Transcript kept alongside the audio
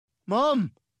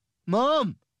Mom!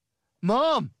 Mom!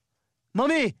 Mom!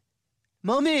 Mommy!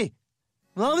 Mommy!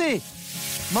 Mommy!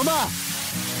 Mama!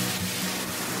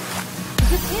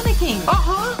 You're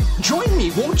panicking. Join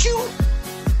me, won't you?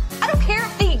 I don't care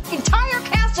if the entire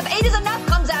cast of 8 is enough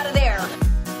comes out of there.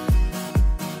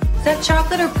 Is that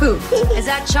chocolate or poop? Is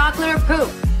that chocolate or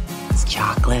poop? It's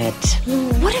chocolate.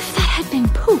 What if that had been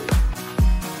poop?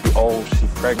 Old, she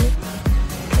pregnant.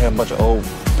 And a bunch of old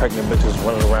pregnant bitches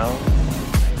running around.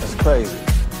 That's crazy.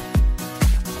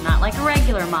 Not like a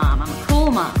regular mom. I'm a cool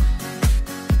mom.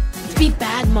 Let's be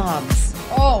bad moms.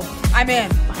 Oh, I'm in.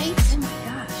 Right? Oh my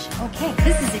gosh. Okay,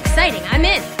 this is exciting. I'm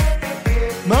in.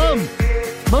 Mom!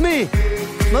 Mommy!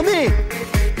 Mommy!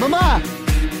 Mama!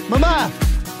 Mama!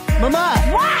 Mama!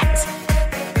 What?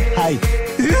 Hi.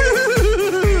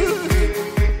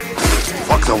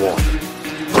 Fuck the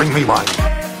water. Bring me mine.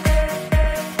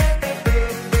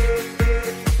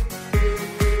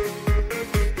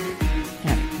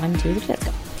 Yeah, 1, 2, 3, let's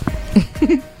go.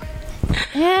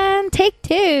 And take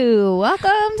 2.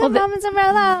 Welcome to Mama's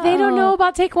Umbrella. They don't know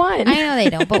about take 1. I know they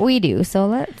don't, but we do. So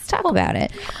let's talk about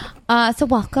it. So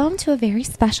welcome to a very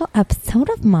special episode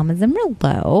of Mama's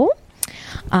Umbrella.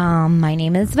 My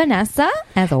name is Vanessa,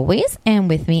 as always, and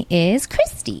with me is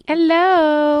Christy.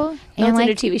 Hello. And It's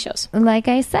under TV shows. Like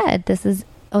I said, this is...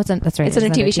 Oh, that's right. It's under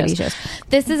TV shows.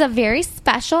 This is a very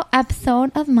special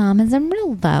episode of Mama's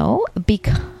Umbrella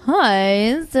because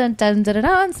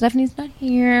Stephanie's not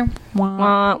here.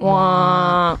 Wah,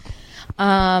 wah.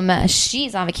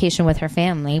 She's on vacation with her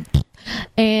family.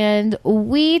 And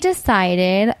we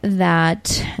decided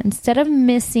that instead of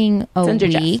missing a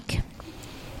week,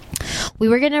 we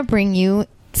were going to bring you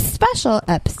special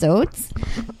episodes,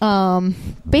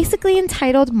 basically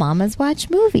entitled Mama's Watch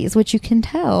Movies, which you can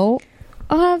tell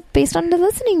based on the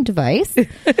listening device.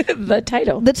 The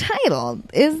title. The title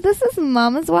is This is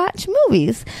Mama's Watch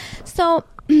Movies. So,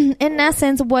 in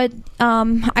essence, what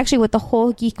the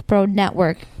whole Geek Bro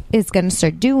Network is going to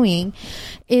start doing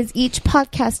is each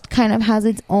podcast kind of has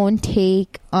its own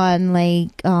take on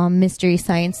like mystery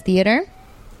science theater.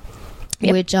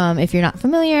 Yep. Which, if you're not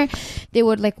familiar, they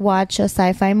would like watch a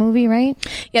sci-fi movie, right?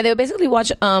 Yeah, they would basically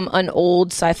watch an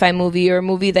old sci-fi movie or a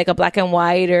movie like a black and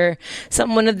white or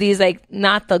one of these like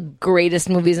not the greatest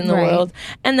movies in the world,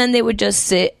 and then they would just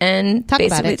sit and talk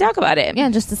about it. Yeah,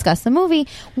 just discuss the movie.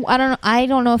 I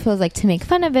don't know if it was like to make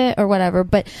fun of it or whatever,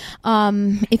 but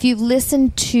if you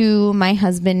listen to my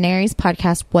husband Nary's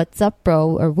podcast, What's Up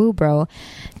Bro or Woo Bro,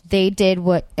 they did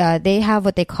they have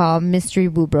what they call Mystery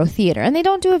Woo Bro Theater, and they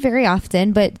don't do it very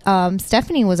often, but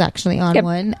Stephanie was actually on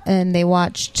one, and they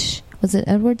watched, was it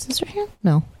Edward Scissorhands?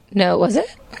 No, was it?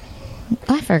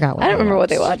 I forgot what I don't remember what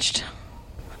they watched.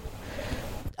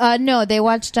 No, they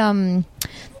watched one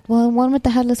with the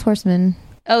Headless Horseman.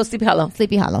 Oh, Sleepy Hollow.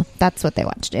 Sleepy Hollow. That's what they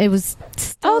watched. It was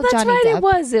still that's Johnny right.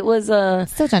 Depp. It was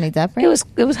still Johnny Depp, right?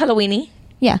 It was Halloween-y.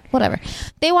 Yeah, whatever.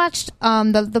 They watched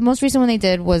the most recent one they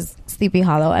did was Sleepy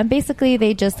Hollow, and basically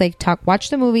they just like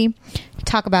watch the movie,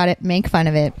 talk about it, make fun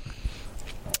of it.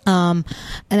 And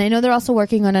I know they're also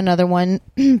working on another one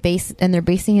and they're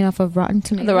basing it off of Rotten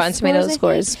Tomatoes. The Rotten Tomatoes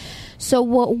scores. So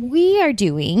what we are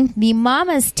doing, the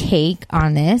Mama's take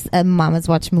on this, Mama's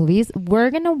Watch Movies, we're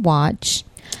gonna watch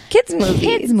kids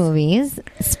movies,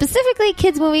 specifically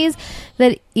kids movies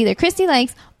that either Christy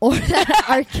likes or that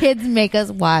our kids make us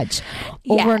watch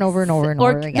over and over and over and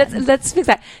over again. Let's fix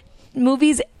that.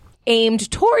 Movies aimed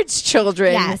towards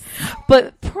children, yes,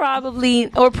 but probably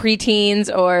or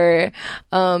preteens or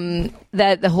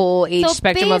that the whole age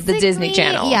spectrum of the Disney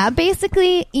Channel. Yeah,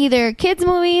 basically either kids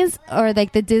movies or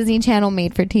like the Disney Channel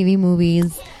made for TV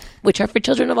movies, which are for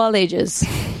children of all ages.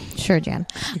 Sure, Jan.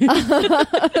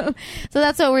 So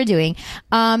that's what we're doing.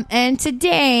 And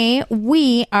today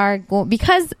we are going,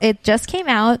 because it just came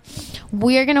out,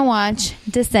 we are going to watch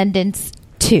Descendants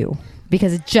 2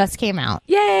 because it just came out.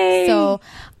 Yay! So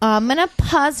I'm going to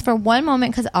pause for one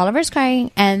moment because Oliver's crying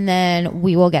and then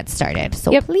we will get started.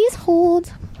 So please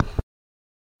hold.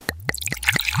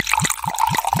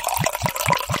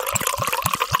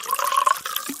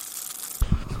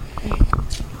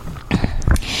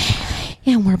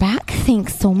 And we're back.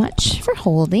 Thanks so much for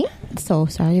holding. So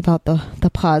sorry about the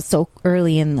pause so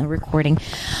early in the recording.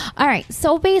 All right.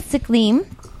 So basically,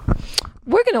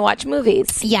 we're going to watch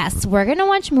movies. Yes, we're going to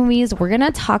watch movies. We're going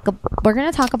to talk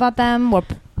about them. We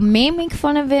may make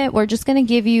fun of it. We're just going to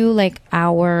give you like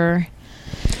our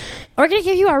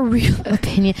real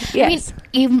opinion. Yes.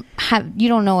 I mean, you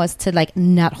don't know us to like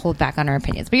not hold back on our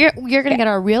opinions, but you're going to get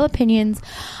our real opinions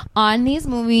on these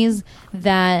movies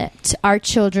that our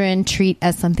children treat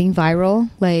as something viral.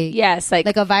 Like, yes, like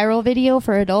a viral video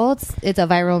for adults. It's a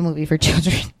viral movie for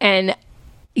children. And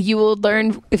you will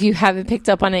learn, if you haven't picked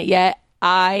up on it yet,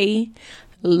 I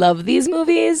love these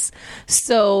movies.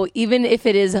 So even if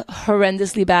it is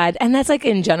horrendously bad, and that's like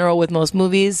in general with most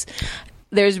movies,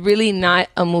 there's really not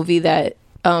a movie that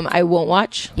I won't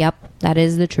watch. Yep, that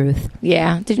is the truth.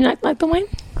 Yeah. Did you not like the wine?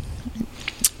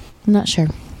 I'm not sure.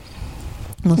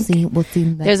 We'll see. We'll see.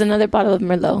 There's another bottle of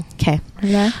Merlot. Okay.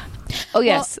 Oh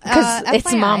yes, because it's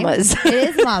FYI, Mama's. It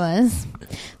is Mama's.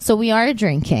 So we are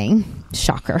drinking.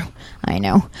 Shocker, I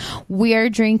know. We are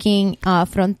drinking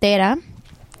Frontera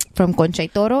from Concha y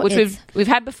Toro, which we've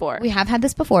had before. We have had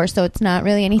this before, so it's not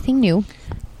really anything new.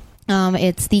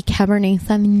 It's the Cabernet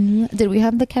Sauvignon. Did we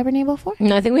have the Cabernet before?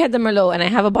 No, I think we had the Merlot, and I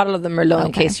have a bottle of the Merlot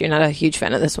in case you're not a huge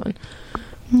fan of this one.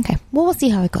 Okay. Well, we'll see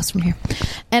how it goes from here.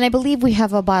 And I believe we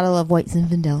have a bottle of White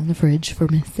Zinfandel in the fridge for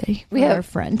Miss Day. We have a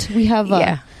friend. We have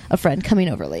a friend coming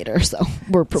over later, so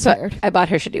we're prepared. So I bought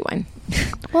her shitty wine.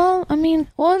 Well, I mean...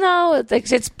 Well, no, it's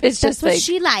just what like...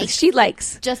 she likes. She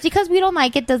likes. Just because we don't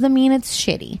like it doesn't mean it's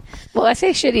shitty. Well, I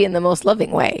say shitty in the most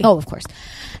loving way. Oh, of course.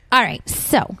 All right.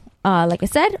 So, like I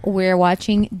said, we're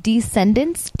watching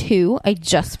Descendants 2. I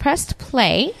just pressed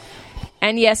play.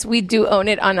 And yes, we do own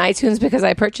it on iTunes because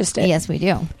I purchased it. Yes, we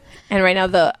do. And right now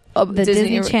the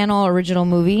Disney Channel original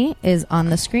movie is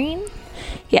on the screen.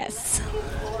 Yes.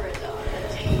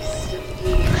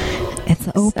 It's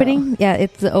the opening. Yeah,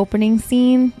 it's the opening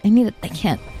scene. I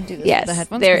can't do this with the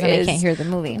headphones because I can't hear the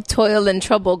movie. Toil and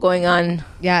trouble going on.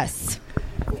 Yes.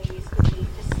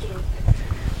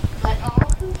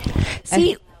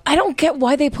 See, I don't get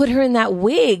why they put her in that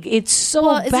wig. It's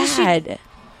so bad.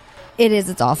 It is.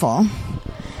 It's awful.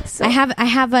 So. I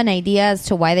have an idea as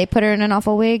to why they put her in an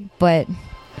awful wig, but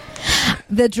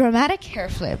the dramatic hair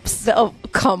flips.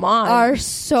 Come on, are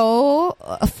so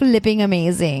flipping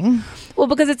amazing. Well,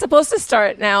 because it's supposed to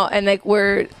start now, and like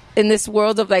we're in this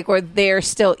world of like where they're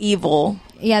still evil.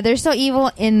 Yeah, they're still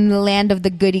evil in the land of the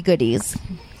goody goodies,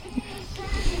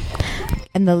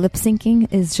 and the lip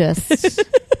syncing is just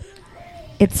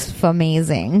it's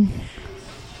amazing.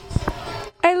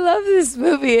 I love this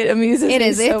movie. It amuses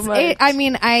me so much.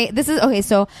 This is okay.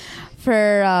 So,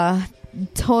 for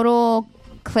total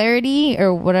clarity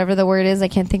or whatever the word is, I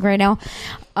can't think right now.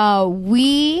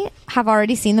 We have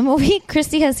already seen the movie.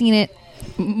 Christy has seen it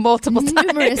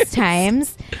numerous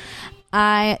times.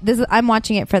 I'm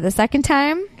watching it for the second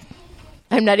time.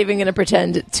 I'm not even going to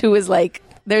pretend. 2 is like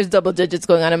there's double digits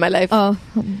going on in my life. Oh,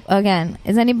 again,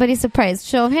 is anybody surprised?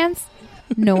 Show of hands.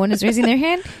 No one is raising their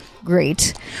hand.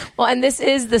 Great. Well, and this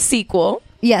is the sequel.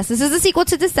 Yes, this is the sequel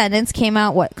to Descendants. Came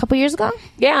out, a couple years ago?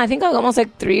 Yeah, I think almost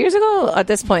like 3 years ago at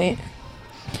this point.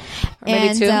 Or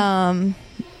maybe 2.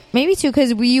 Maybe 2,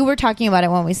 because you were talking about it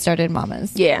when we started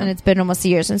Mamas. Yeah. And it's been almost a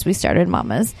year since we started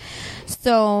Mamas.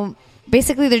 So,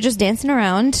 basically, they're just dancing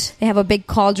around. They have a big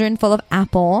cauldron full of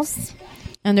apples.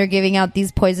 And they're giving out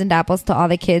these poisoned apples to all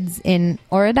the kids in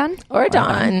Oregon.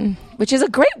 Oregon. Which is a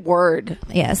great word.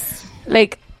 Yes.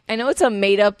 Like... I know it's a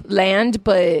made-up land,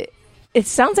 but it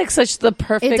sounds like such the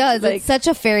perfect... It does. Like, it's such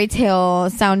a fairy tale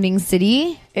sounding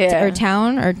city or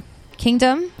town or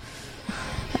kingdom.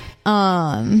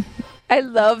 I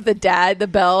love the dad, the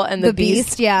Belle, and the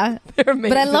Beast. Yeah, they're amazing.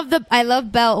 But I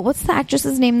love Belle. What's the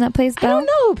actress's name that plays Belle? I don't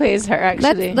know who plays her,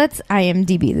 actually. Let's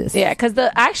IMDb this. Yeah, because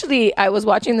I was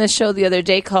watching this show the other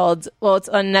day called, it's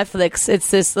on Netflix.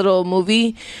 It's this little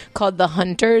movie called The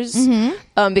Hunters.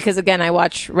 Mm-hmm. Because, again, I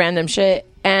watch random shit.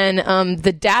 And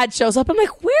the dad shows up. I'm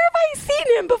like, where have I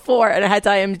seen him before? And I had to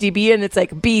IMDb, and it's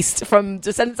like Beast from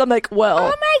Descendants. I'm like,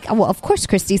 well, of course,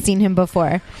 Christy's seen him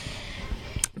before.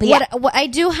 But yeah. What I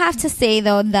do have to say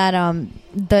though that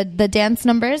the dance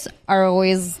numbers are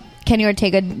always Kenny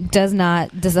Ortega does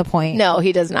not disappoint. No,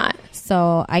 he does not.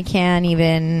 So I can't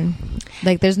even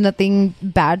there's nothing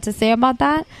bad to say about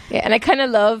that. Yeah, and I kind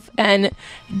of love and.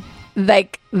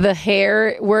 Like the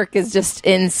hair work is just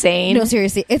insane. No,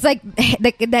 seriously, it's like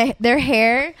their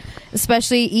hair,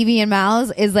 especially Evie and Mal's,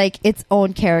 is like its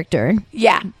own character.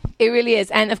 Yeah, it really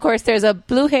is. And of course, there's a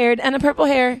blue-haired and a purple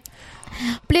hair.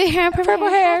 Blue hair, and purple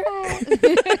hair.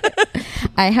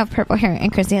 I have purple hair, and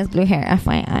Christy has blue hair.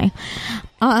 FYI.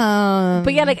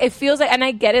 But yeah, it feels like, and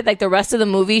I get it. Like the rest of the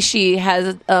movie, she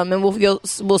has, and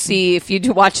we'll see if you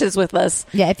do watch this with us.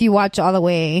 Yeah, if you watch all the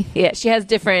way. Yeah, she has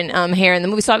different hair in the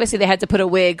movie. So obviously they had to put a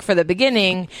wig for the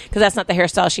beginning because that's not the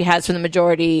hairstyle she has for the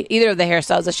majority. Either of the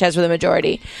hairstyles that she has for the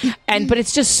majority, but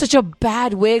it's just such a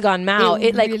bad wig on Mal.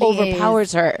 It really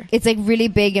overpowers her. It's like really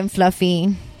big and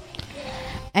fluffy.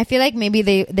 I feel like maybe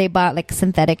they bought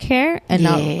synthetic hair and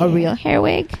not a real hair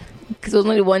wig. Because it was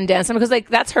only one dance number. Because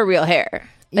that's her real hair.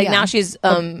 Like now she's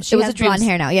she has blonde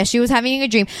hair now. Yeah, she was having a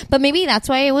dream, but maybe that's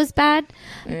why it was bad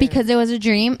because it was a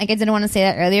dream. Like I didn't want to say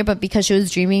that earlier, but because she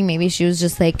was dreaming, maybe she was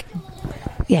just like,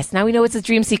 yes. Now we know it's a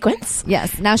dream sequence.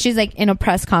 Yes. Now she's like in a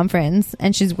press conference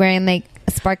and she's wearing like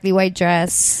a sparkly white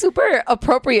dress. Super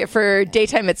appropriate for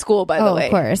daytime at school, by the way.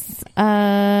 Of course.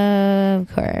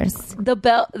 Of course.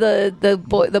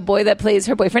 The boy that plays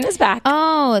her boyfriend is back.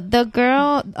 Oh, the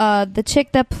girl, the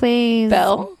chick that plays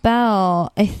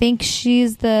Belle. I think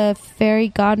she's the fairy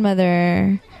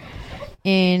godmother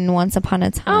in Once Upon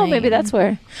a Time. Oh, maybe that's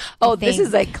where. Oh, this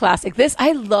is like classic.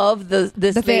 I love this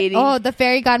lady. The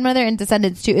fairy godmother in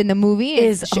Descendants too. In the movie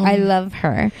I love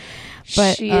her.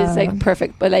 But she is like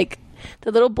perfect. But like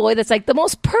the little boy that's like the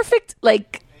most perfect,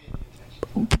 like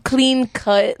clean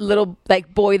cut little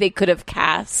like boy they could have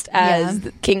cast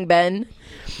as King Ben.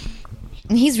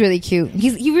 He's really cute.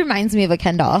 He reminds me of a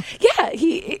Ken doll. Yeah,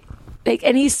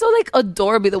 and he's so like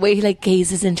adorable the way he like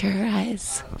gazes into her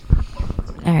eyes.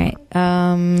 All right.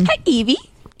 Hi, Evie.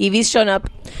 Evie's shown up.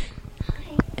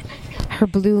 Her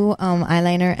blue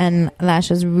eyeliner and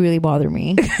lashes really bother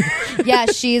me. Yeah,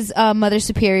 she's Mother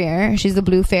Superior. She's the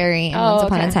blue fairy in Once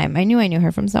Upon a Time. I knew I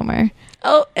her from somewhere.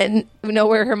 Oh, and we know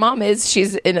where her mom is.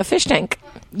 She's in a fish tank.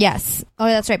 Yes. Oh,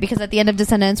 that's right. Because at the end of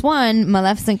Descendants 1,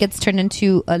 Maleficent gets turned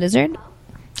into a lizard.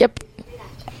 Yep.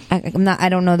 I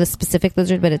don't know the specific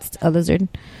lizard, but it's a lizard.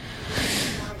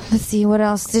 Let's see, what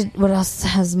else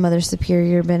has Mother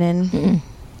Superior been in? Mm-hmm.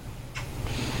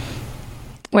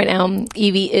 Right now,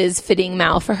 Evie is fitting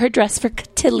Mal for her dress for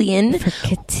Cotillion.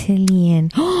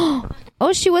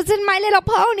 Oh, she was in My Little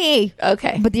Pony.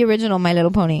 Okay. But the original My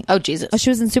Little Pony. Oh, Jesus. Oh, she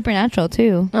was in Supernatural,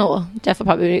 too. Oh, well, Jeff will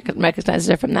probably recognize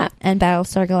her from that. And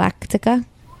Battlestar Galactica.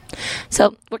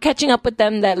 So we're catching up with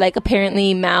them that like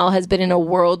apparently Mal has been in a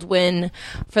whirlwind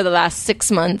for the last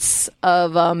 6 months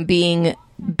of being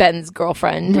Ben's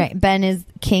girlfriend. Right. Ben is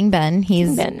King Ben.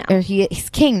 He's Ben now. Or he's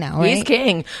king now, right? He's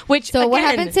king. Which so what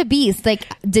happened to Beast? Like,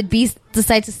 did Beast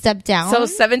decide to step down? So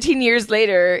 17 years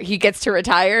later, he gets to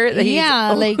retire.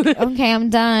 Like, okay, I'm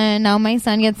done. Now my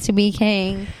son gets to be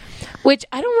king. Which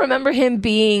I don't remember him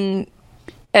being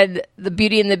at the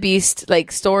Beauty and the Beast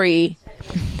like story.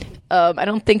 I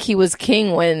don't think he was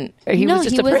king when he was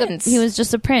just a prince. He was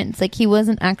just a prince. Like he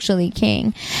wasn't actually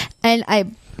king. And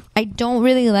I don't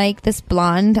really like this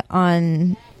blonde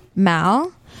on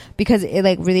Mal because it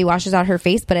like really washes out her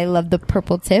face, but I love the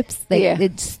purple tips. Like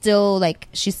it's still like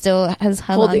she still has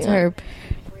held on to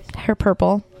her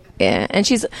purple. Yeah, and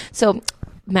so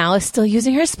Mal is still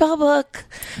using her spell book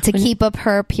to keep up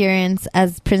her appearance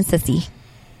as princessy.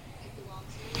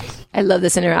 I love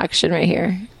this interaction right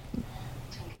here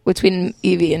between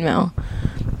Evie and Mal.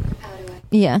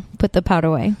 Yeah, put the powder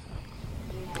away.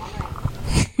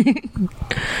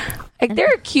 Like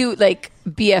they're cute, like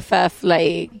BFF,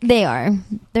 like they are.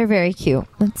 They're very cute.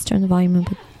 Let's turn the volume up.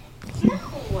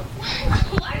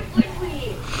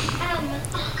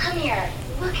 Come here.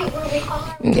 Look at where we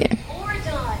are. Yeah.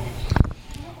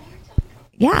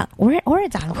 Yeah,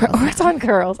 Oradon girls. Oradon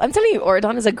girls. I'm telling you,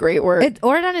 Oradon is a great word.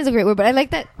 Oradon is a great word, but I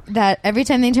like that every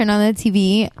time they turn on the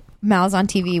TV, Mal's on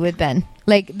TV with Ben.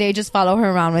 Like, they just follow her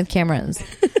around with cameras.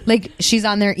 Like, she's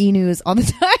on their E-News all the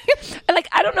time. Like,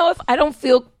 I don't know if I don't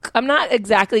feel... I'm not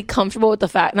exactly comfortable with the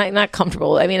fact... Not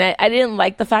comfortable. I mean, I didn't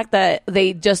like the fact that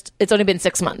they just... It's only been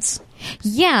 6 months.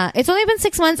 Yeah, it's only been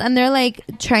 6 months, and they're, like,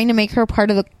 trying to make her part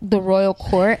of the royal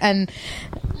court, and,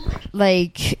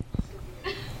 like...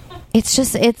 It's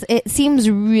just, it seems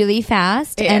really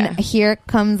fast. Yeah. And here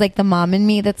comes, like, the mom in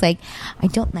me that's like, I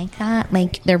don't like that.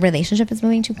 Like, their relationship is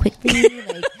moving too quickly.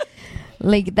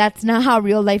 like, that's not how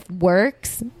real life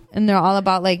works. And they're all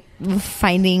about, like,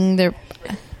 finding their...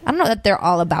 I don't know that they're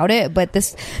all about it, but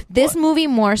this movie,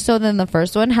 more so than the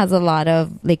first one, has a lot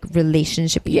of, like,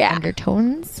 relationship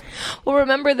undertones. Well,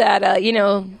 remember that,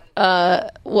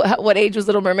 what age was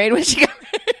Little Mermaid when she got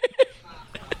married?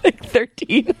 Like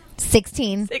 13.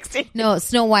 16. No,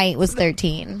 Snow White was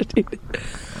 13.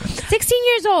 16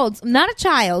 years old. Not a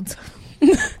child.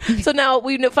 So now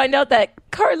we find out that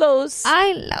Carlos...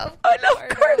 I love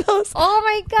Carlos. Oh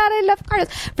my God, I love Carlos.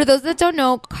 For those that don't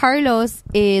know, Carlos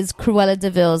is Cruella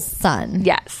de Vil's son.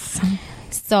 Yes.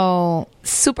 So...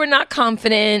 super not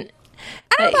confident.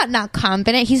 I don't know about not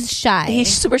confident. He's shy.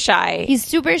 He's super shy.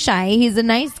 He's a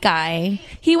nice guy.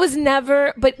 He was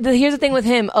never... But here's the thing with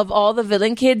him. Of all the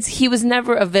villain kids, he was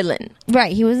never a villain.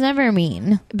 Right. He was never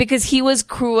mean. Because he was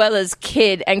Cruella's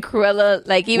kid. And Cruella,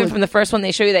 like, even from the first one,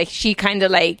 they show you that she kind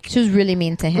of, like... She was really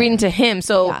mean to him.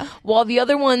 So while the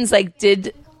other ones, like,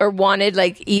 did... or wanted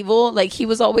like evil, like he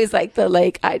was always like the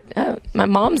like my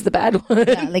mom's the bad one.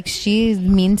 Yeah, like she's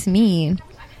mean to me.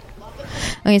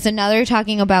 Okay, so now they're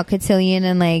talking about cotillion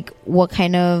and like what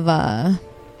kind of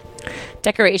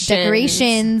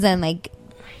decorations and like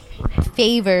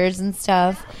favors and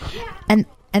stuff, and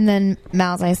then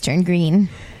Mal's eyes turn green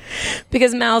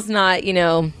because Mal's not,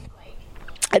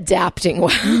 adapting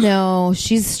well. No,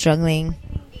 she's struggling.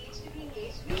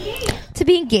 To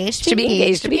be engaged.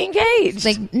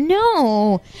 Like,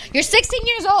 no. You're 16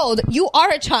 years old. You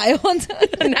are a child.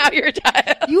 Now you're a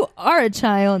child. You are a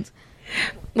child.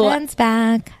 Well, Ben's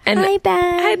back. And hi,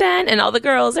 Ben. Hi, Ben. And all the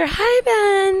girls are, hi,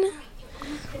 Ben.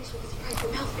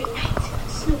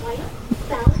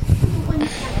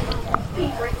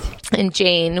 And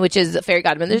Jane, which is Fairy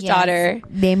Godmother's daughter.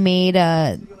 They're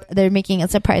making a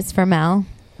surprise for Mal.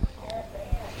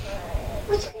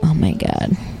 Oh, my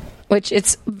God. Which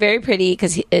it's very pretty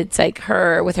because it's like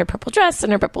her with her purple dress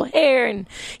and her purple hair, and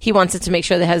he wants it to make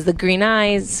sure that it has the green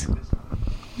eyes.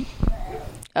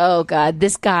 Oh God,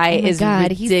 this guy is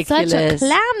ridiculous. He's such a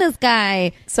clown, this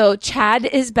guy. So Chad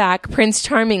is back, Prince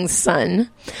Charming's son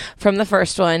from the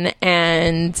first one,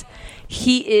 and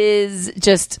he is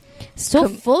just so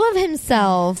full of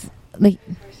himself. Like,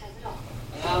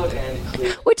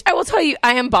 which I will tell you,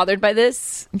 I am bothered by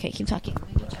this. Okay, keep talking.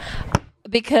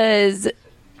 Because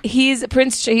he's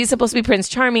supposed to be Prince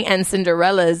Charming and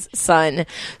Cinderella's son.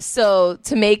 So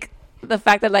to make the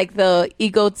fact that like the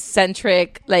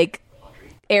egocentric like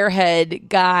airhead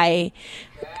guy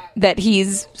that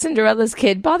he's Cinderella's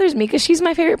kid bothers me because she's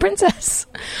my favorite princess.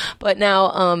 But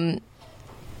now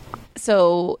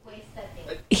so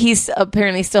he's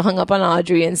apparently still hung up on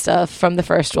Audrey and stuff from the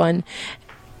first one.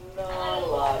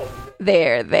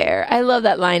 There. I love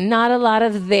that line. Not a lot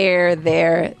of there.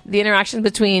 The interactions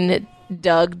between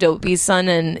Doug, Dopey's son,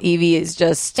 and Evie is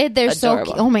just they're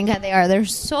adorable. so oh my God, they are. They're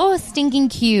so stinking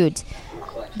cute.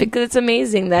 Because it's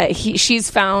amazing that she's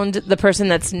found the person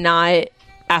that's not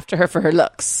after her for her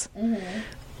looks. Mm-hmm.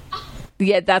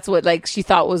 Yet that's what like she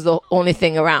thought was the only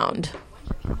thing around.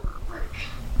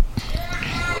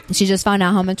 She just found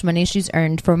out how much money she's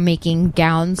earned from making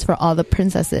gowns for all the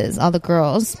princesses, all the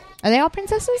girls. Are they all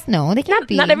princesses? No, they can't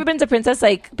be. Not everyone's a princess,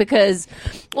 like, because,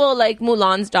 well, like,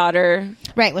 Mulan's daughter.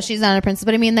 Right, well, she's not a princess,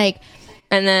 but I mean, like...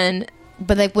 And then...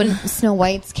 But, like, wouldn't Snow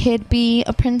White's kid be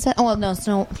a princess? Oh, well, no,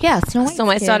 Snow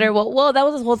White's daughter. Well, that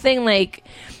was the whole thing, like,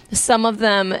 some of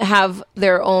them have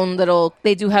their own little...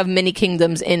 They do have mini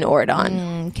kingdoms in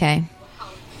Oridon. Okay.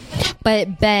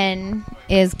 But Ben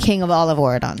is king of all of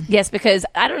Oridon. Yes, because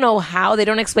I don't know how, they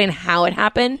don't explain how it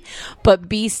happened, but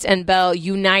Beast and Belle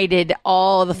united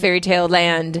all the fairy tale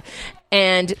land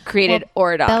and created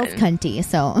Oridon. Belle's cunty,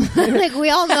 so like we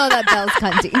all know that Belle's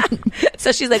cunty.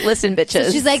 So she's like, listen, bitches.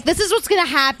 So she's like, this is what's gonna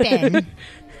happen.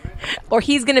 Or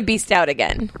he's gonna beast out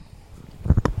again.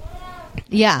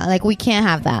 Yeah, like we can't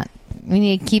have that. We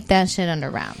need to keep that shit under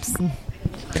wraps.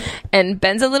 And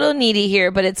Ben's a little needy here,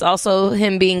 but it's also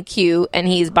him being cute, and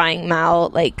he's buying Mal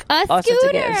like a all sorts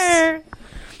of gifts.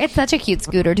 It's such a cute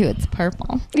scooter too. It's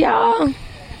purple. Yeah.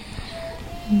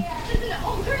 Does an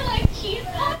ogre like cheese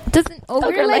puffs? Does an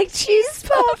ogre like cheese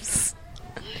puffs?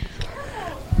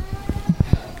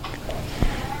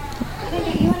 I didn't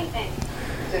get you anything.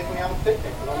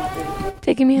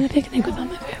 Taking me on a picnic with all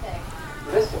my family.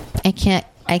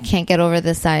 I can't get over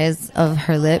the size of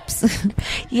her lips.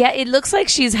 Yeah, it looks like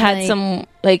she's had some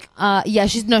like yeah,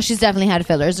 she's definitely had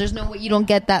fillers. There's no way you don't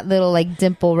get that little like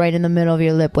dimple right in the middle of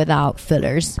your lip without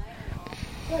fillers.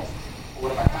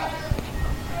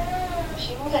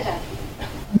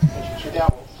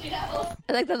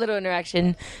 I like that little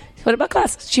interaction. What about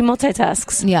class? She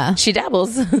multitasks. Yeah. She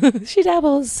dabbles. She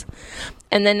dabbles.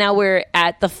 And then now we're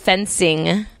at the fencing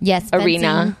arena.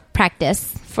 Fencing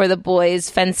practice. For the boys'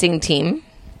 fencing team.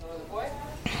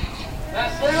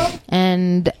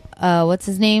 And what's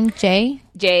his name? Jay?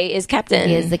 Jay is captain.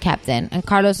 He is the captain. And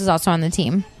Carlos is also on the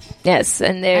team. Yes.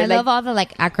 And I love all the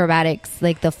like acrobatics,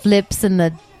 like the flips and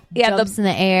the jumps in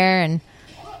the air. And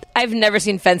I've never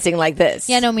seen fencing like this.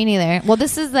 Yeah, no, me neither. Well,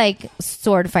 this is like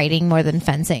sword fighting more than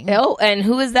fencing. Oh, and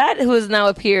who is that? Who has now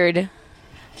appeared?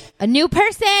 A new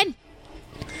person.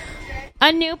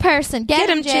 A new person. Get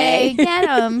him, Jay. Get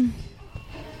him.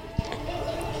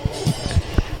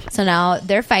 So now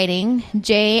they're fighting.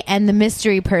 Jay and the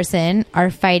mystery person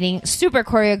are fighting, super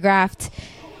choreographed.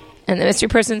 And the mystery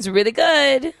person's really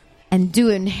good. And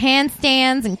doing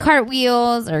handstands and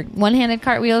cartwheels, or one-handed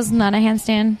cartwheels, not a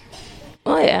handstand.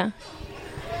 Oh, yeah.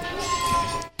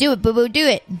 Do it, boo-boo, do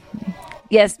it.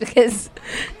 Yes, because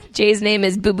Jay's name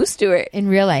is Boo Boo Stewart. In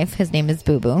real life, his name is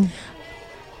Boo Boo.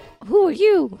 Who are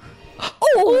you?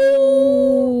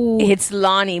 Oh! It's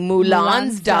Lonnie,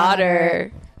 Mulan's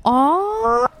daughter.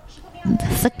 Aww.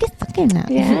 Suck it now.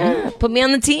 Yeah, put me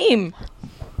on the team.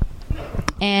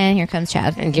 And here comes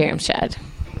Chad. And here comes Chad.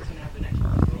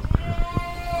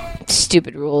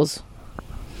 Stupid rules.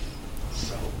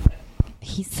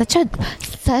 He's such a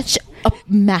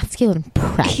masculine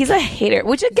prat. He's a hater.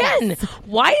 Which again,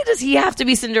 why does he have to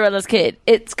be Cinderella's kid?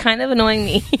 It's kind of annoying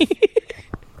me.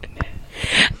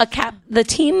 The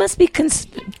team must be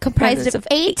comprised of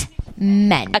 8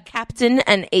 men. A captain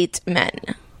and 8 men.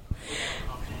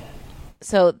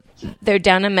 So they're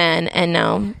down a man, and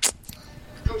now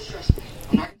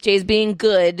Jay's being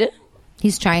good.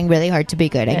 He's trying really hard to be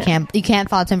good. Yeah. You can't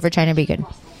fault him for trying to be good.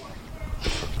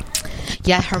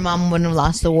 Yeah, her mom wouldn't have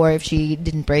lost the war if she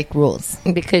didn't break rules.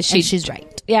 Because she's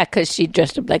right. Yeah, because she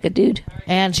dressed up like a dude.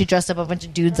 And she dressed up a bunch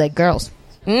of dudes like girls.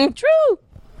 True.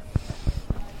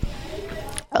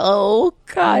 Oh,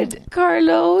 God.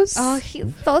 Carlos. Oh,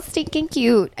 he's so stinking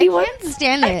cute. I can't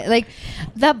stand it. Like,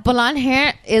 that blonde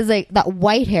hair is like, that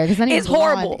white hair. It's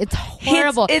horrible. It's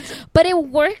horrible. But it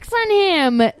works on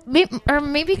him.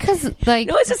 Maybe because, like...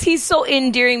 No, it's just he's so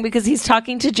endearing because he's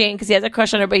talking to Jane because he has a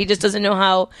crush on her, but he just doesn't know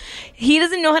how... He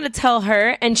doesn't know how to tell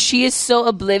her, and she is so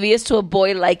oblivious to a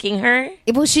boy liking her.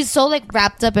 Well, she's so, like,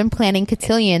 wrapped up in planning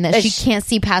cotillion that she can't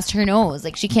see past her nose.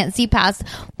 Like, she can't see past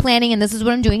planning, and this is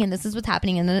what I'm doing, and this is what's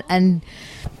happening, and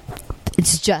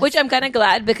it's just... Which I'm kind of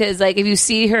glad because, like, if you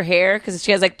see her hair, because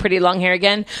she has, like, pretty long hair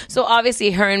again, so obviously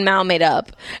her and Mal made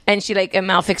up, and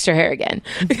Mal fixed her hair again.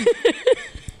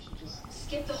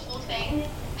 Skip the whole thing.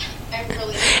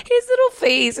 His little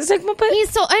face. It's like, but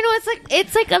he's so... I know,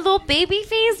 it's like a little baby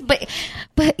face,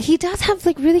 but he does have,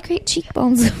 like, really great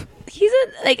cheekbones.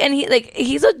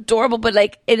 He's adorable, but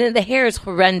the hair is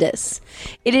horrendous.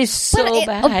 It is so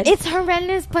bad. It's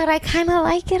horrendous, but I kind of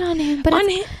like it on him. But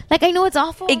like, I know it's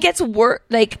awful. It gets worse.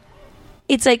 Like,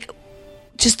 it's like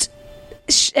just,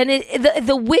 and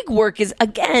the wig work is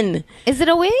again. Is it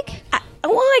a wig?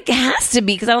 It has to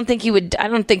be because I don't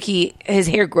think his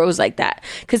hair grows like that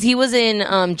because he was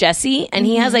in Jesse and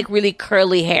he has like really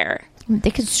curly hair.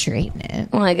 They could straighten it.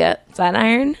 Oh my god, flat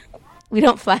iron. We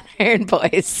don't flat iron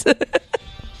boys.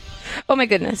 Oh my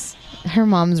goodness. Her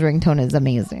mom's ringtone is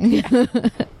amazing. Yeah.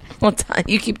 Well,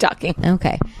 you keep talking.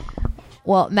 Okay.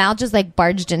 Well, Mal just like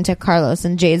barged into Carlos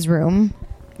and Jay's room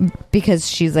because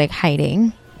she's like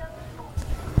hiding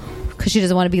because she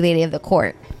doesn't want to be lady of the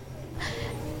court.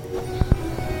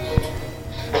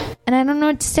 And I don't know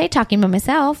what to say talking by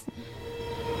myself.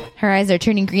 Her eyes are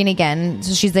turning green again.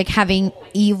 So she's like having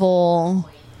evil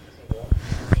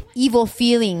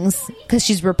feelings because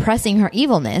she's repressing her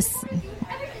evilness.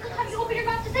 Open your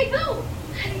mouth to say boo.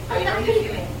 I'm not going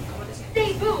to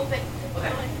say boo, but...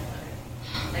 Okay.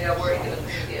 I got worried.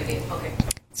 Okay.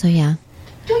 So, yeah.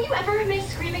 Don't you ever miss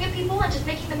screaming at people and just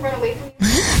making them run away from you?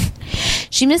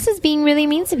 She misses being really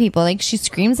mean to people. Like, she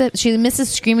misses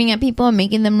screaming at people and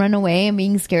making them run away and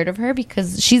being scared of her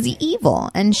because she's evil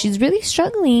and she's really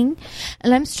struggling.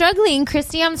 And I'm struggling,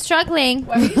 Christy. I'm struggling.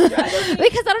 Why are you struggling?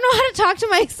 Because I don't know how to talk to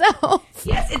myself.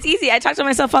 Yes, it's easy. I talk to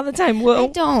myself all the time. Well, I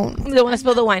don't. I don't want to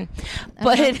spill the wine.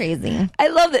 But it's crazy. I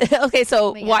love it. Okay,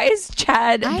 so why is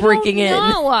Chad breaking in?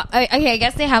 I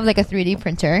guess they have like a 3D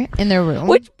printer in their room.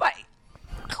 Who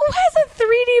has a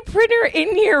 3D printer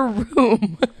in your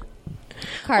room?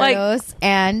 Carlos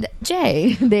and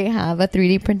Jay, they have a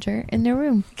 3D printer in their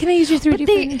room. Can I use your 3D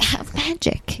printer? They have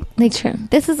magic. Like,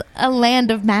 this is a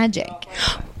land of magic.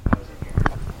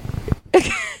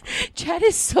 Chad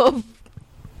is so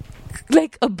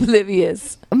like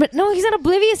oblivious. But no, he's not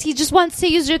oblivious. He just wants to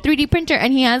use your 3D printer,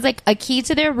 and he has like a key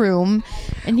to their room,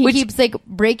 and he keeps like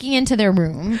breaking into their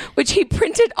room, which he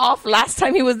printed off last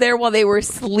time he was there while they were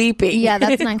sleeping. Yeah,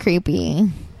 that's not creepy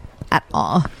at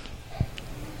all.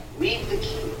 Leave the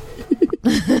key.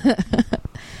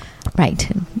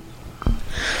 Right.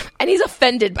 And he's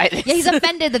offended by this. Yeah, he's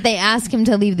offended that they ask him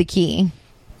to leave the key.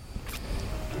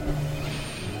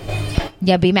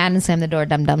 Yeah, be mad and slam the door,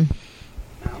 dum-dum.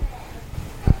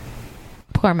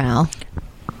 Poor Mal.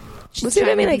 She's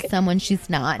trying to be someone she's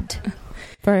not.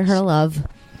 For her love.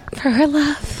 For her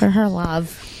love. For her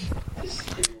love.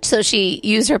 So she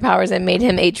used her powers and made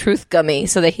him a truth gummy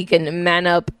so that he can man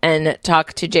up and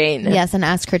talk to Jane. Yes, and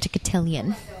ask her to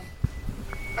cotillion.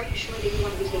 Are you sure that you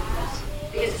want to be taking this?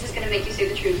 Because this is going to make you say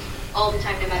the truth all the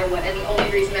time, no matter what. And the only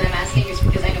reason that I'm asking is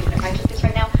because I know that if I took this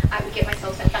right now, I would get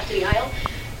myself sent back to the aisle.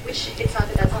 Which, it's not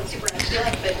that sounds super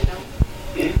feeling, but you know.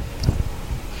 Yeah.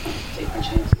 Take my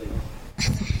chance, later.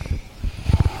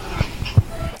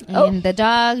 And the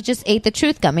dog just ate the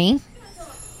truth gummy.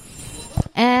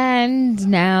 And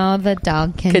now the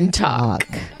dog can talk.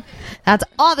 That's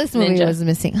all this movie was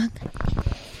missing.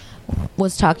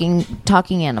 Was talking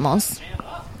animals.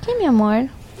 Give me a more.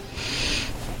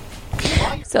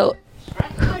 So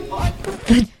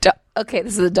Okay,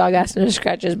 this is a dog asking to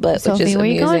scratch his butt, Sophie, which is where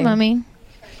amusing. you going, mommy?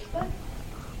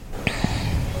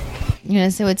 You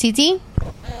gonna sit with TT?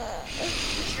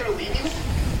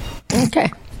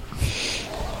 Okay.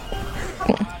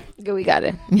 Good, we got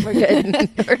it. We're good.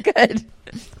 We're good.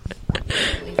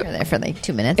 We're there for like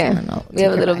 2 minutes. Okay. I don't know. We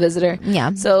have a little visitor.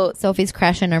 Yeah. So Sophie's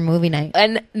crashing our movie night.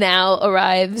 And now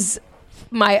arrives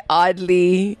my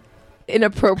oddly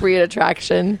inappropriate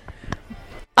attraction.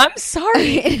 I'm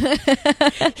sorry.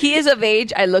 He is of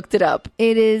age. I looked it up.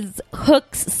 It is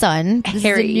Hook's son. This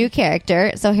Harry. is a new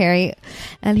character. So Harry,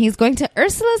 and he's going to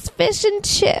Ursula's Fish and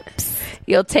Chips.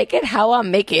 You'll take it how I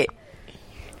make it.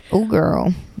 Oh,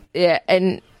 girl. Yeah,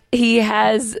 and he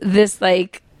has this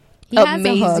like He has a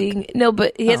amazing. hook. No,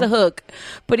 but he has a hook.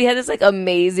 But he has this like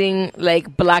amazing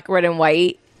like black, red, and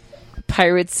white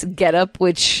pirates getup,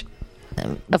 which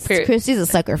appears. Christy's a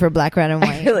sucker for black, red, and I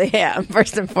white. really am,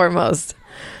 first and foremost.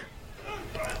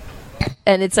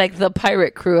 And it's like the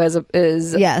pirate crew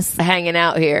is Yes. hanging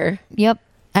out here. Yep.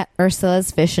 At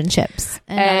Ursula's Fish and Chips.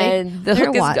 And the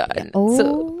hook is gone. Oh.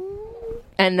 So,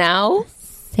 and now?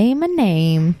 Say my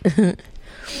name.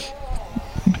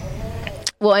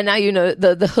 Well, and now you know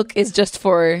the hook is just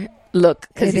for look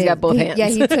because he's got both hands. Yeah,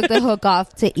 he took the hook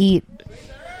off to eat.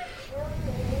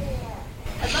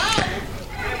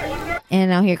 And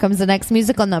now here comes the next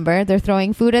musical number. They're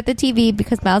throwing food at the TV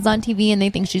because Mal's on TV and they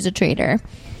think she's a traitor.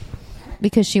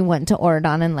 Because she went to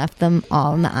Ordon and left them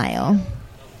all in the aisle.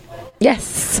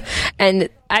 Yes. And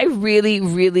I really,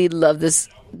 really love this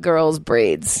girl's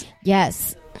braids.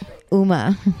 Yes.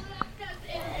 Uma.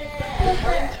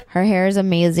 Her hair is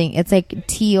amazing. It's like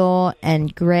teal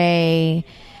and gray.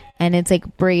 And it's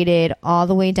like braided all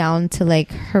the way down to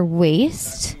like her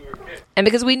waist. And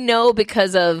because we know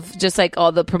because of just like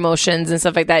all the promotions and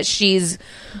stuff like that, she's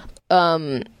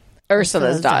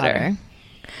Ursula's daughter.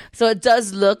 So it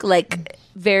does look like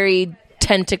very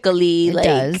tentacly. It like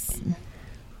does.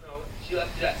 She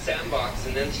left that sandbox,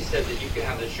 and then she said that you could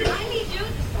have the shrimp.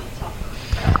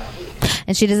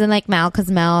 And she doesn't like Mal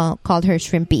because Mal called her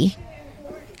shrimpy.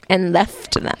 And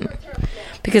left them.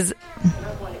 Because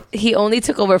he only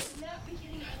took over...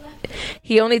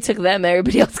 He only took them.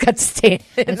 Everybody else got to stay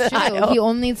in the aisle. He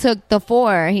only took the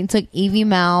 4. He took Evie,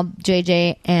 Mal,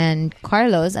 JJ, and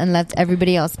Carlos and left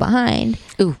everybody else behind.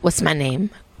 Ooh, what's my name?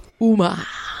 Uma.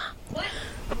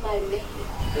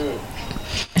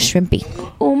 Shrimpy.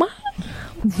 Uma?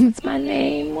 What's my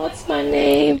name? What's my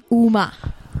name? Uma.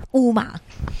 Uma.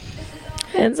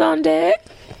 Hands on deck.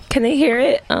 Can they hear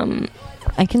it?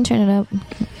 I can turn it up.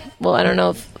 Well, I don't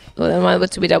know if... Well,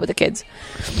 what's to be done with the kids?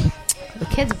 The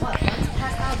kids what? One's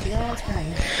passed out, the other one's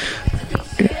crying.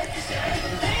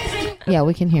 Yeah,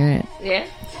 we can hear it. Yeah?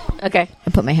 Okay. I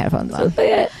put my headphones on.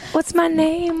 What's my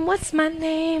name? What's my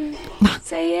name?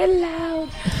 Say it loud.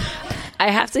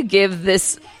 I have to give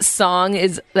this song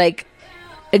is like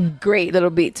a great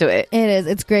little beat to it. It is.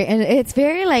 It's great. And it's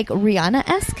very like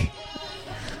Rihanna-esque.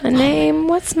 My name?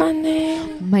 What's my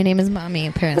name? My name is Mommy,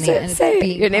 apparently. What's it say?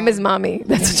 Your name is Mommy.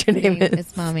 That's what your name is.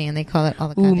 It's Mommy, and they call it all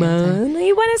the Uma. goddamn time.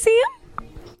 You want to see him?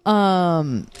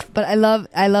 But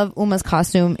I love Uma's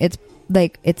costume. It's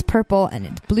like it's purple and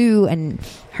it's blue and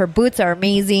her boots are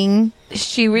amazing.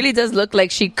 She really does look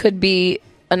like she could be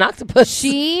an octopus.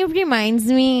 She reminds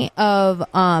me of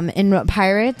in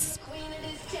Pirates.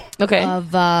 Okay.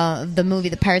 Of the movie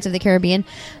The Pirates of the Caribbean.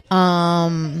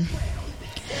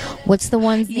 What's the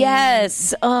one?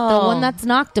 Yes. Oh. The one that's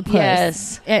an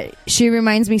octopus. Yes. She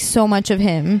reminds me so much of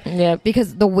him. Yeah.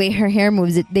 Because the way her hair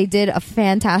moves, they did a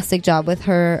fantastic job with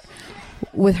her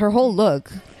whole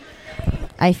look.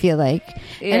 I feel like.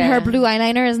 Yeah. And her blue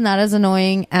eyeliner is not as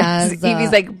annoying as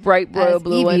Evie's like bright royal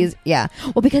blue Evie's. one. Yeah.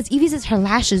 Well, because Evie's is her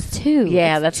lashes too.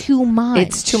 Yeah, It's that's too much.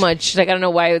 It's too much. Like I don't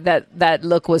know why that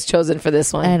look was chosen for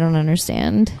this one. I don't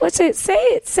understand. What's it? Say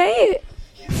it. Say it.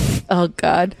 Oh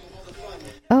God.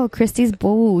 Oh, Christy's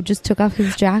boo just took off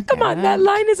his jacket. Come on, that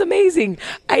line is amazing.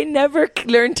 I never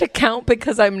learned to count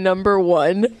because I'm number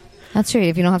 1. That's right.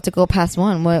 If you don't have to go past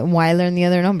 1, why learn the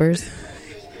other numbers?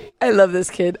 I love this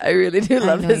kid. I really do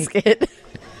love this kid.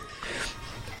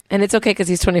 And it's okay because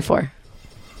he's 24.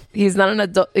 He's not an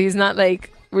adult. He's not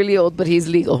like really old, but he's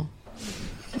legal.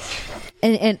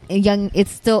 And young,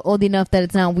 it's still old enough that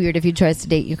it's not weird if he tries to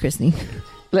date you, Christy.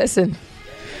 Listen.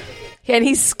 And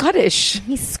he's Scottish.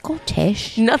 He's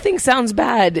Scottish. Nothing sounds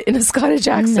bad in a Scottish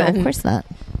accent. No, of course not.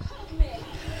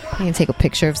 I can take a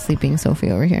picture of sleeping Sophie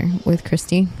over here with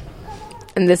Christy.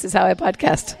 And this is how I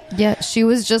podcast. Yeah, she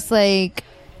was just like,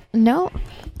 no.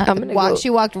 She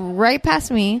walked right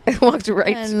past me. Walked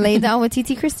right. And laid down with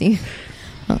TT Christy.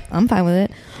 Well, I'm fine with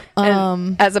it.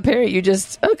 As a parent, you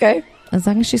just, okay. As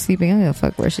long as she's sleeping, I don't give a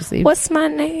fuck where she sleeps. What's my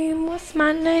name? What's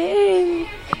my name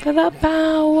for the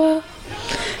power?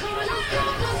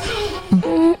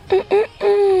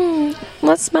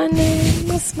 What's my name?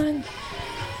 What's my name?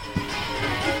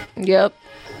 Yep.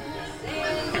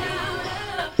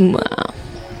 Wow.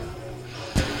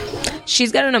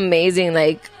 She's got an amazing,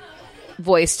 like,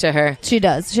 voice to her. She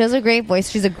does. She has a great voice.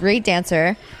 She's a great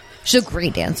dancer. She's a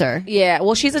great dancer. Yeah.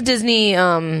 Well, she's a Disney,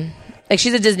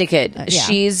 she's a Disney kid. Yeah.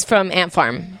 She's from Ant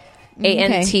Farm.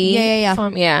 A-N-T. Yeah.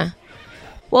 Farm. Yeah.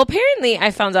 Well, apparently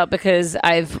I found out because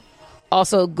I've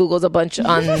also Googled a bunch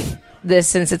on this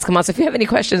since it's come out. So if you have any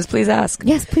questions, please ask.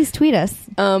 Yes, please tweet us.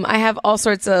 I have all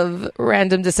sorts of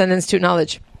random Descendants 2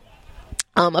 knowledge.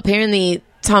 Apparently,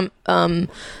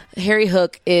 Harry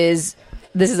Hook is...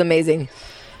 This is amazing.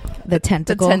 The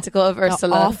tentacle. The tentacle of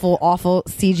Ursula. Awful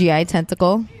CGI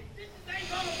tentacle.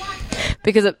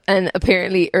 Because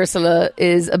apparently Ursula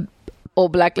is a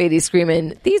old black lady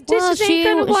screaming, "These dishes ain't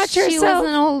gonna watch herself." She was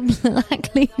an old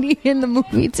black lady in the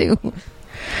movie too.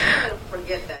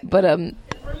 But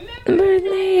remember his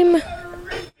name?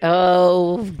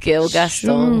 Oh, Gil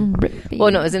Gaston.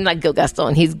 Well, no, isn't like Gil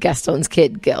Gaston. He's Gaston's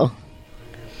kid, Gil.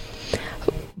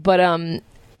 But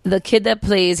the kid that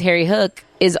plays Harry Hook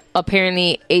is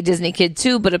apparently a Disney kid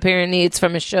too, but apparently it's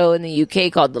from a show in the UK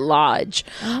called The Lodge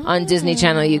on Disney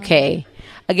Channel UK.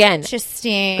 Again,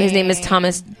 interesting. His name is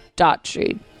Thomas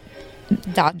Daugherty.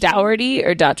 Dougherty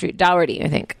or Daugherty? Dougherty, I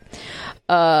think.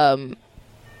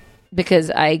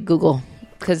 Because I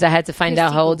had to find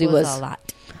out how old he was. I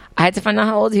had to find out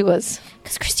how old he was.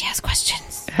 Because Christy has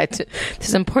questions.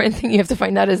 This important thing you have to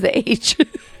find out is the age.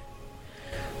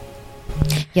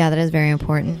 Yeah, that is very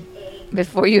important.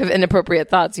 Before you have inappropriate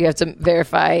thoughts, you have to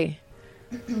verify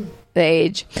the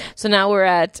age. So now we're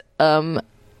at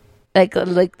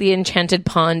like the Enchanted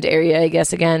Pond area, I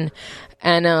guess, again.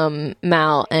 And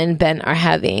Mal and Ben are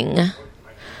having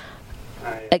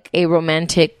like a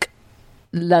romantic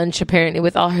lunch, apparently,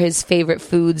 with all his favorite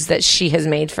foods that she has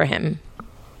made for him.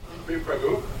 This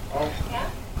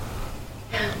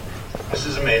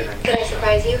is amazing. Did I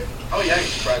surprise you? Oh yeah, you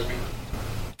surprised me.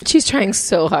 She's trying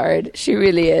so hard. She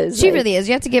really is. She really is.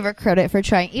 You have to give her credit for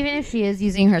trying. Even if she is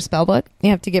using her spell book, you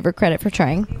have to give her credit for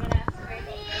trying.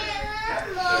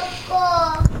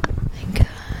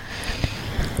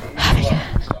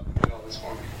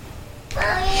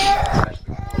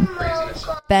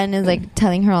 Ben is like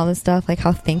telling her all this stuff, like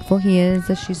how thankful he is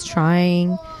that she's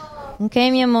trying.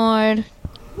 Okay, mi amor.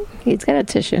 He's got a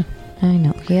tissue. I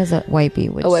know. He has a wipey,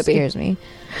 which scares me.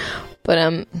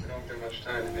 But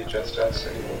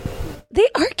they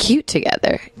are cute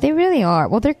together. They really are.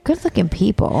 Well, they're good looking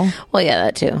people. Well, yeah,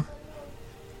 that too.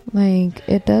 Like,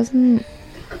 it doesn't...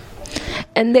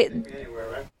 And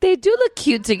they do look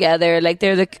cute together. Like,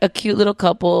 they're a cute little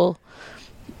couple.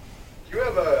 Do you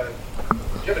have a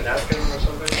napkin or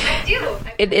something? I do.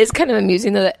 It is kind of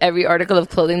amusing, though, that every article of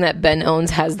clothing that Ben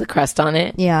owns has the crest on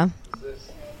it. Yeah.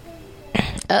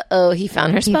 Uh-oh, he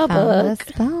found her spell book.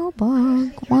 Spell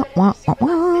book. Wah, wah, wah,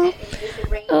 wah.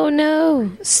 Oh, no.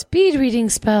 Speed reading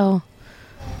spell.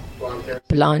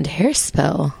 Blonde hair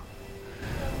spell.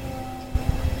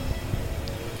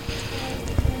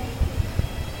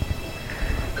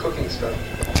 Cooking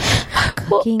stuff.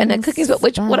 Well, and a cooking spell.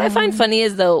 Which, what I find funny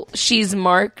is, though, she's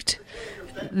marked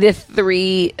the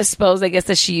 3 spells, I guess,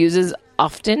 that she uses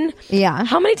often. Yeah.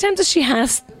 How many times does she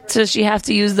have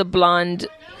to use the blonde...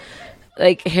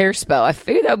 like hair spell? I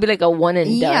figured that would be like a one and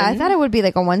done. Yeah, I thought it would be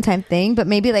like a one-time thing, but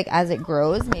maybe like as it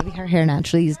grows, maybe her hair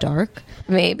naturally is dark.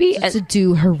 Maybe just to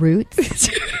do her roots.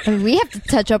 I mean, we have to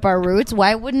touch up our roots.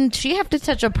 Why wouldn't she have to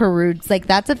touch up her roots? Like,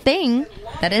 that's a thing.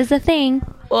 That is a thing.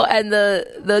 Well, and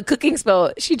the cooking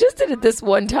spell, she just did it this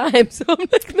one time, so I'm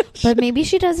like, no, but maybe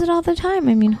she does it all the time.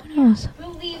 I mean, who knows?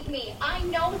 Believe me, I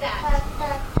know that.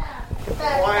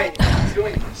 Why are you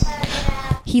doing this?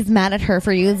 He's mad at her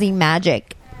for using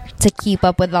magic to keep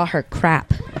up with all her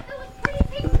crap.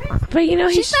 But you know,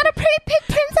 she's not a pretty pink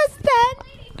princess, Ben.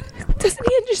 Doesn't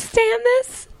he understand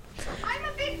this? I'm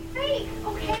a big fake,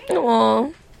 okay?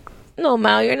 Oh, no,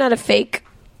 Mal, you're not a fake.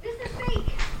 This is fake.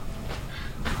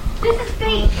 This is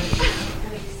fake.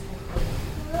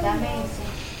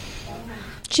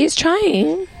 She's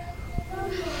trying.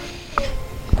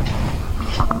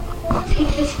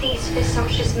 Take this feast, this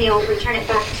sumptuous meal, return it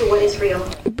back to what is real.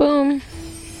 Boom.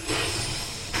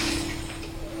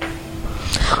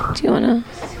 Do you wanna?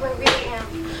 This is who I really am.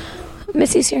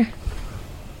 Missy's here.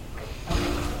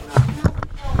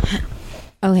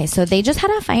 Okay, so they just had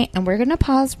a fight, and we're gonna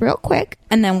pause real quick,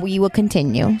 and then we will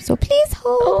continue. So please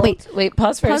hold. Wait.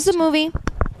 Pause first. Pause the movie.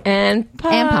 And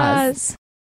pause. And pause.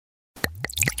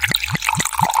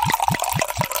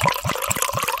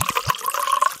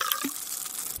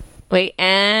 Wait,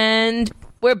 and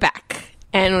we're back.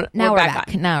 And now we're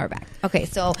back. Now we're back. Okay,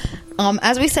 so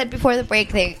as we said before the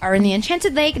break, they are in the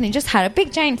Enchanted Lake and they just had a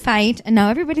big giant fight, and now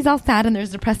everybody's all sad and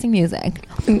there's depressing music.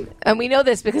 And we know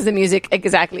this because the music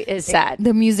exactly is sad.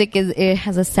 The music it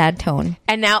has a sad tone.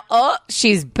 And now,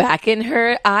 she's back in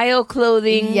her Io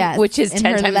clothing, yes, which is in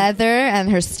 10 her times leather and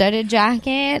her studded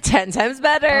jacket. 10 times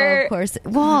better. Of course.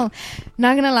 Well,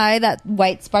 not gonna lie, that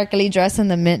white sparkly dress and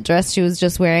the mint dress she was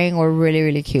just wearing were really,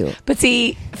 really cute. But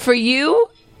see, for you,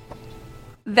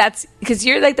 that's because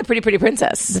you're like the pretty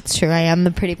princess. That's true. I am the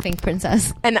pretty pink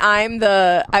princess. And I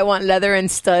want leather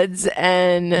and studs.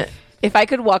 And if I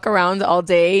could walk around all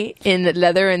day in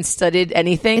leather and studded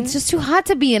anything. It's just too hot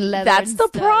to be in leather. That's the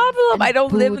problem. I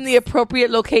don't live in the appropriate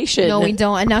location. No, we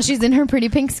don't. And now she's in her pretty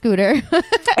pink scooter.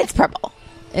 It's purple.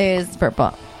 It is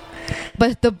purple.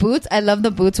 But the boots, I love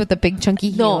the boots with the big chunky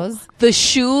heels. No, the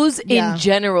shoes in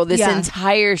general, this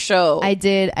entire show. I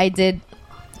did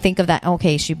think of that.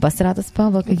 Okay, she busted out the spell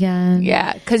book again.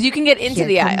 Yeah, because you can get into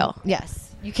the aisle.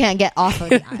 Yes, you can't get off of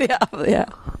the aisle. Yeah.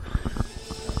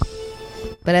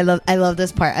 But I love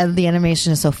this part. The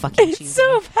animation is so fucking cheesy. It's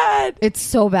so bad. It's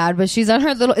so bad. But she's on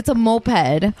her it's a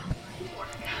moped,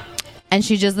 and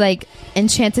she just like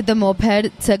enchanted the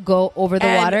moped to go over the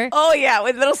water. Oh yeah,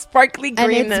 with little sparkly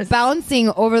greenness. And it's bouncing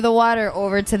over the water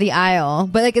over to the aisle.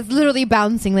 But like it's literally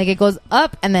bouncing. Like it goes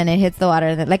up and then it hits the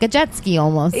water like a jet ski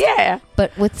almost. Yeah.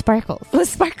 But with sparkles.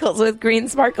 With green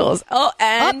sparkles. Oh,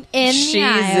 and she's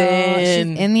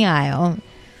in the aisle.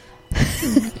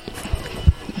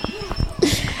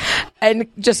 And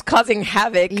just causing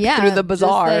havoc through the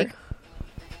bazaar. Just, like,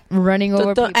 running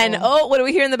over people. And what do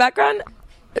we hear in the background?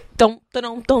 Don't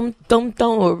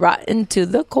we're rotten to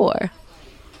the core.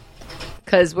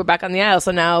 Because we're back on the aisle,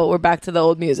 so now we're back to the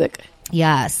old music.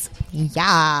 Yes.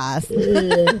 God,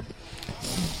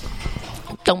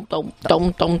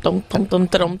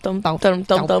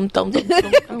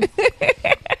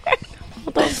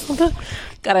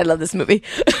 I love this movie.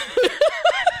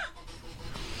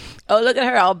 Oh, look at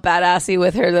her all badassy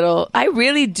with her little... I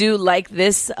really do like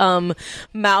this Mal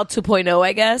 2.0,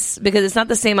 I guess, because it's not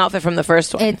the same outfit from the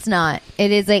first one. It's not.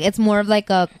 It is like... It's more of like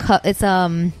a... It's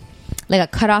like a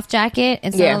cutoff jacket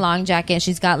instead of a long jacket.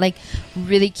 She's got like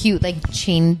really cute like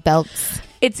chain belts.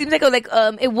 It seems like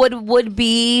it would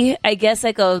be, I guess,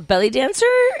 like a belly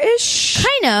dancer-ish?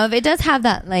 Kind of. It does have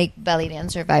that like belly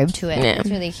dancer vibe to it. Yeah. It's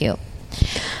really cute.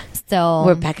 So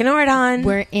we're back in Ordon.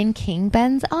 We're in King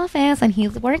Ben's office, and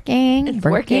he's working. It's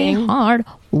working hard.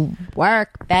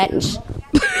 Work, bitch.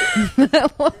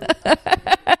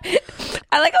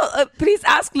 I like how, please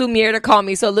ask Lumiere to call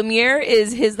me. So Lumiere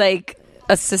is his like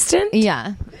assistant.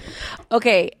 Yeah.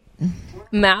 Okay.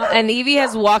 Mal and Evie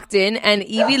has walked in, and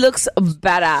Evie looks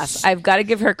badass. I've got to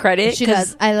give her credit. She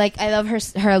does. I love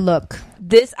her look.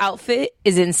 This outfit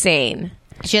is insane.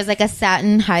 She has like a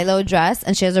satin high-low dress,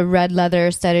 and she has a red leather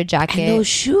studded jacket. And those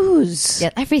shoes. Yeah,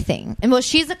 everything. And well,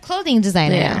 she's a clothing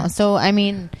designer now, so I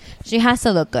mean, she has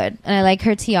to look good. And I like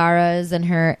her tiaras and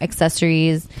her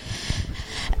accessories.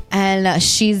 And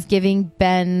she's giving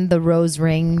Ben the rose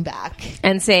ring back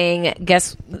and saying,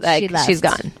 "Guess like she's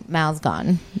gone. Mal's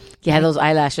gone." Yeah, those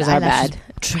eyelashes are bad.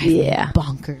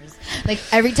 Bonkers. Like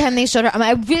every time they showed her,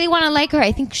 I really want to like her.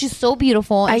 I think she's so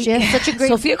beautiful. And she has such a great.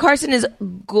 Sophia Carson is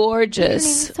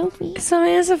gorgeous. Her name is Sophie.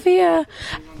 So Sophia.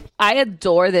 I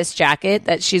adore this jacket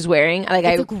that she's wearing. Like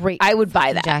it's a great. I would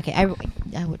buy that jacket. I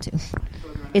would too.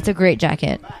 It's a great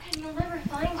jacket. You'll never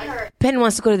find her. Ben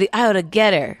wants to go to the aisle to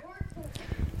get her.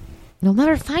 You'll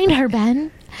never find her,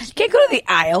 Ben. You can't go to the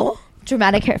aisle.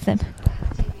 Dramatic hair flip.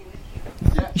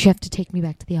 You have to take me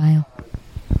back to the aisle.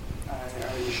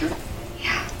 Are you sure?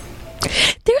 Yeah.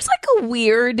 There's like a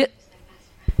weird,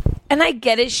 and I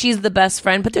get it, she's the best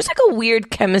friend, but there's like a weird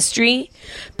chemistry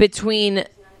between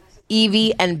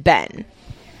Evie and Ben.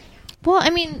 Well,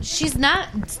 I mean, she's not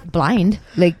blind.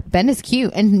 Like, Ben is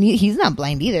cute, and he's not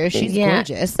blind either. She's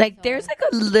gorgeous. Like, there's like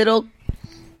a little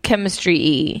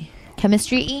chemistry-y.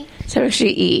 Chemistry-y?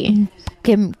 Chemistry-y.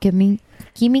 Give me...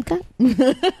 Química?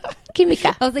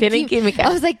 Química. I was like, química.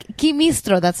 I was like,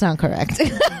 quimistro. That's not correct.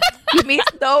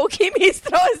 No,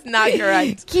 quimistro is not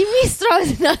correct. Quimistro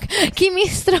is not...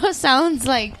 Quimistro sounds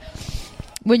like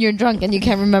when you're drunk and you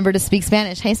can't remember to speak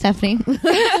Spanish. Hey, Stephanie.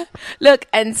 Look,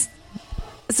 and...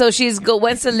 So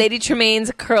went to Lady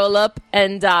Tremaine's Curl Up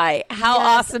and Die. How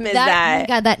awesome is that? Oh my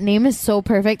God, that name is so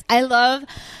perfect. I love...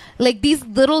 Like, these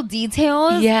little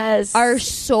details are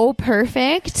so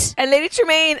perfect. And Lady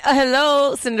Tremaine,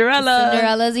 hello,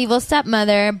 Cinderella's evil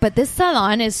stepmother. But this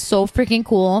salon is so freaking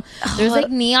cool. There's, like,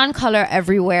 neon color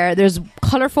everywhere. There's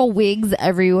colorful wigs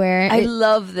everywhere. I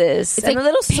love this. It's and like a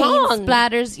little paint song.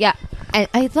 splatters. Yeah.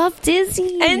 I love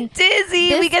Dizzy. And Dizzy.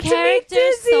 This We get to meet character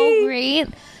Dizzy. is so great.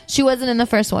 She wasn't in the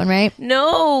first one, right?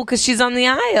 No, because she's on the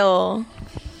aisle.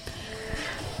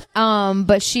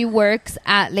 But she works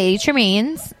at Lady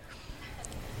Tremaine's,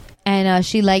 and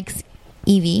she likes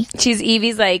Evie. She's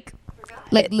Evie's like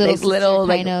little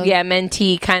kind of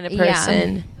mentee kind of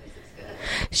person. Yeah.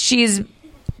 She's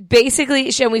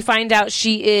basically, and we find out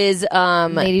she is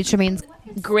Lady Tremaine's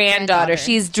granddaughter.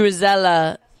 She's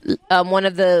Drusilla, one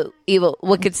of the evil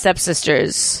wicked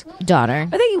stepsisters' daughter.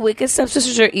 Are they wicked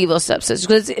stepsisters or evil stepsisters?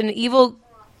 Because an evil,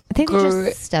 I think they're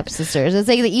just stepsisters. It's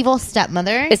like the evil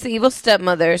stepmother. It's the evil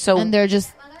stepmother. So and they're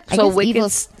just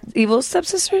wicked evil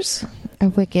stepsisters are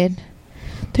wicked.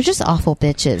 They're just awful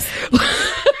bitches.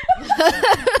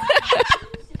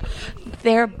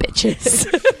 They're bitches.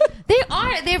 They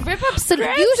are. They rip up some. You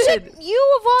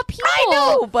of all people, I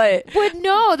know, but would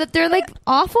know that they're like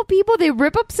awful people. They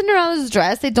rip up Cinderella's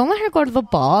dress. They don't let her go to the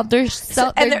ball. They're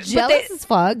jealous as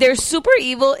fuck. They're super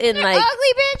evil in they're like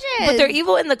ugly bitches. But they're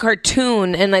evil in the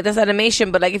cartoon and like this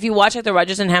animation. But like if you watch like the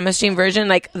Rodgers and Hammerstein version,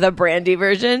 like the Brandy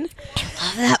version, I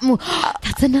love that movie.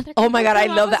 That's another. Oh my god, I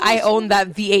love that. I own that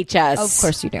VHS. Of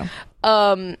course you do.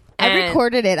 I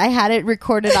recorded it. I had it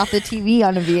recorded off the TV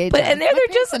on a VHS. But and they're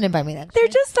just didn't buy me that. They're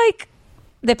just like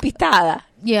depitada.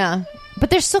 Yeah,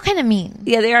 but they're still kind of mean.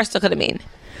 Yeah, they are still kind of mean.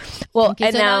 Well, okay,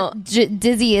 and so now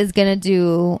Dizzy is gonna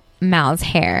do Mal's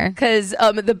hair because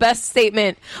the best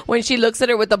statement when she looks at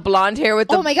her with the blonde hair with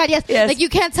the oh my god yes like you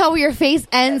can't tell where your face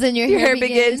ends and your hair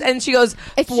begins, and she goes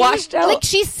washed out. Like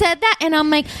she said that and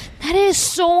I'm like that is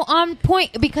so on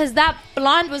point because that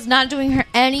blonde was not doing her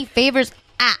any favors.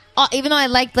 Even though I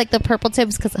liked like the purple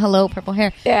tips because hello purple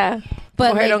hair, yeah,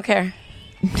 but I don't care.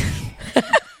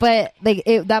 But like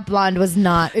that blonde was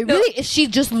not. Really, she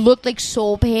just looked like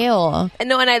so pale.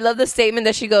 And I love the statement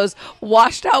that she goes,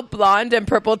 "Washed out blonde and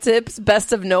purple tips,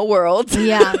 best of no worlds."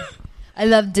 Yeah, I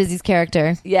love Dizzy's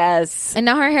character. Yes, and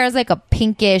now her hair is like a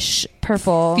pinkish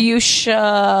purple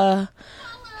fuchsia,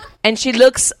 and she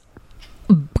looks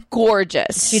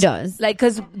gorgeous. She does. Like,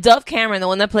 because Dove Cameron, the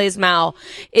one that plays Mal,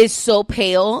 is so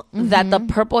pale that the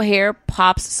purple hair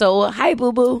pops. So, hi,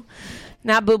 boo boo.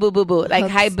 Not boo boo boo boo. Like,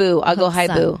 hi, boo. I'll go, hi,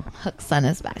 boo. Hook's son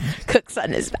is back. Cook's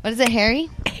son is back. What is it, Harry?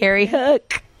 Harry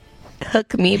Hook.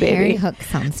 Hook me, baby. Harry Hook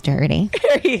sounds dirty.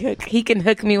 Harry Hook. He can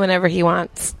hook me whenever he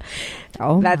wants.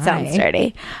 Oh, that sounds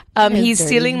dirty. He's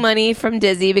stealing money from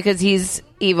Dizzy because he's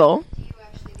evil.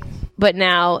 But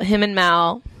now, him and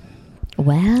Mal...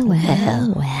 Well.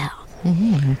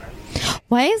 Mm-hmm.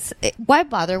 Why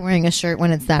bother wearing a shirt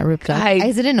when it's that ripped up? I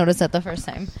didn't notice that the first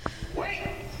time.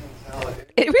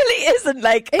 It really isn't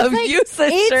like a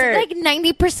useless shirt. It's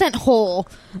like 90% whole.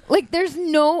 Like there's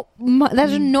no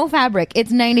fabric.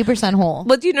 It's 90% whole.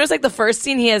 But do you notice like the first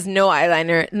scene he has no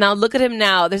eyeliner. Now look at him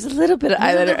now. There's a little bit of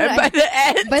eyeliner.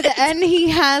 And by the end he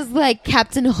has like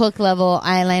Captain Hook level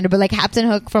eyeliner, but like Captain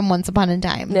Hook from Once Upon a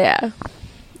Time. Yeah.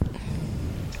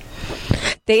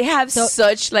 They have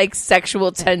such like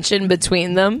sexual tension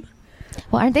between them.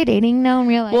 Well, aren't they dating now in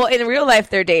real life? Well, in real life,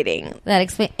 they're dating. That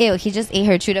explains. Ew, he just ate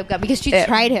her chewed up gum because she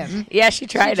tried him. Yeah, she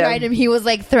tried him. He was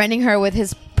like threatening her with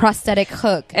his prosthetic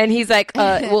hook, and he's like,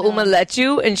 "Will Uma let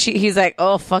you?" And he's like,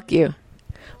 "Oh, fuck you."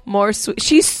 More sweet.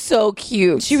 She's so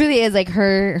cute. She really is like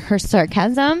her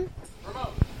sarcasm.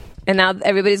 And now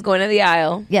everybody's going to the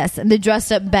aisle. Yes, and the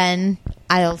dressed up Ben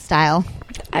aisle style.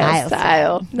 Aisle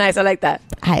style. Nice, I like that.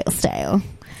 Aisle style.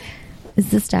 Is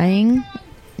this dying?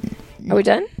 Are we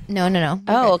done? No.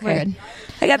 Oh, okay.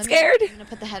 I got scared. I'm gonna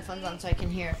put the headphones on so I can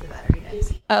hear if the battery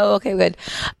dies. Oh, okay, good.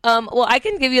 Well, I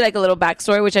can give you like a little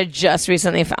backstory, which I just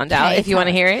recently found out. If you want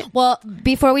to hear it. Well,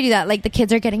 before we do that, like the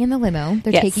kids are getting in the limo.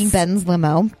 They're taking Ben's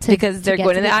limo because they're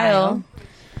going to the aisle.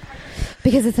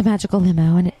 Because it's a magical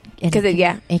limo and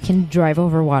it can drive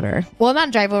over water. Well,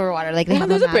 not drive over water. Like they have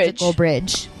a magical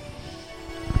bridge.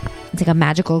 It's like a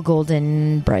magical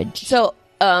golden bridge. So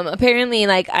apparently,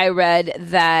 like I read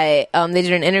that they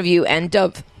did an interview and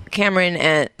Dove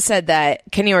Cameron said that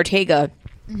Kenny Ortega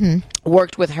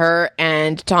worked with her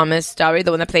and Thomas Dowry,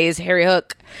 the one that plays Harry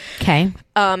Hook. Okay.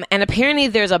 And apparently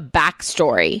there's a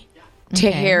backstory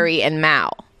to Harry and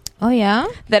Mal. Oh yeah,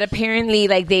 that apparently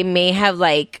like they may have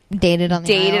like dated on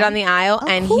the aisle,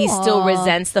 and he still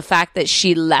resents the fact that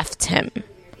she left him.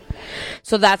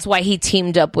 So that's why he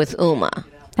teamed up with Uma.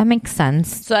 That makes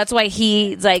sense. So that's why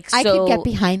he's like, I can get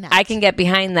behind that. I can get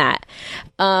behind that.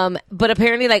 But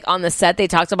apparently, like on the set, they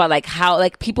talked about like how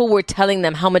like people were telling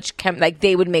them how much like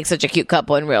they would make such a cute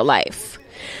couple in real life.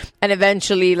 And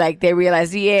eventually, like, they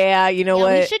realized, what?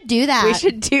 We should do that. We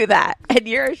should do that. And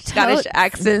your Scottish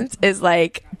accent is,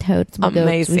 like, totes,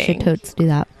 amazing. We should totes do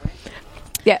that.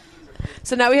 Yeah.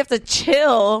 So now we have to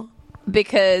chill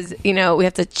because we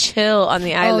have to chill on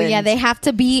the island. Oh yeah, they have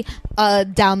to be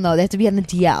down low. They have to be on the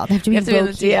DL. They have to be, on the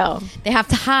DL. They have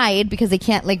to hide because they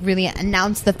can't like really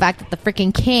announce the fact that the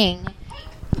freaking king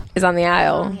is on the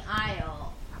aisle.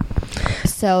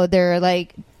 So they're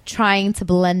like trying to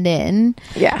blend in.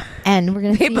 Yeah, and we're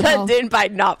gonna they blend in by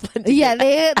not blending. Yeah,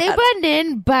 they blend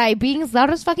in by being as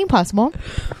loud as fucking possible.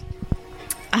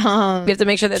 We have to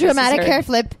make sure that dramatic hair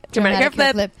flip. Dramatic hair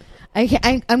flip.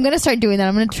 I'm gonna start doing that.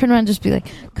 I'm gonna turn around and just be like,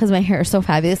 because my hair is so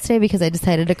fabulous today because I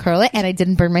decided to curl it and I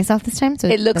didn't burn myself this time. So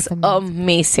it looks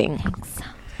amazing. Thanks.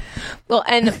 Well,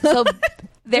 and so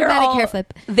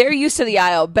they're used to the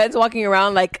aisle. Ben's walking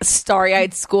around like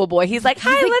starry-eyed schoolboy. He's like, "Hi,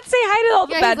 let's say hi to all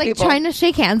the bad people." Trying to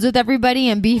shake hands with everybody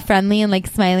and be friendly and like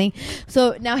smiling.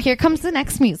 So now here comes the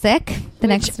next music.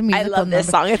 I love this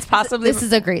song. It's possibly this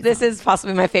is a great. This is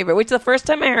possibly my favorite. Which the first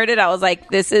time I heard it, I was like,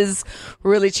 "This is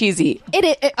really cheesy."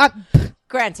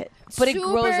 Granted, but it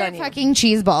grows on you. Fucking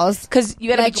cheese balls because you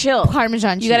gotta be chill.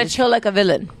 Parmesan cheese. You gotta chill like a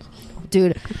villain.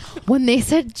 Dude, when they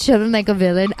said chilling like a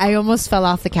villain, I almost fell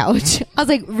off the couch. I was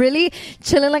like, really?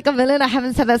 Chilling like a villain? I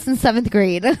haven't said that since 7th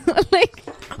grade.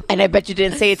 And I bet you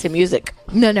didn't say it to music.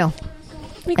 No.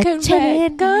 We can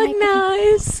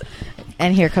recognize.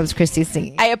 And here comes Christy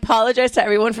singing. I apologize to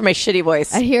everyone for my shitty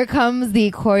voice. And here comes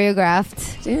the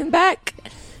choreographed. Doing back.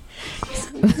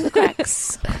 The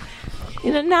cracks.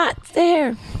 Not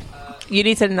stare. You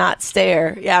need to not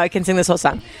stare. Yeah, I can sing this whole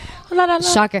song. La, la, la.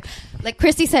 Shocker. Like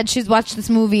Christy said, she's watched this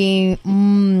movie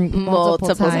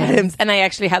multiple times. And I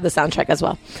actually have the soundtrack as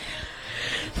well.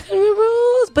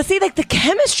 Rules. But see, like the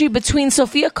chemistry between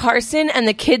Sophia Carson and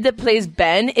the kid that plays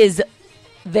Ben is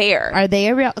there. Are they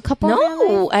a couple?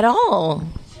 No, at all.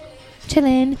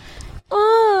 Chillin'.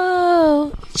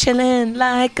 Oh, chillin'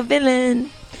 like a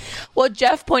villain. Well,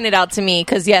 Jeff pointed out to me,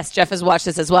 because yes, Jeff has watched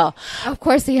this as well. Of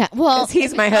course he has. Well,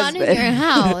 he's my husband. In your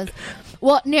house.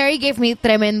 Well, Neri gave me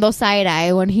tremendo side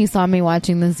eye when he saw me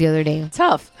watching this the other day.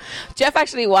 Tough. Jeff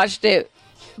actually watched it,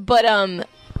 but I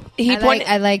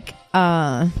like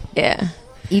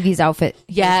Evie's outfit.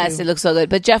 Yes, it looks so good.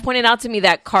 But Jeff pointed out to me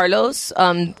that Carlos,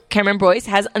 Cameron Boyce,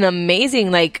 has an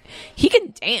amazing he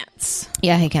can dance.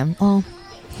 Yeah, he can. Oh,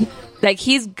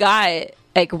 he's got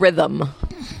rhythm.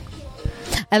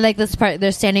 I like this part.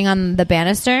 They're standing on the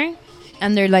banister.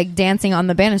 And they're dancing on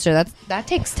the banister. That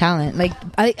takes talent.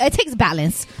 It takes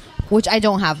balance, which I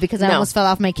don't have because I almost fell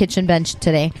off my kitchen bench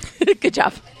today. Good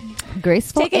job.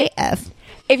 Graceful take AF.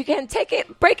 If you can't take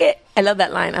it, break it. I love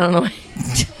that line. I don't know why.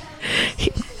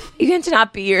 You get to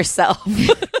not be yourself.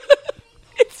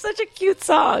 It's such a cute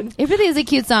song. It really is a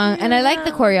cute song, and I like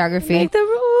the choreography. Make the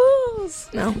rules.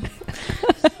 No.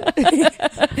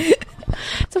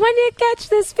 So when you catch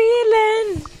this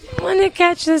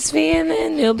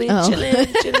feeling, you'll be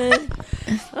chilling.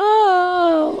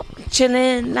 Oh,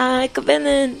 chilling like a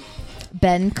villain.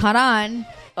 Ben caught on.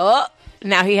 Oh,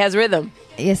 now he has rhythm.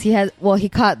 Yes, he has. Well, he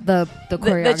caught the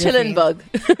choreography. The chilling bug.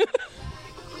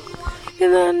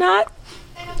 Not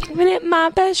giving it my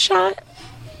best shot.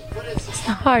 It's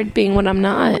hard being what I'm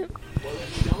not.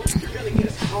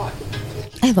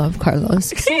 I love Carlos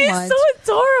so He's much. So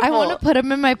adorable. I want to put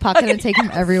him in my pocket and take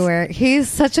him everywhere. He's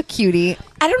such a cutie.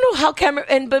 I don't know how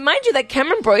but mind you, that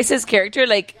Cameron Boyce's character,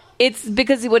 it's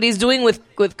because what he's doing with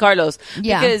Carlos.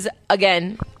 Yeah. Because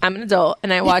again, I'm an adult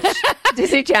and I watch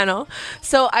Disney Channel,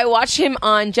 so I watch him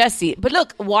on Jessie. But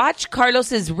look, watch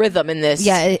Carlos's rhythm in this.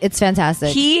 Yeah, it's fantastic.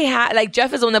 He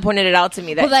Jeff is the one that pointed it out to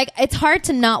me. That it's hard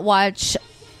to not watch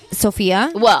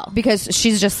Sophia. Well, because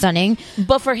she's just stunning.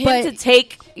 But for him to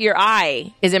take your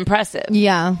eye is impressive.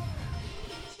 Yeah.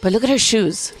 But look at her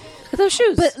shoes. Look at those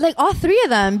shoes. But all three of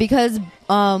them, because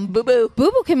Boo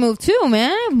Boo can move too,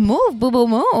 man. Move, Boo Boo,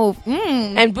 move.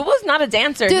 And Boo Boo's not a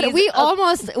dancer. Dude, we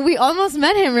almost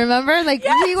met him. Remember?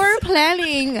 Yes. We were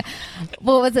planning.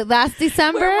 What was it? Last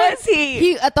December? Where was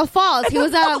he? At the falls. He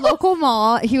was at a local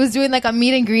mall. He was doing a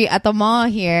meet and greet at the mall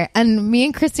here, and me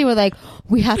and Christy were like,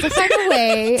 we have to find a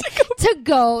way to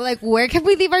go. Where can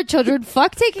we leave our children?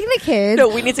 Fuck taking the kids. No,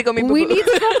 we need to go meet Boo Boo. We need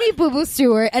to go meet Boo Boo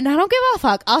Stewart, and I don't give a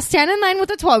fuck. I'll stand in line with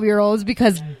the 12-year-olds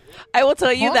because I will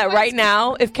tell you that right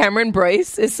now, if Cameron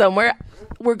Boyce is somewhere,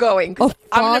 we're going.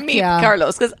 I'm going to meet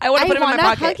Carlos because I want to put him in my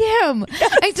pocket. I want to hug him.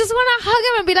 I just want to hug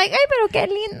him and be like, ay, pero qué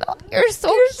lindo. You're so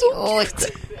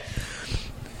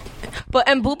cute.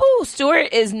 And Boo Boo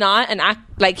Stewart is not an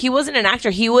he wasn't an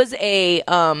actor. He was a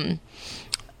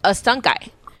stunt guy.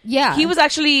 Yeah. He was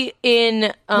actually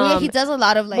in... he does a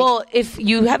lot of Well, if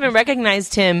you haven't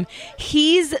recognized him,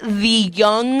 he's the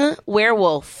young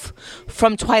werewolf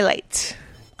from Twilight.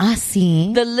 Ah,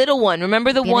 sí. The little one.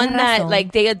 Remember the one that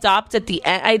like they adopt at the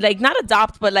end? I like not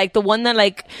adopt, but like the one that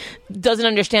like doesn't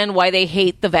understand why they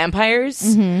hate the vampires.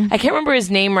 I can't remember his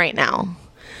name right now.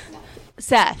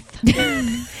 Seth.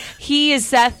 He is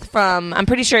Seth from. I'm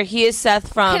pretty sure he is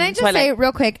Seth from. Can I just Twilight. say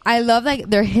real quick? I love like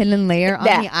their hidden layer on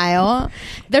the aisle.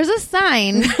 There's a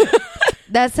sign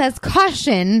that says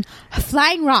 "Caution: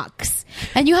 Flying Rocks,"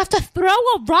 and you have to throw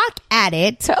a rock at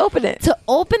it to open it to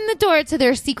open the door to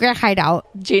their secret hideout.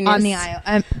 Genius. On the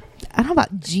aisle. I don't know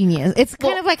about genius. It's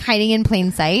kind of like hiding in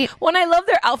plain sight. When I love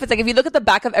their outfits, like if you look at the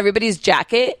back of everybody's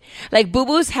jacket, like Boo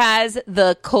Boo's has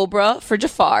the cobra for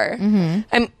Jafar,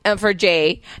 and for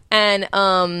Jay, and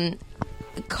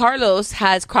Carlos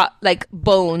has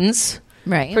bones,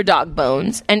 right, for dog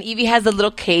bones, and Evie has the little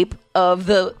cape of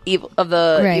the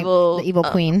evil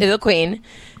queen,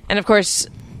 and of course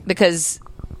because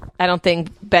I don't think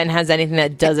Ben has anything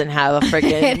that doesn't have a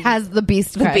freaking. It has the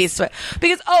beast. Because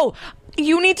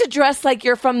you need to dress like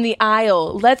you're from the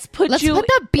aisle. Let's put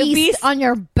the beast on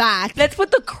your back. Let's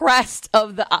put the crest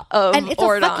of the and it's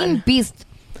Ordon. A fucking beast.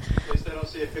 At least I don't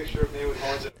see a picture of me with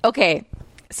horns. Okay,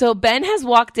 so Ben has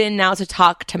walked in now to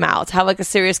talk to Mal, to have like a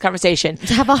serious conversation,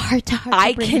 to have a heart-to-heart.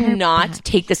 I cannot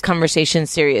take this conversation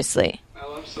seriously.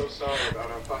 Mal, I'm so sorry about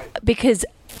our fight. Because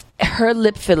her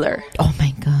lip filler. Oh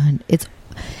my god,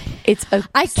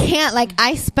 I can't. Like,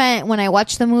 I spent, when I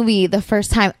watched the movie the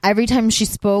first time, every time she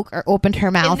spoke or opened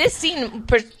her mouth. And this scene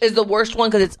is the worst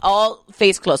one because it's all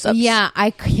face close-ups. Yeah,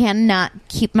 I cannot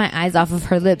keep my eyes off of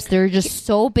her lips. They're just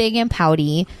so big and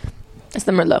pouty. It's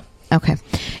the Merlot. Okay.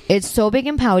 It's so big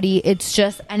and pouty. It's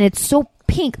just, and it's so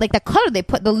pink. Like, the color they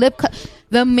put, the lip color.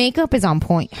 The makeup is on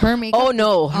point. Her makeup. Oh,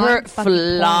 no. Her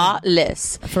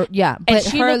flawless. But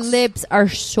her lips are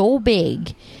so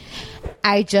big.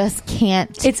 I just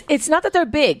can't. It's not that they're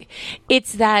big.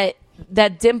 It's that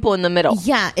dimple in the middle.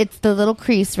 Yeah, it's the little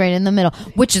crease right in the middle,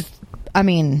 which is, I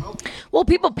mean, well,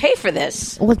 people pay for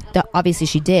this. Well, obviously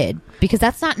she did, because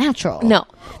that's not natural. No,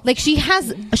 like she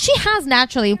has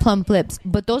naturally plump lips,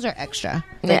 but those are extra.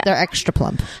 Like, they're extra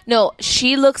plump. No,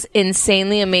 she looks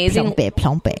insanely amazing.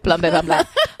 Plumpe.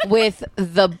 With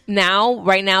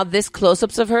right now, this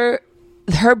close-ups of her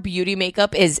beauty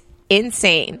makeup is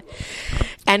insane.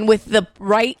 And with the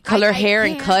right color hair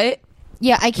and cut.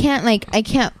 Yeah, I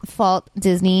can't fault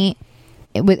Disney,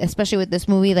 especially with this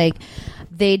movie. Like,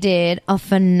 they did a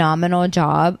phenomenal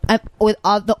job.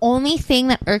 The only thing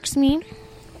that irks me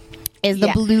is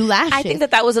the blue lashes. I think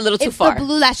that was a little too far. The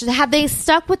blue lashes. Had they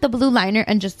stuck with the blue liner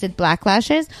and just did black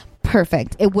lashes,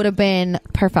 perfect. It would have been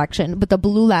perfection. But the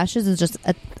blue lashes is just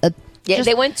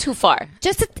they went too far.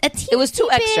 Just a teensy it was too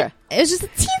bit, extra. It was just a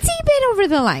teensy bit over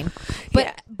the line.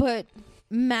 But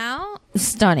Mal,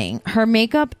 stunning. Her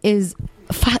makeup is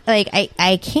like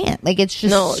I can't. Like, it's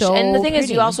just so. And the thing pretty.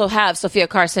 is, you also have Sophia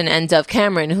Carson and Dove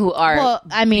Cameron, who are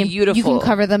beautiful. You can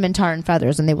cover them in tar and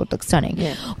feathers, and they would look stunning.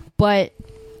 Yeah. But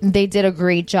they did a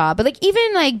great job. But like,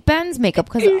 even like Ben's makeup,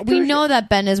 because we know that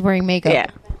Ben is wearing makeup.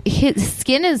 Yeah. His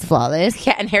skin is flawless.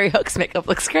 Yeah, and Harry Hook's makeup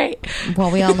looks great. Well,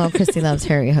 we all know Christy loves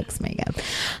Harry Hook's makeup.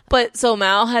 But so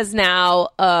Mal has now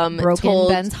broken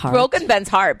Ben's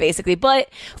heart, basically,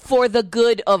 but for the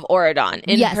good of Ordon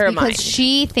in her mind. Because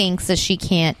she thinks that she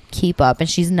can't keep up and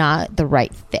she's not the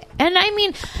right fit. And I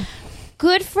mean,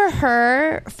 good for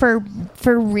her for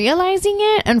realizing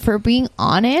it and for being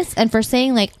honest and for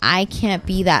saying, like, I can't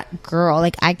be that girl.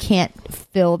 Like, I can't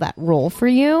fill that role for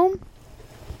you.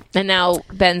 And now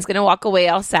Ben's gonna walk away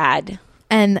all sad,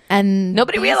 and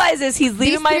nobody realizes he's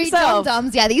leaving by himself.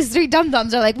 These three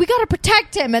dum-dums are like, we gotta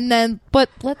protect him, but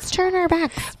let's turn our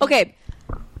backs. Okay,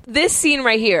 this scene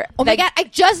right here. Oh my god! I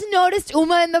just noticed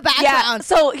Uma in the background. Yeah.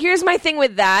 So here's my thing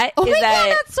with that. Oh my god,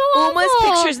 that's so awful. Uma's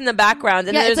pictures in the background,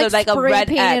 and there's like a red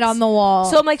painted X on the wall.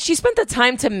 So I'm like, she spent the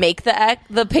time to make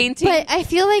the painting. But I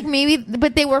feel like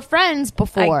but they were friends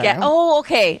before.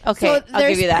 Okay. So I'll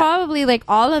give you that. Probably like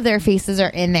all of their faces are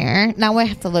in there. Now I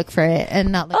have to look for it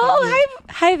and not look.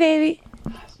 Hi, baby.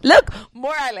 Look,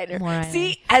 more eyeliner.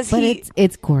 See,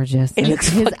 it's gorgeous. It looks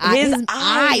his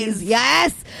eyes.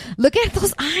 Yes, look at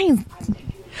those eyes.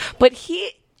 But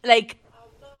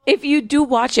if you do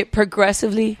watch it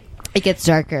progressively, it gets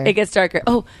darker.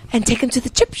 Oh, and take him to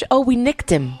the chip shop. Oh, we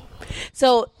nicked him.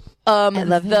 So I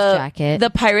love his jacket.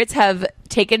 The pirates have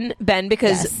taken Ben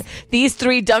because these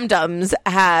three dum-dums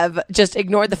have just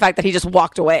ignored the fact that he just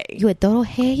walked away. You adoro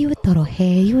hey, you adoro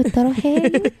hey, you adoro hey, you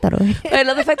adoro hey. I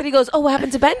love the fact that he goes, oh, what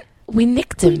happened to Ben? We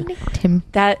nicked him.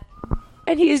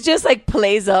 And he's just like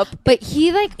plays up. But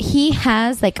he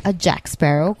has like a Jack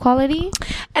Sparrow quality.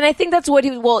 And I think that's what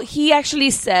he actually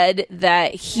said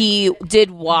that he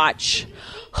did watch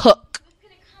Hook.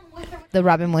 the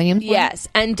Robin Williams one? Yes,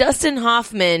 and Dustin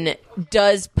Hoffman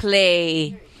does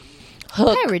play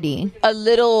Hook parody, a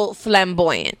little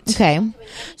flamboyant. Okay.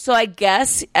 So I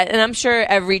guess, and I'm sure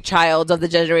every child of the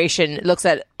generation looks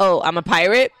at, oh, I'm a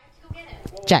pirate.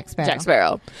 Jack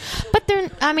Sparrow. But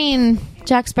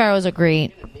Jack Sparrow's a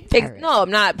great pirate. No, I'm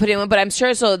not putting one, but I'm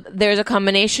sure. So there's a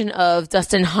combination of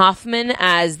Dustin Hoffman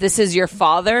as this is your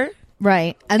father.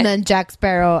 Right. And then Jack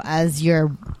Sparrow as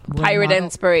your pirate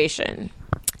inspiration.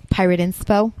 Pirate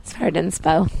inspo. Pirate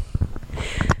inspo.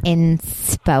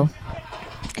 Inspo.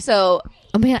 So,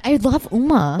 oh man, I love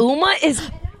Uma. Uma is.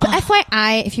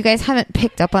 FYI, if you guys haven't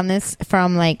picked up on this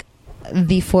from like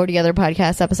the 40 other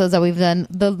podcast episodes that we've done,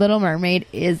 The Little Mermaid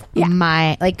is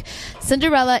my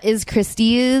Cinderella is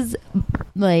Christie's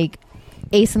like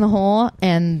ace in the hole,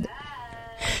 and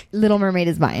Little Mermaid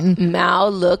is mine.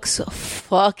 Mal looks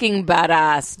fucking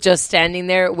badass just standing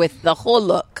there with the whole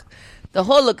look. The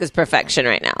whole look is perfection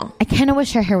right now. I kind of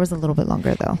wish her hair was a little bit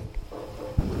longer though.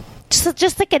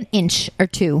 Just like an inch or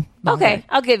two longer. Okay,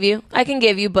 I can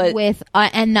give you, but with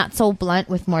and not so blunt,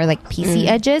 with more like piecey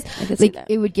edges. Like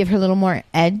it would give her a little more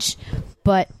edge,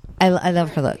 but I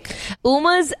love her look.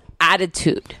 Uma's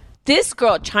attitude. This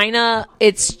girl, China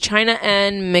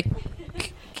Ann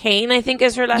McCain, I think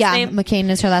is her last name. Yeah, McCain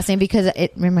is her last name because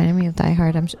it reminded me of Die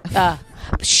Hard. I'm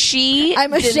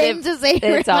ashamed to say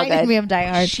it reminded me of Die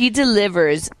Hard. She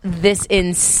delivers this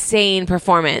insane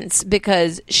performance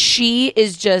because she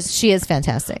is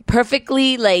fantastic.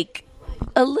 Perfectly like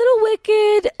a little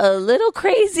wicked, a little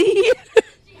crazy.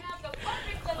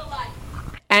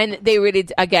 And they really,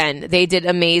 again, they did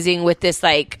amazing with this,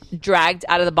 like, dragged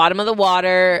out of the bottom of the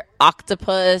water,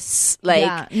 octopus,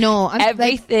 like,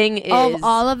 everything is... Of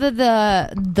all of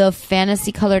the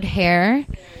fantasy-colored hair,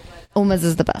 Uma's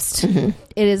is the best. Mm-hmm.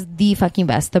 It is the fucking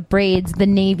best. The braids, the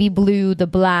navy blue, the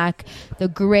black, the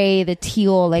gray, the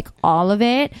teal, like, all of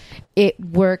it, it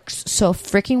works so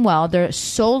freaking well. They're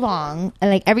so long, and,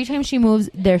 like, every time she moves,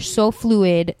 they're so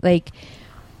fluid, like...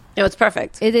 No, it's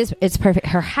perfect. It's perfect.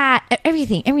 Her hat,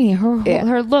 everything.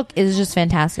 Her look is just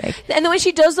fantastic. And the way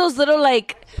she does those little,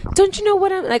 like, don't you know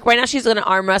what I'm... Like, right now she's going to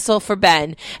arm wrestle for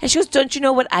Ben. And she goes, don't you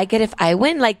know what I get if I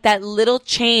win? Like, that little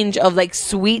change of, like,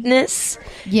 sweetness.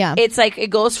 Yeah. It's like, it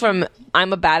goes from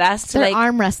I'm a badass to, they're like...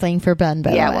 arm wrestling for Ben,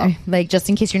 by the way. Well. Like, just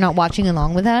in case you're not watching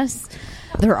along with us,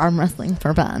 they're arm wrestling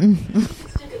for Ben.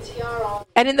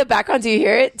 And in the background, do you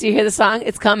hear it? Do you hear the song?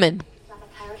 It's coming.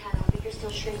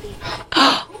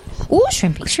 Ooh,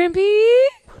 Shrimpy.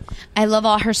 I love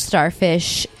all her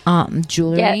starfish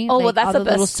jewelry. Yeah. Oh, well, that's all the the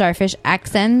best. Little starfish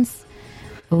accents.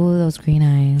 Oh, those green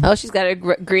eyes. Oh, she's got her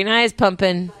green eyes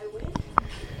pumping.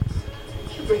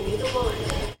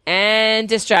 And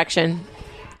distraction.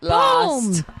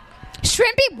 Lost. Boom.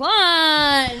 Shrimpy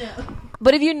won.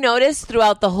 But if you notice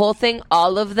throughout the whole thing,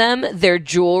 all of them, their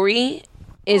jewelry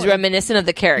is reminiscent of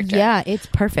the character. Yeah, it's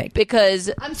perfect.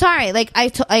 Because I'm sorry, like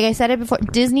I said it before,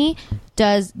 Disney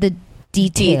does the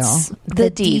detail. The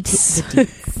deets.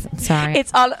 I'm sorry.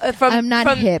 It's all I'm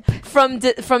not hip. From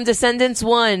Descendants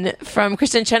 1, from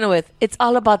Kristen Chenoweth. It's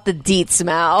all about the deets,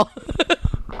 Mal.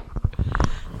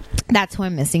 That's who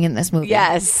I'm missing in this movie.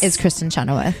 Yes. Is Kristen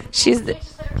Chenoweth. She's Look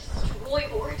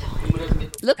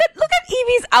at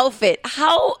Evie's outfit.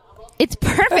 How it's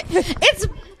perfect. It's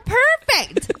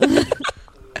perfect.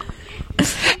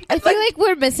 I feel like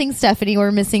we're missing Stephanie.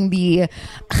 We're missing the...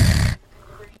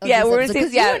 we're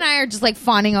missing... You and I are just like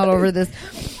fawning all over this.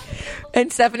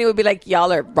 And Stephanie would be like,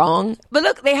 y'all are wrong. But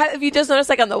look, they have... If you just notice,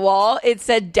 like on the wall, it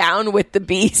said "Down with the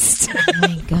Beast." Oh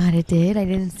my God, it did? I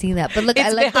didn't see that. But look, it's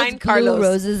I like behind those Carlos. blue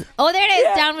roses. Oh, there it is.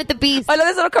 Yeah. Down with the Beast. I love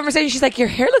this little conversation. She's like, your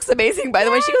hair looks amazing, by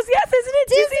the way. She goes, yes, isn't it?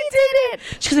 Disney did it.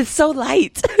 She goes, it's so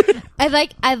light.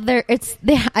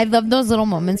 I love those little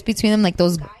moments between them, like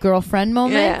those girlfriend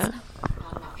moments. Yeah.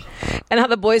 And how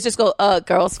the boys just go,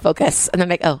 girls, focus. And they're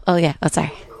like, oh yeah, oh,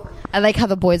 sorry. I like how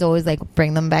the boys always like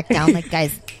bring them back down. Like,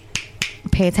 guys,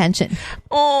 pay attention.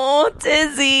 Oh,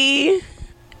 Dizzy.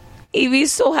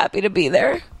 Evie's so happy to be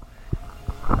there.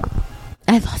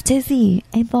 I love Dizzy.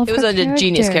 I love her. It was a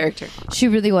genius character. She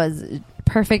really was.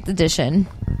 Perfect addition.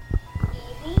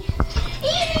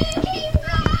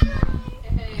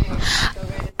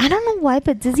 I don't know why,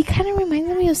 but Dizzy kind of reminds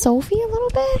me of Sophie a little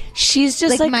bit. She's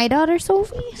just like my daughter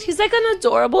Sophie. She's like an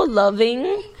adorable,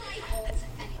 loving.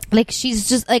 Like, she's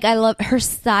just like, I love her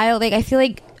style. Like, I feel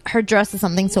like her dress is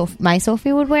something my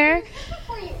Sophie would wear.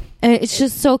 And it's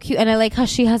just so cute. And I like how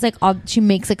she has like she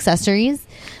makes accessories.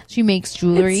 She makes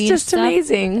jewelry. It's just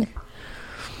amazing.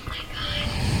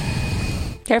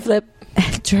 Hair flip.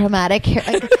 Dramatic hair.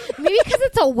 Like, maybe because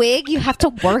it's a wig, you have to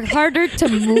work harder to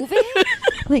move it.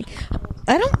 Like,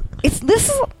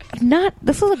 not.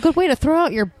 This is a good way to throw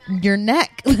out your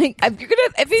neck. Like, if you're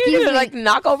gonna like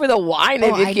knock over the wine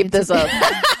if you I keep need this to- up.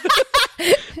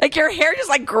 Like your hair just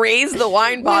like grazed the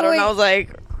wine bottle, wait. and I was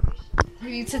like, we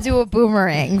need to do a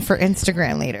boomerang for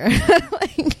Instagram later.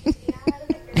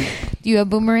 Do you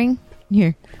have boomerang?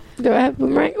 Here. do I have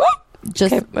boomerang? Woo!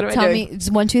 Just Okay, what am I tell doing? me. It's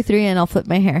 1, 2, 3, and I'll flip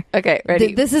my hair. Okay,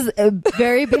 ready? This is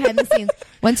very behind the scenes.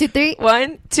 1, 2, 3.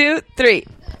 1, 2, 3.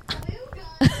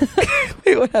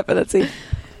 Wait, what happened? Let's see.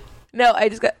 No, I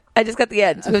just got the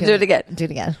end. So we'll do it again. Do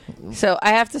it again. So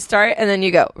I have to start, and then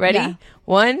you go. Ready? Yeah.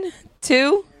 1,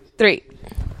 2, 3.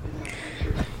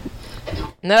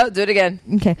 No, do it again.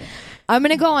 Okay. I'm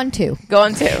going to go on 2. Go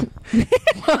on 2. 1.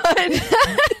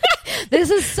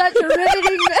 This is such a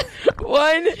riveting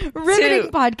 1, riveting 2.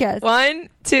 podcast. 1,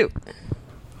 2.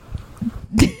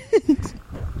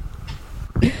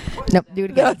 Nope, do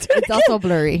it again. No, do it It's also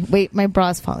blurry. Wait, my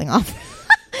bra's falling off.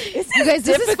 You guys,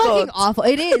 this is fucking awful.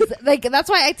 It is. Like, that's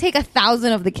why I take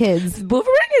 1,000 of the kids.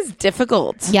 Boomerang is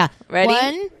difficult. Yeah. Ready?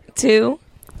 1, 2,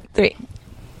 3.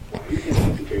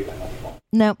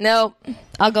 Nope. No.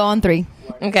 I'll go on 3.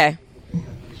 Okay.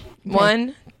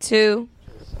 1, 2.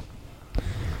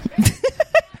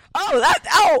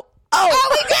 Oh,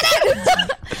 we did it!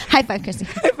 High five, Christy.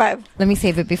 High five. Let me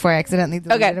save it before I accidentally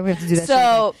delete it. We have to do that.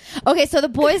 So, okay, so the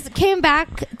boys came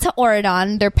back to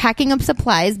Oregon. They're packing up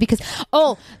supplies because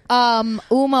Uma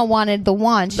wanted the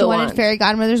wand. She wanted Fairy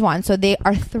Godmother's wand. So they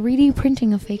are 3D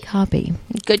printing a fake copy.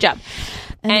 Good job.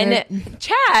 And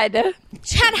Chad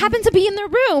happened to be in the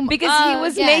room because he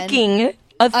was making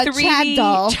a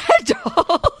 3D Chad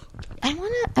doll.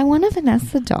 I want a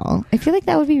Vanessa doll. I feel like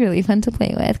that would be really fun to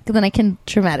play with because then I can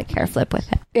dramatic hair flip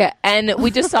with it. Yeah, and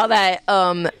we just saw that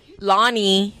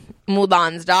Lonnie,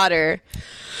 Mulan's daughter,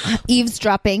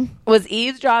 was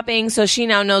eavesdropping, so she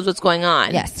now knows what's going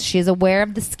on. Yes, she's aware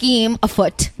of the scheme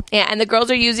afoot. Yeah, and the girls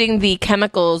are using the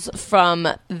chemicals from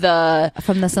the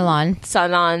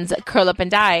salon's curl up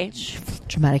and dye.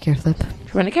 Dramatic hair flip.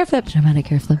 Dramatic hair flip. Dramatic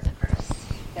hair flip.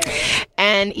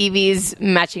 And Evie's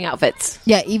matching outfits.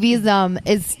 Yeah, Evie's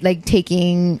is like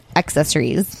taking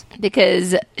accessories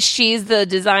because she's the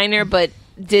designer, but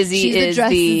Dizzy she's is the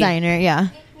dress designer. Yeah,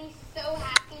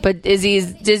 but Dizzy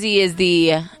is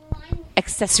the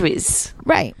accessories.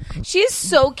 Right. She's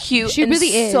so cute. She really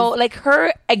is. So like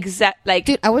her exact like.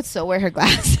 Dude, I would so wear her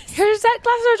glasses. Her exact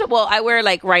glasses. Well, I wear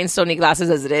like rhinestone glasses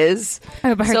as it is.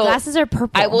 But her glasses are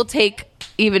purple. I will take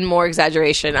even more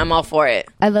exaggeration. I'm all for it.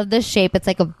 I love this shape. It's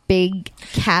like a big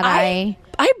cat eye.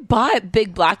 I bought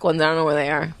big black ones. I don't know where they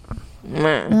are.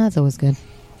 Oh, that's always good.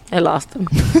 I lost them.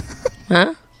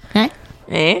 Huh? Huh?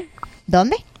 Eh?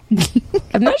 ¿Dónde?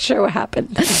 I'm not sure what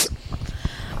happened.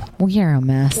 We are a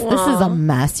mess. Aww. This is a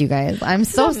mess, you guys. I'm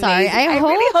so sorry. I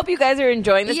really hope you guys are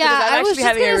enjoying this because I'm actually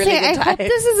having a really good time. I hope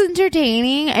this is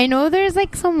entertaining. I know there's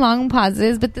like some long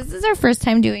pauses, but this is our first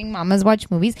time doing Mama's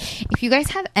Watch Movies. If you guys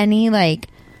have any like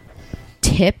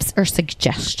tips or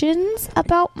suggestions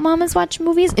about Mama's Watch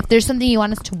Movies, if there's something you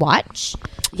want us to watch,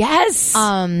 yes,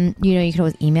 you can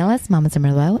always email us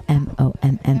MommAsAndMerlot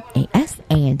MommAndMerlot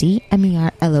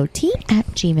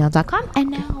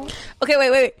and now okay,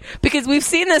 wait, because we've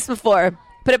seen this before.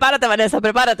 Prepárate, Vanessa,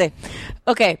 prepárate.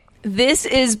 Okay, this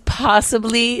is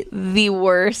possibly the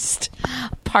worst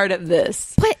part of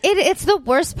this, but it's the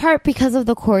worst part because of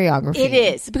the choreography. It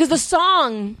is because the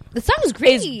song is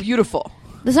great. Is beautiful.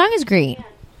 The song is great.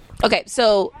 Okay,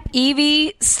 so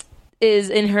Evie is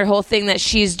in her whole thing that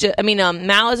she's just.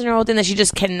 Mal is in her whole thing that she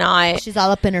just cannot. She's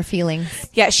all up in her feelings.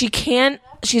 Yeah, she can't.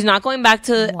 She's not going back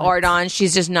to Ordon.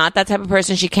 She's just not that type of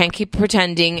person. She can't keep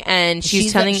pretending, and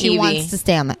she's telling Evie she wants to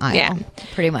stay on the aisle. Yeah,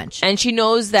 pretty much. And she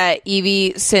knows that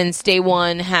Evie, since day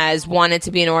one, has wanted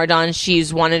to be an Ordon.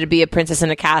 She's wanted to be a princess in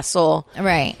a castle.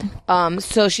 Right.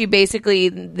 So she basically,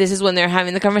 this is when they're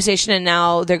having the conversation, and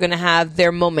now they're going to have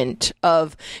their moment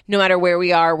of no matter where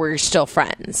we are, we're still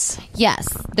friends. Yes,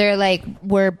 they're like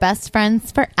we're best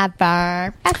friends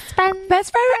forever. Best friends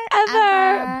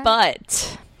forever.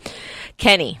 But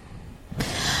Kenny,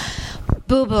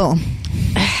 boo boo.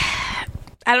 I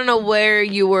don't know where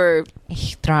you were.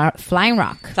 Flying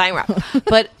Rock,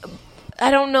 but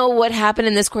I don't know what happened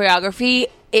in this choreography.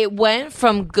 It went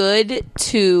from good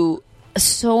to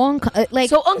so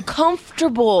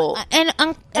uncomfortable and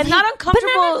not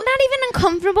uncomfortable, but not even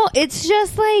uncomfortable. It's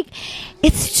just like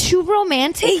it's too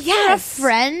romantic for a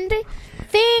friend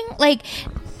thing. Like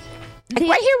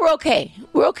right here, we're okay.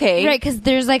 We're okay, right? Because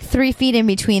there's like 3 feet in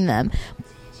between them.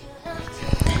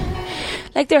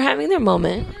 Like they're having their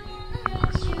moment.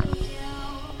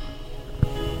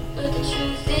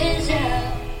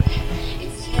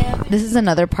 This is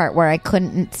another part where I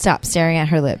couldn't stop staring at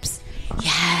her lips.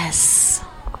 Yes.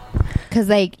 because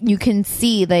like you can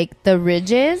see like the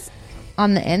ridges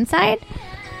on the inside.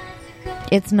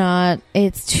 It's not.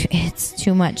 It's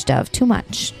too much, Dove. Too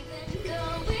much.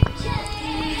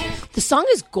 The song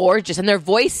is gorgeous, and their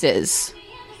voices,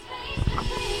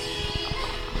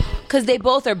 because they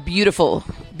both are beautiful,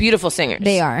 beautiful singers.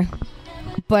 They are,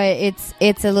 but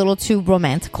it's a little too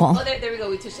romantical. Oh, there we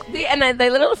go. And the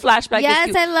little flashback.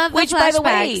 Yes, I love the which, by the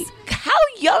way, flashbacks. how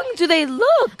young do they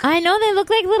look? I know they look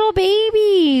like little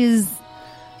babies.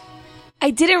 I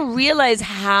didn't realize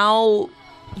how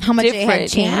much different. it had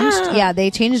changed. Yeah, they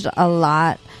changed a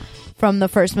lot from the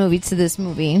first movie to this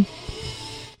movie.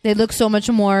 They look so much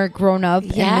more grown up in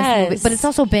this movie. But it's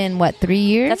also been, 3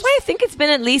 years? That's why I think it's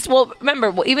been at least,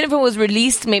 remember, even if it was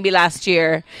released maybe last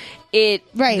year, they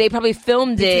probably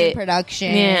filmed it.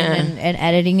 Production and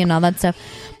editing and all that stuff.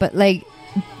 But, like,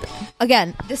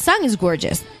 again, this song is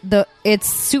gorgeous. It's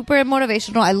super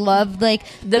motivational. I love, like,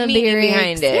 the meaning lyrics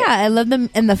behind it. Yeah, I love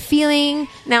them and the feeling.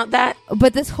 Now that...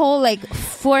 But this whole, like,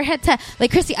 forehead...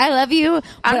 like, Chrissy, I love you, but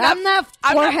I'm not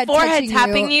forehead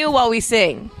tapping you while we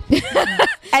sing.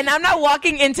 And I'm not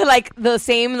walking into like the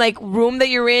same like room that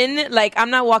you're in. Like I'm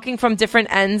not walking from different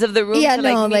ends of the room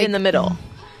to meet in the middle.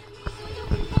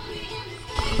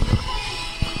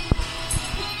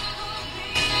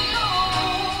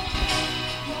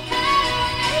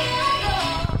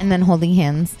 And then holding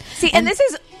hands. See, and this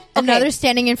is another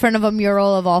standing in front of a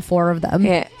mural of all four of them.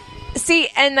 Yeah. See,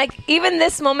 and like even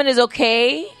this moment is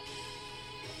okay,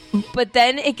 but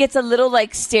then it gets a little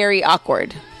like starey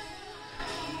awkward.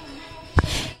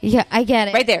 Yeah, I get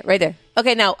it. Right there.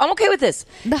 Okay, now I'm okay with this.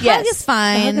 The hug is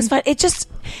fine. The hug is fine.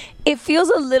 It feels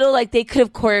a little like they could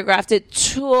have choreographed it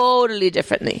totally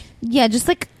differently. Yeah, just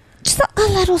a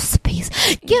little space.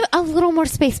 Give a little more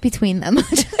space between them.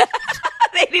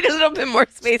 They need a little bit more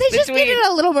space between. They just needed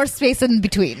a little more space in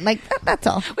between. Like, that's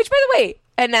all. Which, by the way,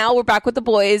 and now we're back with the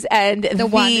boys, and the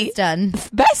wand is done.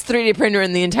 Best 3D printer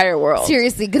in the entire world.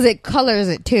 Seriously, because it colors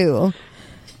it too.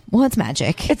 Well, it's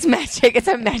magic. It's magic. It's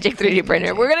a magic 3D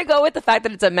printer. We're going to go with the fact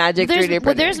that it's a magic 3D printer.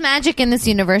 Well, there's magic in this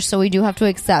universe, so we do have to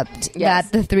accept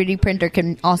that the 3D printer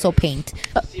can also paint.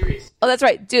 Oh, that's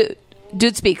right.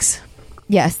 Dude speaks.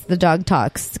 Yes, the dog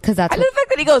talks. Because that's I love the fact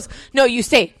that he goes, no, you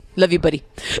stay. Love you, buddy.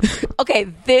 Okay,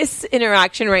 this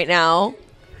interaction right now.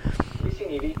 You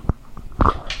seen Evie?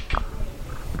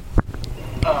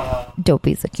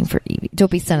 Dopey's looking for Evie.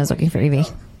 Dopey's son is looking for Evie.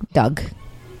 Doug.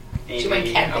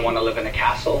 Evie, I want to live in a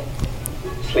castle,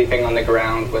 sleeping on the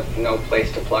ground with no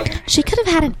place to plug in. She could have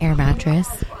had an air mattress.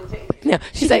 No,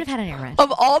 she's like, had an air mattress.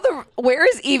 Of all the, where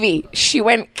is Evie? She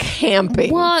went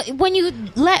camping. Well, when you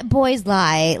let boys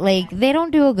lie, like, they don't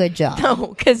do a good job. No,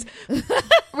 because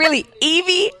really,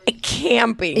 Evie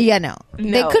camping. Yeah, no.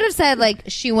 They could have said, like,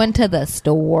 she went to the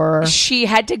store. She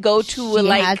had to go to, she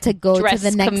had to go to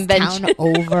the next convention. town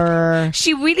over.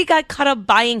 She really got caught up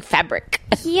buying fabric.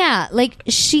 Yeah, like,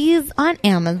 she's on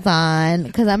Amazon,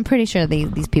 because I'm pretty sure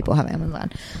these people have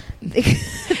Amazon. They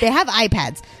have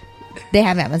iPads. They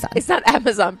have Amazon. It's not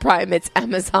Amazon Prime. It's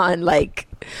Amazon, like...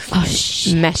 Oh,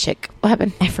 shit. Meshik. What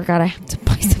happened? I forgot I have to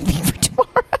buy something for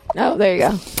tomorrow. Oh, there you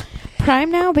go.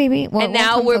 Prime now, baby. Well, and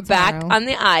now we're back on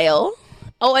the aisle.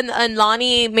 Oh, and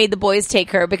Lonnie made the boys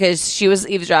take her because she was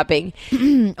eavesdropping.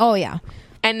 Oh, yeah.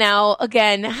 And now,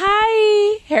 again,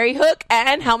 hi, Harry Hook.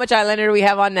 And how much eyeliner do we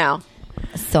have on now?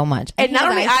 So much. And not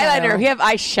only eyeliner, we have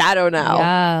eyeshadow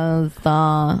now.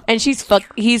 Yes. And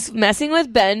he's messing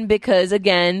with Ben because,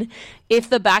 again, if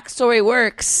the backstory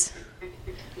works,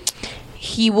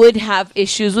 he would have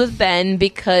issues with Ben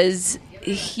because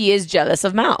he is jealous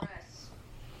of Mal.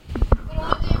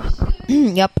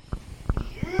 Yep.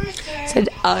 Said,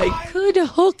 I could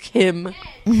hook him.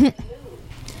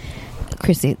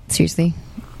 Chrissy, seriously.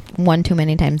 One too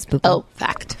many times, boo. Oh,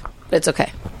 fact. But it's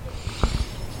okay.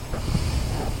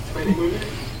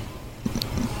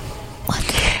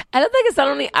 I don't think it's not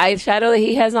only eyeshadow that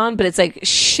he has on, but it's like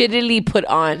shittily put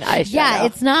on eyeshadow.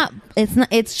 Yeah,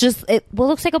 it's just it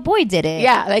looks like a boy did it.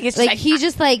 Yeah, like it's like he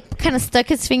just like kind of stuck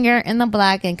his finger in the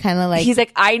black and kind of like he's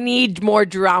like, I need more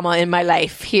drama in my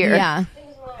life here. Yeah.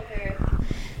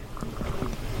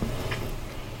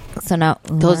 So now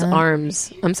those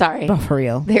arms. I'm sorry. Oh, for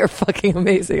real. They are fucking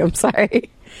amazing. I'm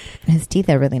sorry. His teeth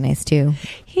are really nice too.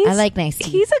 I like nice teeth.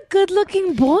 He's a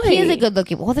good-looking boy. He is a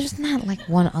good-looking. Well, there's not like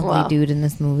one ugly dude in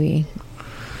this movie.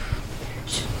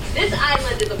 This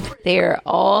island is a. They're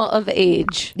all of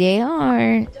age. They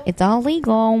are. It's all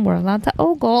legal. We're allowed to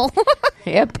ogle.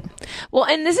 Yep. Well,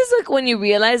 and this is like when you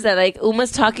realize that like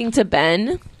Uma's talking to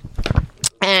Ben,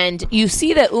 and you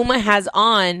see that Uma has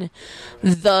on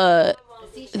the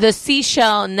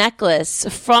seashell necklace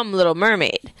from Little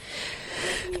Mermaid.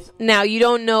 Now, you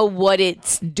don't know what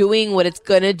it's doing, what it's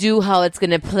going to do, how it's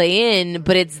going to play in,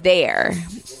 but it's there.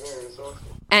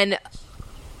 And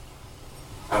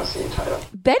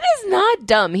Ben is not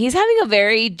dumb. He's having a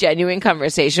very genuine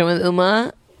conversation with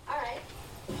Uma.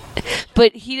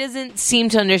 But he doesn't seem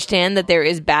to understand that there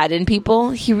is bad in people.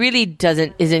 He really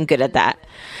isn't good at that.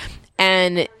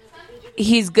 And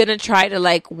he's going to try to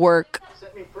like work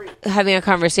having a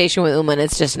conversation with Uma, and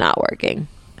it's just not working.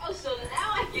 Oh, so now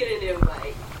I get an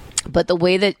invite. But the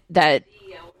way that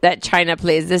China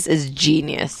plays this is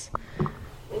genius.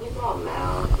 When you brought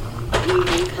Mal,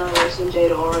 Evie, Carlos, and Jay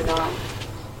to Oregon,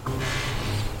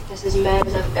 that's as mad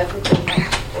as I've ever been in my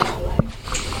life.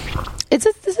 This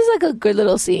is like a good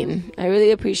little scene. I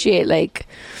really appreciate I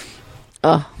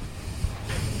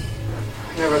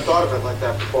never thought of it like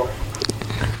that before.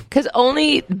 Because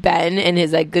only Ben and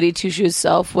his like goody two shoes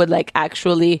self would like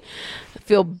actually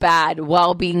feel bad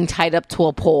while being tied up to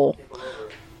a pole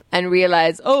and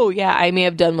realize, oh yeah, I may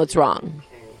have done what's wrong.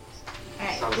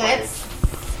 All right,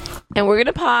 and we're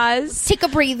gonna pause, take a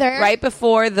breather right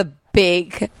before the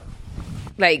big,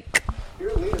 like.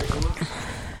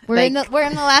 We're in the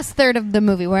last third of the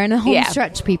movie. We're in a home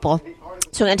stretch, people.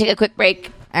 So we're gonna take a quick break.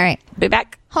 All right, be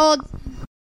back. Hold.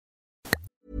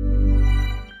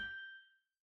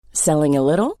 Selling a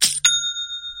little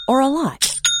or a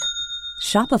lot?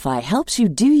 Shopify helps you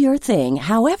do your thing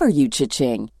however you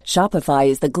cha-ching. Shopify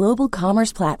is the global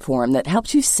commerce platform that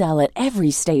helps you sell at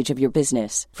every stage of your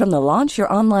business. From the launch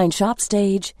your online shop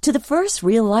stage to the first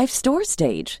real-life store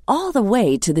stage, all the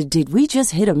way to the did we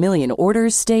just hit a million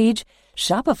orders stage.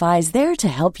 Shopify is there to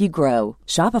help you grow.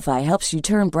 Shopify helps you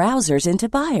turn browsers into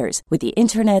buyers with the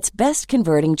internet's best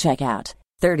converting checkout.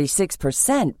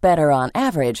 36% better on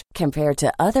average compared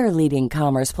to other leading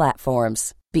commerce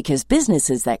platforms. Because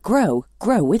businesses that grow,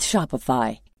 grow with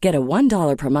Shopify. Get a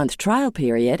 $1 per month trial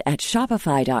period at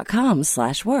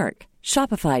shopify.com/work.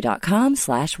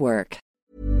 Shopify.com/work.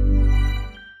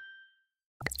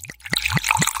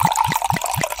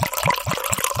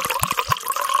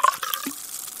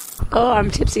 Oh,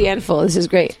 I'm tipsy and full. This is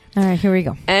great. All right, here we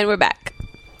go. And we're back.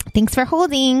 Thanks for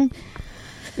holding.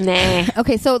 Nah.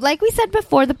 Okay, so like we said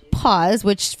before the pause,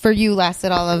 which for you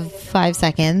lasted all of 5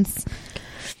 seconds,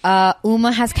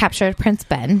 Uma has captured Prince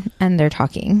Ben, and they're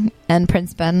talking. And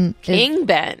Prince Ben... King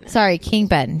Ben. Sorry, King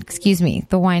Ben. Excuse me.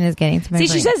 The wine is getting to my brain.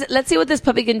 She says, let's see what this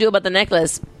puppy can do about the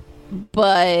necklace.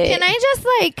 But... Can I just,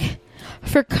 like,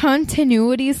 for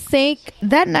continuity's sake,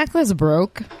 that necklace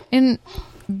broke in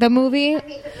the movie...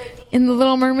 In The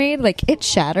Little Mermaid, like, it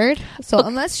shattered. So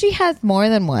unless she has more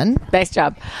than one. Nice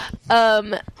job.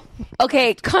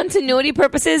 Okay, continuity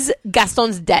purposes,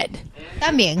 Gaston's dead.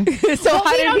 También. So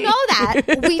we don't know that.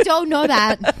 We don't know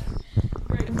that.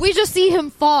 We just see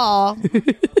him fall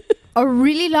a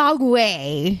really long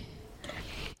way.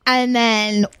 And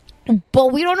then...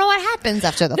 But we don't know what happens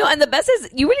after the No, and the best is,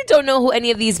 you really don't know who any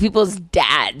of these people's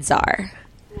dads are.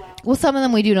 Well, some of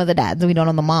them we do know the dads, and we don't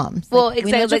know the moms. Well, like,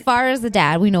 exactly. We know Jafar is the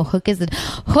dad. We know Hook is the...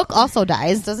 Hook also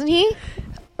dies, doesn't he?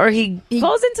 Or he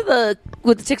falls into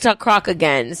with the TikTok croc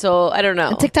again. So I don't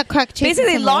know. TikTok croc chases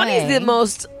basically him Lonnie's away. the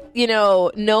most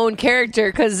known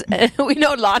character because we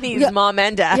know Lonnie's mom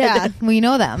and dad. Yeah, we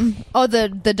know them. Oh, the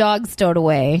dog's stowed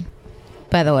away.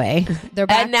 By the way, they're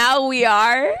back. And now we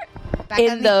are back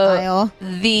in the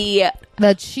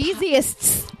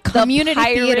cheesiest community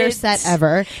theater set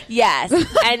ever. Yes,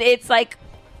 and it's like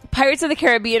Pirates of the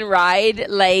Caribbean ride,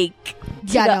 like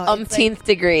to the umpteenth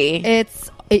degree.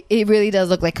 It really does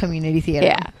look like community theater.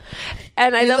 Yeah,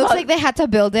 and it looks like they had to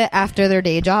build it after their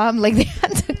day job. Like they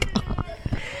had to go.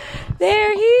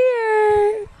 They're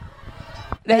here.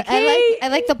 I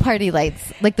like the party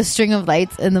lights, like the string of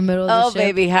lights in the middle of the ship. Oh,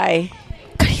 baby, hi.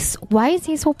 Why is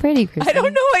he so pretty, Kristen? I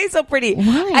don't know why he's so pretty.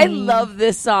 Why? I love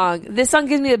this song. This song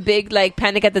gives me a big like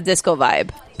Panic at the Disco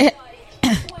vibe.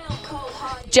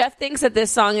 Jeff thinks that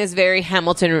this song is very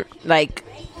Hamilton like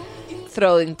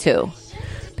throwing too.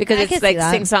 Because it's like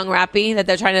sing-song rappy that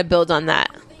they're trying to build on that.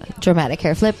 Dramatic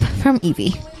hair flip from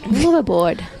Evie. I'm a little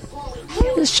bored.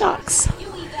 The shocks.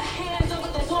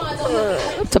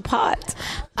 To pot.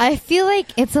 I feel like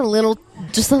it's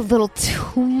just a little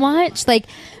too much. Like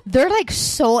they're like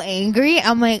so angry.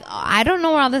 I'm like, I don't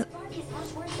know where all this.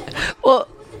 Well,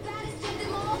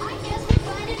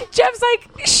 Jeff's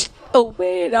like, shh. Oh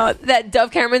wait, no. That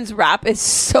Dove Cameron's rap is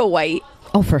so white.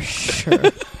 Oh, for sure.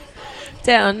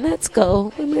 Down, let's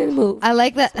go. I'm gonna move. I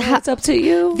like that. It's up to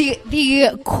you. The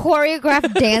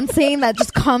choreographed dancing that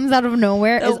just comes out of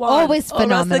nowhere is always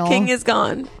phenomenal. The king is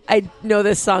gone. I know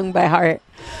this song by heart.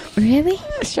 Really?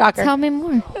 Shocker. Tell me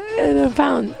more.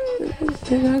 Found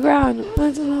to the ground.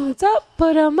 It's up,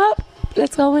 put 'em up.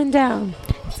 Let's going down.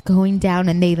 going down,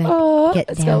 and they like get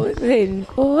down.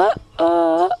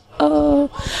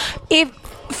 If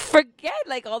forget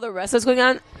like all the rest that's going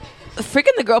on,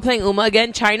 freaking the girl playing Uma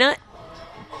again, China,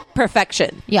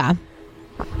 perfection. Yeah,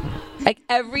 like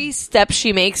every step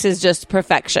she makes is just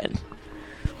perfection.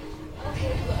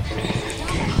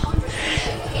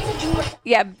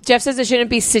 Yeah, Jeff says it shouldn't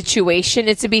be situation;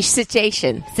 it's to be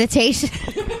situation. Situation.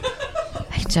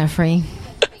 Hey, Jeffrey.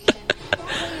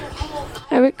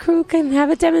 Our crew can have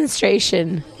a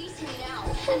demonstration.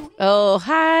 Oh,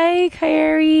 hi,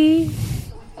 Kyrie.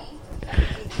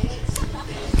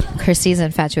 Christy's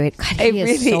infatuated. God, he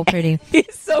is so pretty.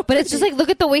 He's so but pretty. it's just like, look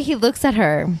at the way he looks at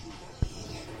her.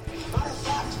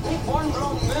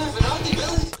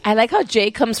 I like how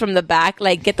Jay comes from the back,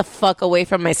 like, get the fuck away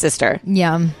from my sister.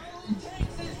 Yeah.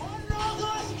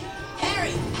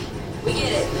 Harry, we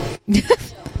get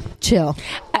it. Chill.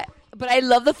 But I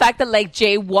love the fact that, like,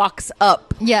 Jay walks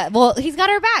up. Yeah, well, he's got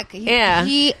her back.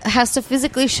 He has to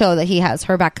physically show that he has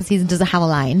her back because he doesn't have a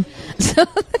line. So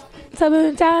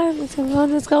someone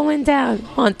is going down.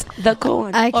 Want the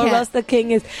corn. Or else the king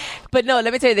is. But no,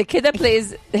 let me tell you, the kid that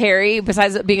plays Harry,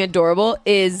 besides being adorable,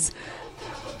 is.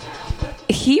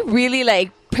 He really,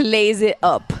 like, plays it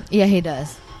up. Yeah, he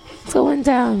does. It's going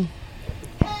down.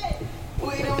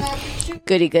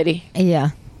 Goody, goody. Yeah.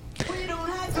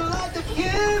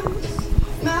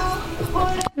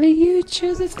 If you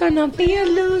choose, it's gonna be a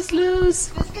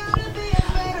lose-lose.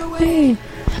 Hey,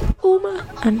 Uma.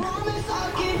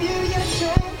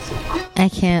 I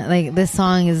can't. Like, this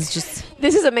song is just.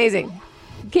 This is amazing.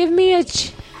 Give me a.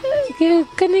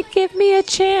 Gonna give me a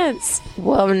chance.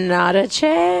 Well, not a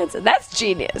chance. That's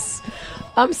genius.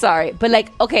 I'm sorry, but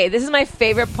like, okay, this is my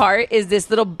favorite part. Is this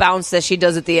little bounce that she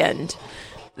does at the end,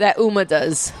 that Uma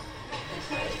does.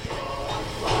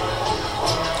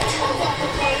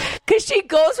 Because she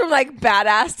goes from like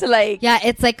badass to like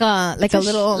it's like a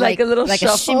little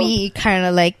shuffle. a shimmy kind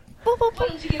of like. Why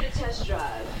don't you give it a test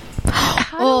drive?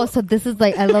 Oh, so this is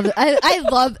like I love it. I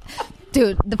love,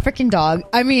 dude, the freaking dog.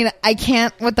 I mean, I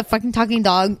can't with the fucking talking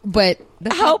dog, but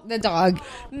the dog.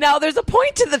 Now there's a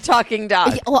point to the talking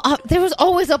dog. Yeah, well, there was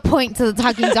always a point to the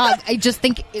talking dog. I just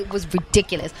think it was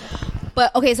ridiculous.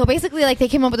 But okay, so basically, like, they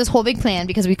came up with this whole big plan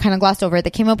because we kind of glossed over it. They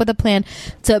came up with a plan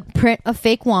to print a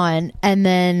fake wand and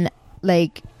then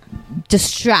like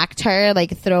distract her,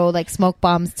 like throw like smoke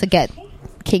bombs to get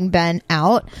King Ben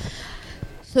out.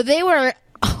 So they were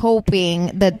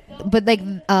hoping that, but like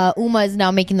Uma is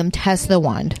now making them test the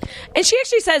wand, and she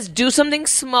actually says, "Do something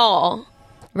small."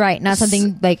 Right, not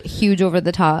something like huge over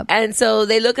the top. And so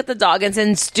they look at the dog, and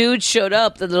since Dude showed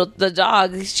up, the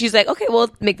dog, she's like, "Okay, we'll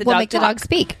make the dog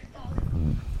speak."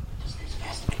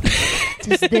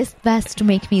 Does this vest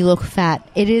make me look fat?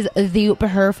 It is the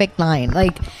perfect line.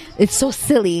 Like, it's so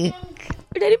silly.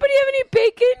 Did anybody have any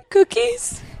bacon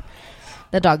cookies?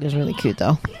 The dog is really cute,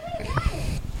 though.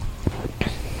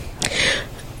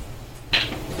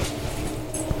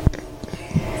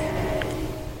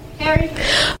 Harry.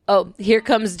 Oh, here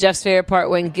comes Jeff's favorite part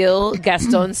when Gil,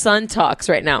 Gaston's son, talks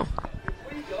right now.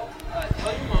 Before you go,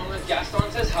 tell your mama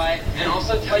Gaston says hi, and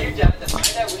also tell your dad that my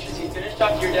dad wishes he finished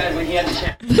talking to your dad when he had the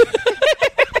chance.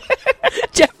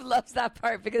 Jeff loves that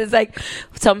part because it's like,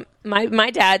 so my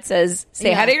dad says,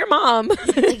 say hi to your mom.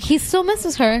 Like, he still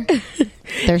misses her.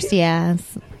 Thirsty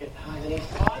ass.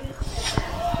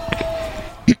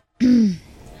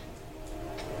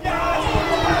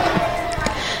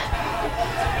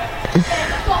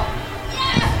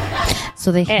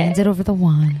 So they handed over the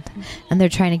wand, and they're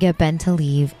trying to get Ben to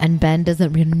leave, and Ben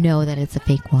doesn't really know that it's a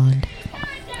fake wand.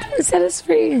 Set us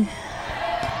free.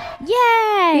 Yay!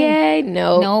 Yay!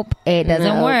 Nope. It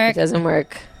doesn't work. It doesn't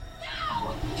work.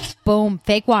 Boom!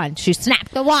 Fake wand. She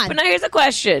snapped the wand. But now here's a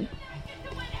question.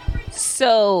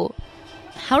 So,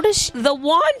 how does the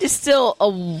wand is still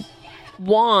a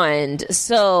wand?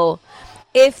 So,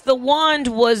 if the wand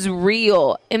was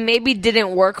real and maybe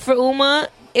didn't work for Uma,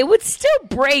 it would still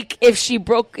break if she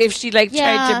tried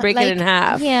to break it in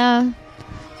half. Yeah.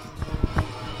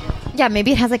 Yeah,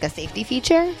 maybe it has like a safety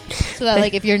feature so that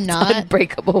like if you're not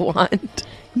unbreakable wand.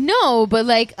 No, but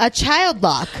like a child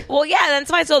lock. Well, yeah, that's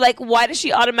fine. So like, why does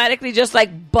she automatically just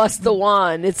like bust the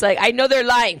wand? It's like, I know they're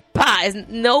lying.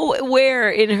 Nowhere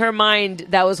in her mind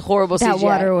that was horrible. That CGI.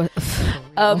 water was.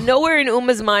 Nowhere in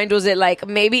Uma's mind was it like,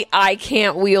 maybe I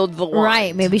can't wield the wand.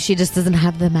 Right, maybe she just doesn't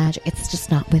have the magic. It's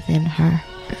just not within her.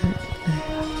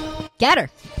 Get her.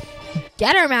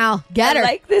 Get her, Mal. Get her. I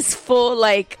like this full,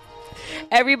 like,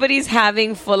 everybody's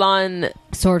having full on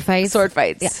sword fights.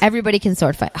 Yeah, everybody can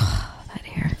sword fight. Oh, that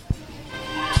hair.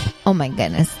 Oh my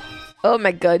goodness. Oh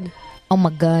my god. Oh my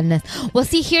goodness. Well,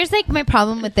 see, here's like my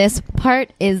problem with this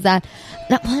part is that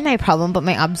not only my problem, but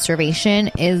my observation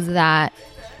is that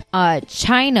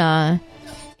China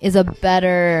is a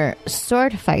better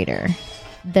sword fighter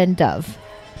than Dove.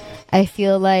 I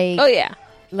feel like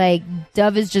like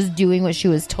Dove is just doing what she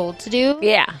was told to do.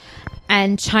 Yeah.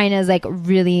 And China's like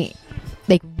really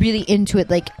into it.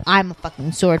 Like, I'm a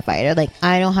fucking sword fighter. Like,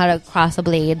 I know how to cross a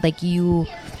blade. Like, you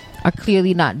are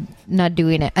clearly not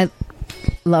doing it. I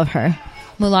love her.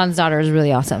 Mulan's daughter is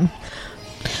really awesome.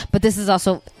 But this is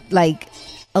also like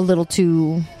a little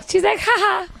too... She's like,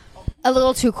 haha. A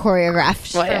little too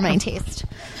choreographed for my taste.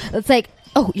 It's like,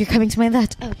 oh, you're coming to my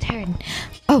left. Oh, turn.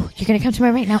 Oh, you're going to come to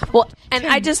my right now. Well, and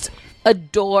I just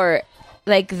adore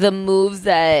like the moves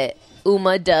that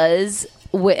Uma does,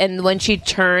 and when she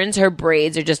turns, her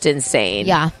braids are just insane.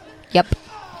 Yeah. Yep.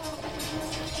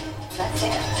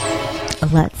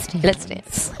 Let's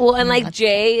dance. Well, and like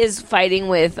Jay is fighting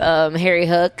with Harry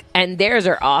Hook, and theirs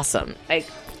are awesome. Like,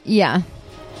 yeah.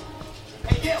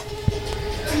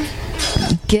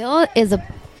 Gil is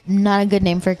not a good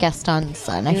name for Gaston's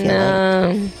son. I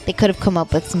feel like they could have come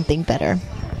up with something better.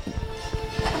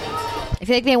 I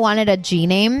feel like they wanted a G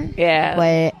name. Yeah.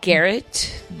 But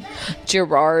Garrett,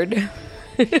 Gerard.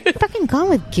 Fucking gone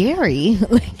with Gary.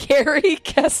 Gary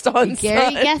Gaston's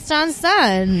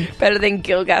son. Better than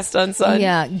Gil Gaston's son.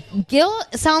 Yeah. Gil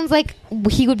sounds like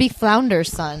he would be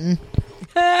Flounder's son.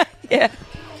 Yeah.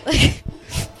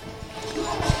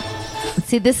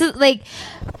 See, this is like...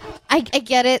 I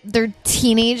get it. They're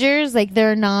teenagers. Like,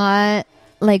 they're not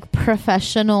like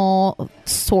professional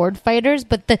sword fighters,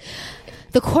 but the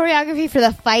choreography for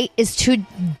the fight is too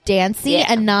dancey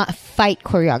and not fight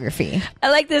choreography. I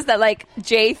like this, that like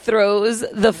Jay throws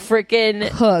the freaking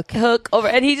hook over,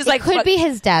 and he just like could be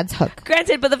his dad's hook.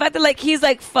 Granted, but the fact that like he's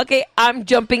like, fuck it, I'm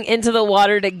jumping into the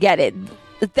water to get it.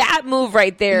 That move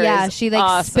right there, is she like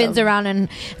awesome. spins around and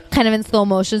kind of in slow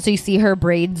motion, so you see her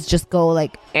braids just go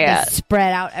like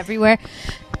spread out everywhere.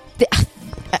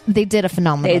 They did a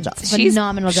phenomenal job.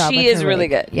 Phenomenal job. She is really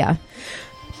good. Yeah.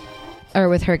 Or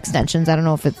with her extensions. I don't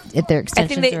know if they're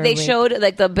extensions. I think they showed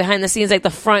like the behind the scenes, like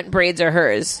the front braids are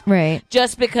hers, right?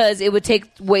 Just because it would take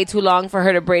way too long for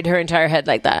her to braid her entire head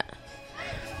like that.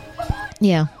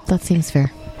 Yeah, that seems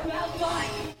fair.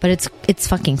 But it's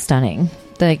fucking stunning.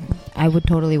 Like, I would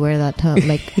totally wear that to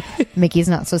like Mickey's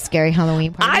Not So Scary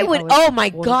Halloween party. I would. Oh my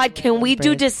god! Can we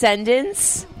do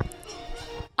Descendants?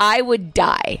 I would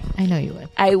die. I know you would.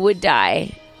 I would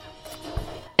die.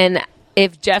 And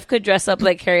if Jeff could dress up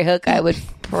like Harry Hook, I would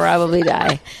probably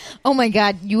die. Oh my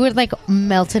god, you would like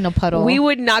melt in a puddle. We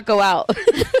would not go out.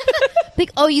 Like,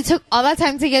 oh, you took all that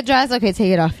time to get dressed? Okay,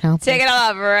 take it off now. Take it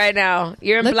off right now.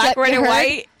 You're in black, red, and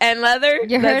white, and leather.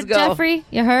 You heard, Jeffrey?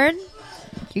 You heard?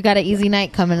 You got an easy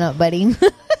night coming up, buddy.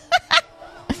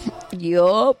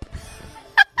 Yup.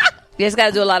 You just got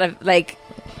to do a lot of like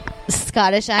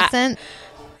Scottish accent.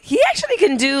 He actually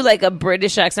can do like a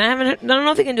British accent. I don't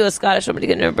know if he can do a Scottish one, but he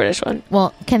can do a British one.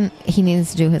 Well, he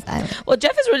needs to do his island. Well,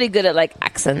 Jeff is really good at like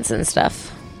accents and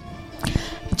stuff.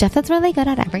 Jeff is really good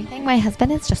at everything. My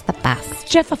husband is just the best.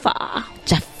 Jeffafa.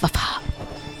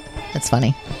 That's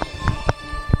funny.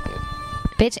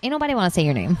 Bitch, ain't nobody want to say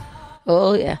your name.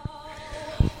 Oh, yeah.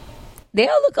 They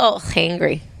all look all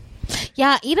hangry.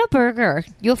 Yeah, eat a burger.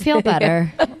 You'll feel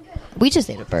better. We just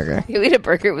ate a burger. You ate a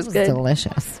burger. It was good.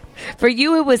 Delicious. For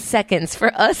you, it was seconds.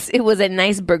 For us, it was a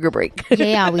nice burger break.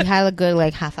 Yeah, we had a good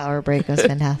like half-hour break. It was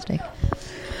fantastic.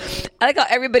 I like how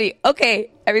everybody,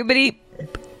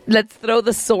 let's throw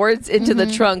the swords into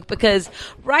the trunk, because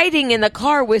riding in the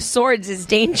car with swords is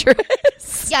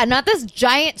dangerous. Yeah, not this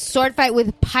giant sword fight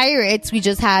with pirates we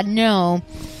just had. No.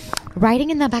 Riding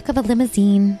in the back of a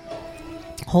limousine,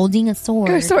 holding a sword.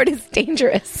 Your sword is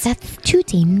dangerous. That's too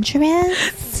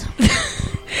dangerous.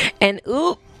 And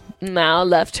oop, Mal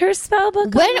left her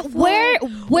spellbook. Where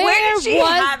was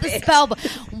the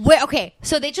spellbook? Okay,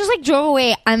 so they just like drove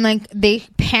away, and like they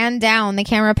pan down, the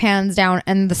camera pans down,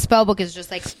 and the spellbook is just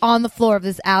like on the floor of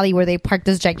this alley where they parked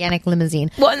this gigantic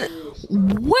limousine. Where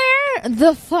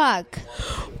the fuck?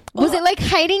 Was it like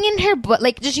hiding in her butt?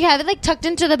 Like, did she have it like tucked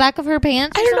into the back of her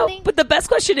pants? I don't know. But the best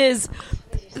question is,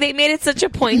 they made it such a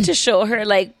point to show her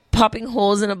like popping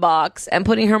holes in a box and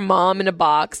putting her mom in a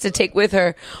box to take with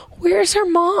her. Where's her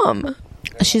mom?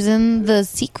 She's in the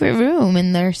secret room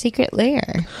in their secret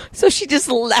lair. So she just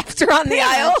left her on the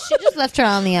aisle? She just left her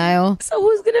on the aisle. So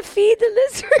who's going to feed the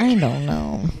lizard? I don't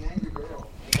know.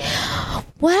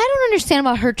 What I don't understand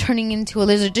about her turning into a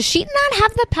lizard, does she not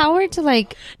have the power to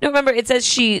like... No, remember, it says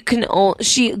she grew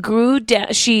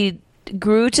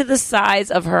to the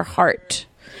size of her heart.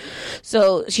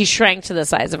 So she shrank to the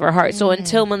size of her heart. So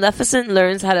until Maleficent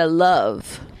learns how to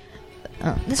love.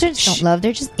 Lizards don't love.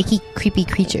 They're just icky, creepy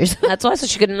creatures. That's why. So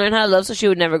she couldn't learn how to love, so she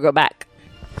would never grow back.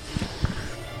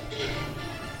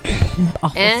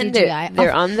 And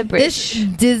they're on the bridge. This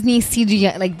Disney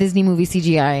CGI, like Disney movie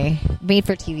CGI, made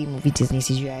for TV movie Disney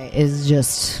CGI, is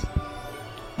just,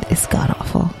 it's god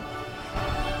awful.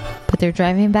 But they're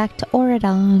driving back to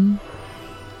Oregon,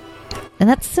 and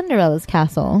that's Cinderella's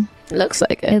castle. Looks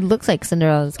like it. It looks like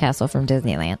Cinderella's castle from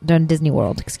Disneyland, Disney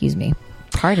World. Excuse me.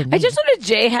 Pardon me. I just noticed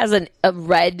Jay has a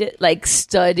red like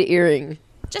stud earring.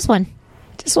 Just one.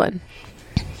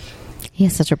 He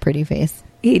has such a pretty face.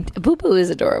 Boo Boo is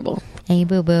adorable. Hey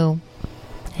Boo Boo.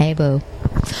 Hey Boo.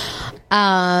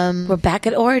 We're back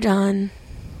at Oregon.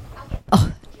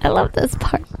 Oh, I love this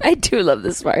part. I do love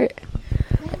this part.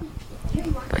 Here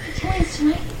you are. The toys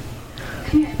tonight.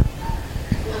 Come here.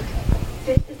 Look,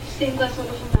 it's the same glass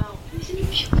level from now. Isn't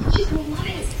it cute? She's gonna love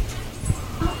it.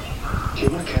 Do you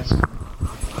want to cancel?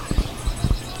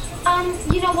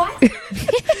 You know what?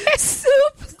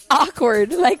 Soup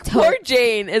awkward. Like poor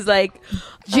Jane is like.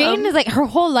 Jane is like, her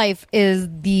whole life is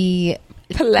the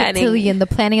planning. The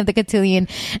planning of the cotillion.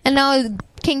 And now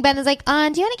King Ben is like, do you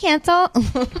want to cancel?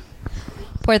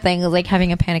 Poor thing is like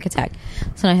having a panic attack.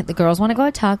 So now the girls want to go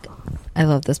talk. I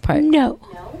love this part. No.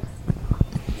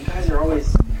 You guys are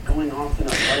always going off in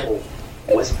a huddle,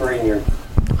 whispering your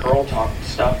girl talk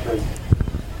stuff or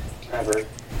whatever.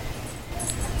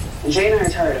 And Jay and I are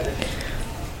tired of it.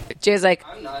 Jay's like,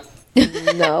 I'm not.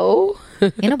 No.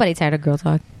 Ain't nobody tired of girl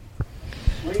talk.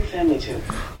 Where are your family to?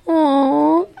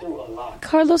 Aww. Through a lot.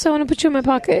 Carlos, I want to put you in my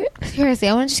pocket. Seriously,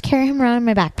 I want to just carry him around in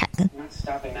my backpack. I'm not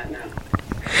stopping that now.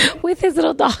 With his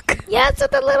little dog. Yes,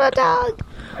 with the little dog.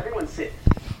 Everyone sit.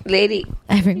 Lady.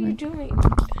 Everyone. What are you doing?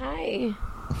 Hi.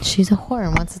 She's a whore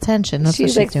and wants attention. That's She's what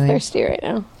she's like doing. thirsty right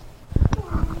now.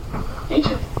 Me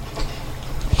too.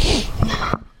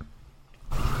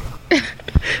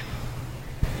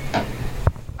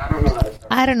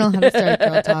 I don't know how to start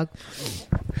girl talk.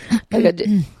 What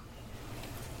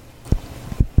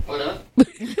up?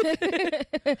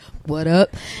 What up?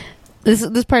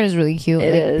 This part is really cute.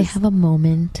 It is. They have a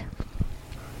moment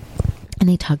and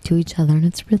they talk to each other and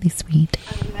it's really sweet.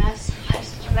 I'm a mess. I'm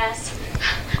such a mess.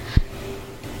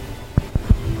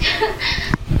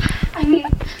 I mean,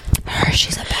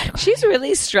 She's a bad girl. She's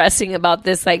really stressing about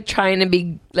this, like trying to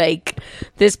be like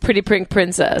this pretty pink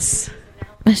princess.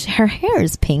 Her hair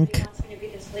is pink. I was going to be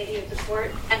this lady of the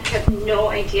court and have no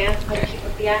idea how to keep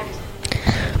up the act.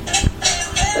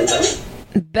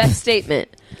 Best statement.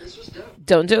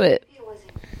 Don't do it. It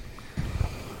wasn't.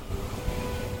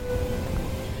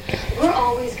 We're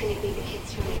always going to be the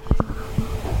kids from the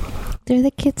aisle. They're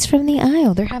the kids from the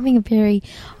aisle. They're having a very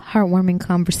heartwarming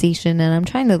conversation and I'm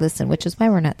trying to listen, which is why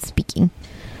we're not speaking.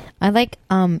 I like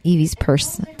Evie's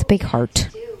purse. It's a big heart.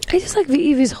 I just like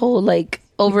Evie's whole like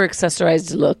over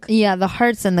accessorized look. Yeah, the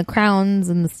hearts and the crowns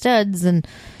and the studs and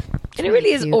it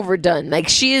really is overdone. Like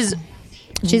she's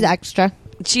extra.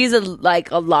 She's a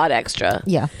lot extra.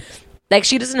 Yeah. Like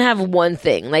she doesn't have one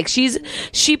thing. Like she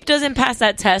doesn't pass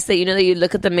that test that that you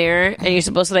look at the mirror and you're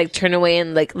supposed to like turn away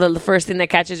and like the first thing that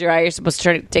catches your eye you're supposed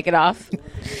to take it off.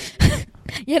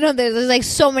 There's like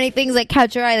so many things that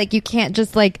catch your eye. Like you can't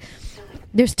just like.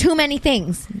 There's too many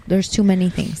things. I'm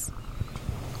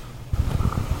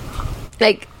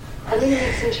Like going to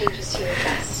make some changes to your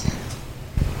dress.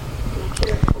 Make it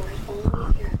look forward only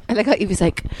if you're... I like how Evie's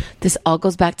like, this all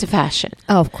goes back to fashion.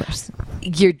 Oh, of course.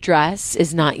 Your dress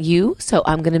is not you, so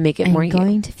I'm going to make it more you. I'm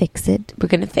going to fix it. We're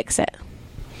going to fix it.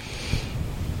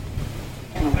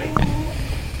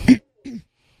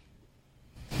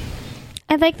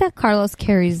 I like that Carlos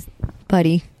carries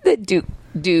Buddy. The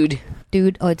dude.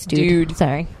 Dude. Oh, it's dude.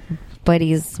 Sorry.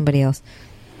 Buddy is somebody else.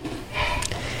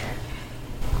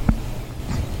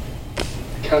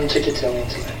 Come to cotillion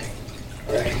tonight.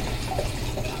 Right.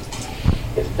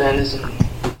 If Ben isn't...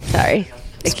 Sorry.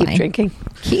 I keep drinking.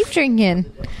 Keep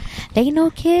drinking. Ain't no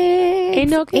kids.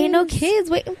 Ain't no kids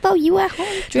waiting for you at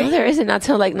home. No, there isn't. Not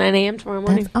till like 9 a.m. tomorrow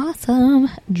morning. That's awesome.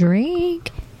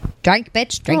 Drink,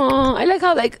 bitch, drink. Aww, I like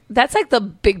how that's like the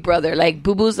big brother. Like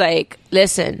Boo Boo's like,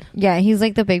 listen. Yeah, he's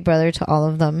like the big brother to all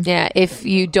of them. Yeah, if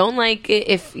you don't like it,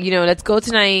 if let's go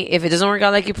tonight. If it doesn't work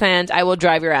out like you planned, I will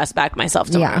drive your ass back myself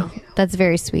tomorrow. Yeah, that's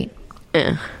very sweet.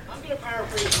 Yeah. I'm gonna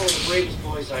paraphrase one of the bravest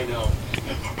boys I know.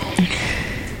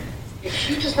 If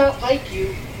she does not like you,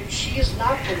 then she is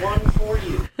not the one for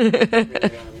you.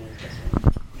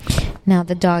 Now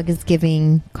the dog is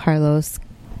giving Carlos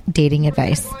dating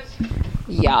advice.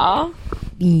 Yeah.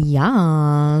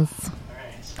 Yes.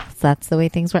 So that's the way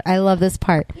things work. I love this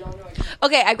part. Y'all know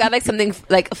Okay, I've got like something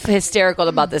like hysterical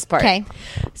about this part. Okay.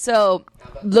 So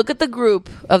look at the group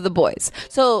of the boys.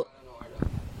 So,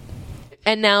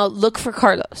 and now look for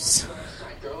Carlos.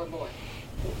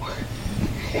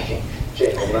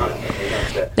 Jay, hold on.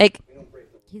 Like,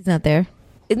 he's not there.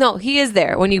 No, he is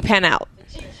there when you pan out.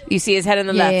 You see his head on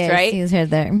the left, Yeah, right? I see his head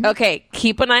there. Okay,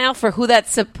 keep an eye out for who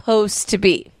that's supposed to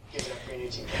be.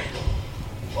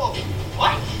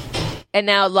 And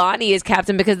now Lonnie is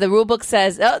captain because the rule book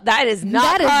says, oh, that is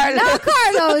not Carlos. Not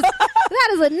Carlos. That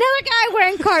is another guy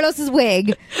wearing Carlos's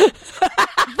wig.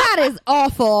 That is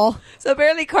awful. So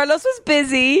apparently Carlos was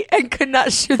busy and could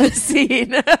not shoot the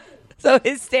scene. So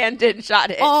his stand-in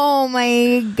shot it. Oh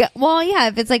my god. Well, yeah,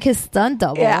 if it's like his stunt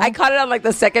double. Yeah, I caught it on like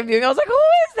the second viewing. I was like, who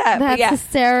is that? That's But yeah.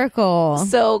 hysterical.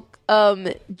 So,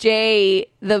 Jay,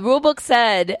 the rule book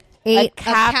said a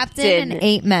captain and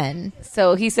 8 men.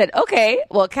 So he said, okay,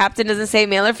 well, captain doesn't say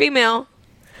male or female.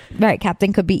 Right,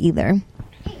 captain could be either.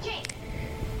 Wait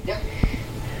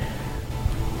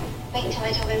until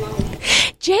I tell my mom.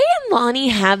 Jay and Lonnie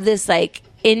have this like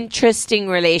interesting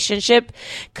relationship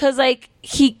because like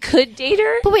he could date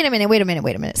her. But wait a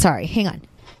minute. Sorry, hang on.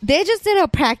 They just did a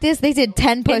practice. They did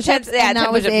 10 push-ups, Yeah, and 10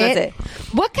 that was push-ups, it. that's it.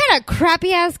 What kind of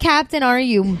crappy-ass captain are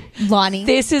you, Lonnie?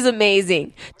 This is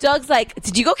amazing. Doug's like,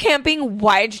 did you go camping?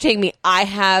 Why did you take me? I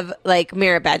have like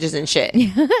merit badges and shit.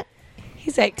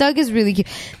 He's like, Doug is really cute.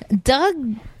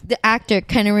 Doug, the actor,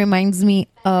 kind of reminds me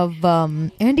of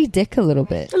Andy Dick a little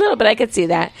bit. A little bit, I could see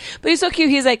that. But he's so cute.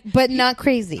 He's like, but not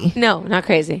crazy. No, not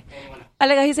crazy. I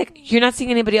like how he's like, you're not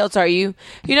seeing anybody else, are you?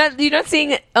 You're not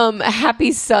seeing a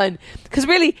happy son, because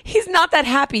really, he's not that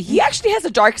happy. He actually has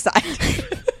a dark side.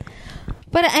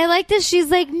 But I like that she's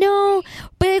like, no,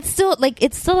 but it's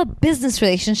still a business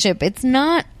relationship. It's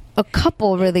not a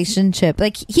couple relationship.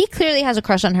 Like, he clearly has a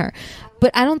crush on her, but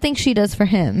I don't think she does for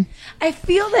him. I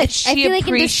feel that she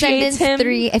appreciates him.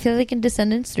 I feel like in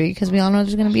Descendants 3, because we all know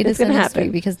there's going to be a Descendants 3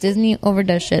 because Disney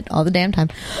overdoes shit all the damn time.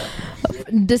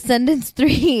 Descendants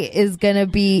 3 is going to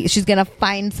be, she's going to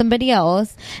find somebody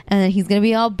else, and then he's going to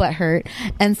be all butthurt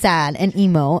and sad and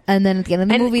emo, and then at the end of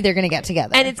the movie, they're going to get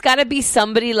together. And it's got to be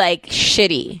somebody like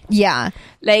shitty. Yeah.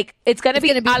 Like, it's got to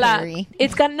be a la, Harry.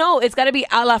 it's got to be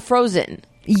a la Frozen.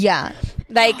 Yeah.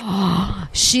 Like,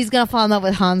 she's gonna fall in love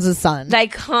with Hans's son.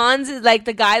 Like, Hans is like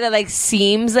the guy that like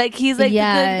seems like he's like the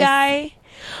good guy,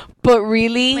 but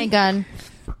really, oh my god,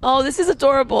 oh, this is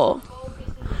adorable.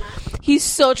 He's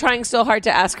so trying so hard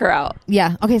to ask her out.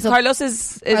 Yeah. Okay. So Carlos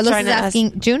is trying to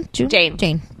asking ask Jane.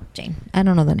 I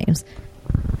don't know the names.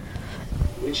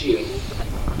 Would you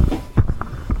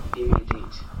be my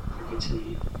date for good to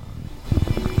me?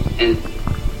 And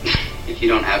if you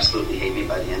don't absolutely hate me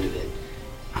by the end of it,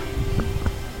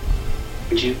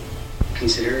 would you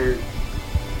consider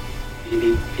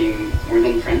maybe being more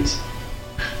than friends?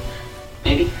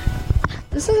 Maybe.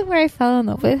 This is where I fell in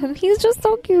love with him. He's just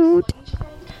so cute.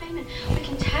 We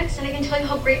can text and I can tell you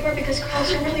how great you are because girls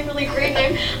are really, really great.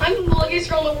 I'm the luckiest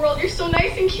girl in the world. You're so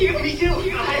nice and cute. Me too. I am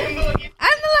the luckiest.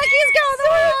 I'm the luckiest girl in the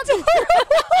world.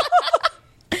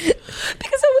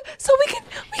 Because so we can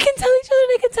tell each other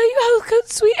and I can tell you how good,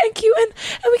 sweet and cute and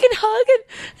we can hug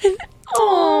and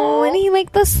oh, and he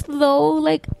like the slow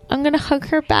like I'm gonna hug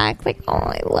her back like oh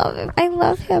I love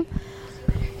him.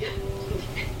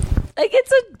 Like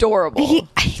it's adorable.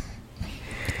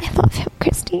 I love him,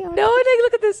 Christy. No, like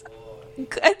look at this. And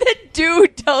the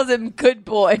dude tells him, "Good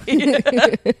boy."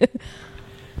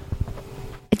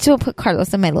 So I'll put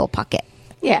Carlos in my little pocket.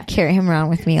 Yeah, carry him around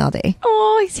with me all day.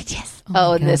 Oh, he said yes.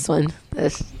 Oh, and this one,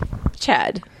 this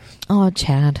Chad. Oh,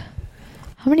 Chad.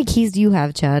 How many keys do you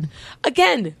have, Chad?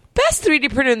 Again, best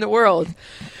 3D printer in the world.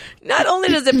 Not only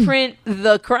does it print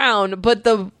the crown, but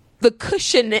the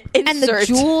cushion insert and the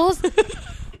jewels.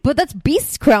 But that's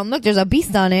Beast's crown. Look, there's a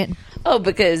beast on it. Oh,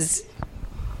 because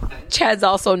Chad's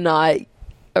also not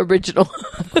original.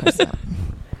 Of course not.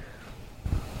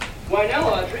 Why now,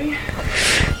 Audrey?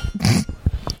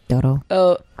 Dodo.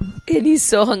 Oh, and he's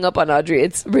so hung up on Audrey.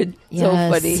 It's so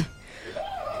funny.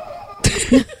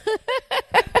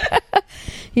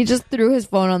 He just threw his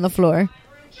phone on the floor.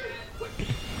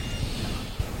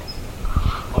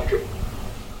 Audrey?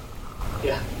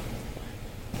 Yeah.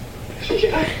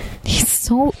 Yeah. He's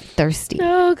so thirsty.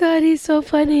 Oh, God, he's so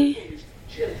funny.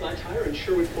 She had a flat tire in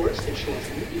Sherwood Forest and she wants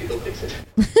to meet you to go fix it.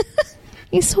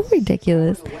 He's so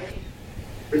ridiculous.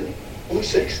 Really? Only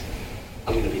 6?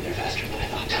 I'm going to be there faster than I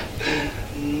thought.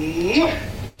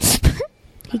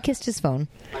 He kissed his phone.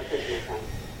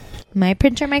 My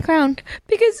printer, my crown.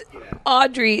 Because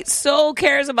Audrey so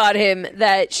cares about him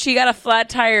that she got a flat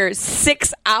tire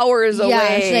 6 hours away.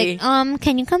 Yeah, she's like,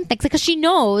 can you come fix it? Because she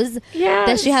knows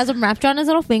that she has him wrapped around his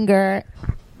little finger.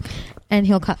 And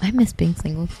he'll come. I miss being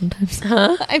single sometimes.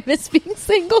 Huh? I miss being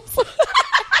single.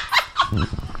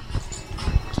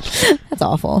 That's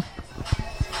awful.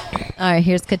 All right,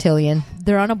 here's Cotillion.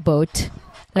 They're on a boat.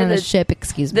 They're on a ship,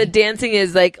 excuse me. The dancing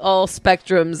is like all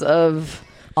spectrums of...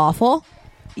 Awful?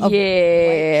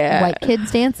 Yeah. White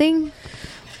kids dancing?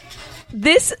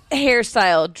 This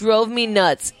hairstyle drove me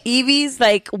nuts. Evie's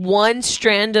like one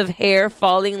strand of hair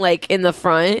falling like in the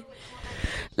front.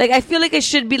 Like, I feel like it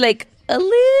should be like a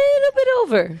little bit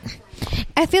over.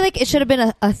 I feel like it should have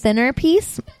been a thinner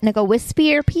piece, like a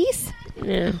wispier piece.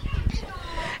 Yeah.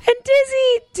 And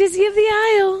Dizzy of the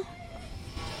Isle.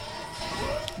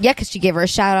 Yeah, because she gave her a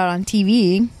shout out on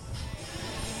TV.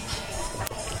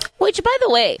 Which, by the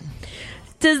way,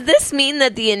 does this mean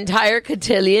that the entire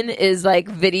cotillion is like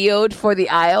videoed for the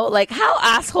Isle? Like, how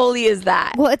assholey is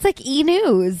that? Well, it's like E!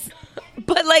 News.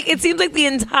 But like, it seems like the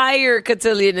entire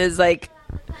cotillion is like...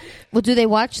 Well, do they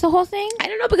watch the whole thing? I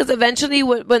don't know, because eventually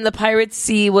when the pirates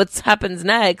see what happens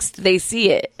next, they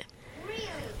see it.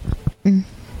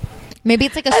 Maybe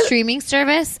it's like a streaming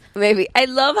service. Maybe. I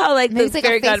love how like maybe it's like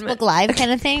a Facebook Live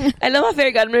kind of thing. I love how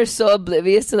Fairy Godmother is so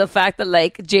oblivious to the fact that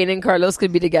like Jane and Carlos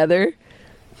could be together.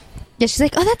 Yeah, she's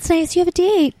like, oh, that's nice. You have a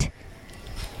date.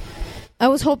 I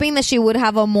was hoping that she would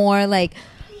have a more like,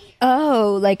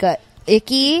 oh, like a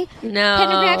icky kind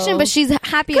of reaction, but she's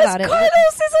happy about it. Carlos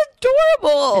is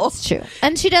adorable. It's true.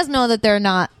 And she does know that they're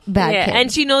not bad kids.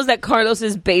 And she knows that Carlos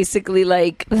is basically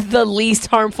like the least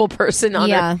harmful person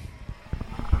on Earth.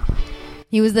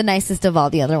 He was the nicest of all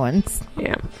the other ones.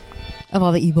 Yeah. Of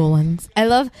all the evil ones. I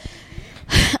don't know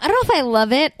if I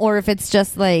love it or if it's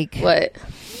just like... What?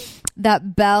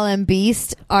 That Belle and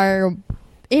Beast are,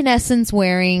 in essence,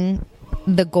 wearing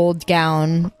the gold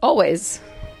gown. Always.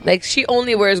 Like, she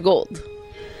only wears gold.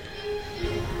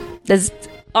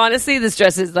 Honestly, this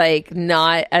dress is, like,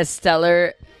 not as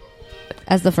stellar...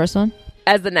 As the first one?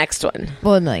 As the next one.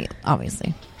 Well, no,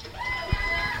 obviously.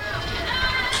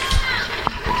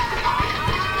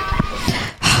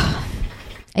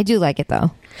 I do like it,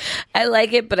 though. I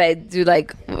like it, but I do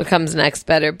like what comes next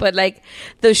better. But, like,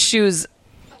 those shoes...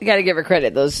 You gotta give her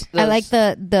credit. Those. I like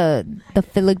the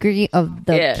filigree of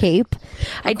the cape.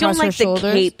 I don't like the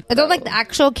cape. I don't like the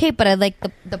actual cape, but I like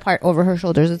the part over her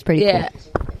shoulders. It's pretty cool.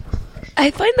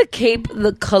 I find the cape,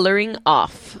 the coloring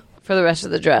off for the rest of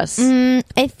the dress.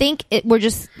 I think we're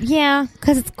just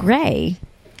because it's gray.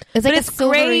 It's like it's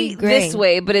gray this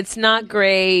way, but it's not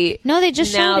gray. No, they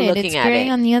just showed it. It's gray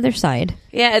on the other side.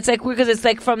 Yeah, it's like because it's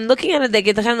like from looking at it,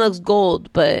 it kind of looks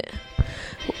gold, but.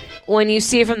 When you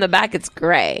see it from the back, it's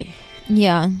gray.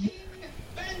 Yeah.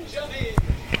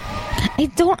 I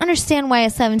don't understand why a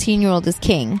 17-year-old is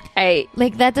king.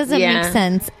 Like, that doesn't make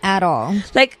sense at all.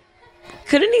 Like,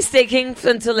 couldn't he stay king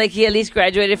until, like, he at least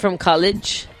graduated from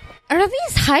college? Or at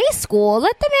least high school.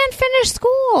 Let the man finish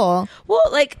school. Well,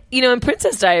 like, you know, in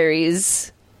Princess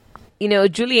Diaries... You know,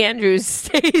 Julie Andrews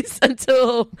stays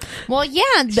until... Well,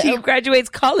 yeah. She graduates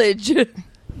college.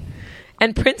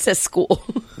 And princess school.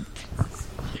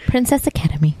 Princess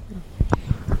Academy.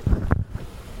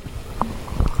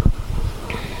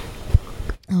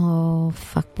 Oh,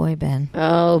 fuckboy Ben.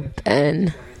 Oh,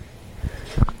 Ben.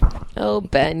 Oh,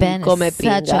 Ben. Ben is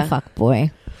such a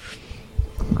fuckboy.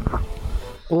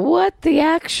 What the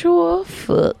actual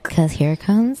fuck? Because here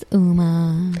comes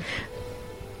Uma.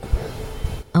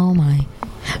 Oh, my.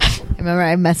 I remember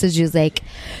I messaged you like,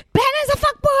 Ben is a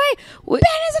fuckboy! Ben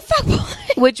is a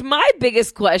fuckboy! Which my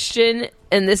biggest question,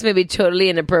 and this may be totally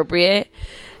inappropriate,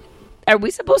 are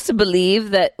we supposed to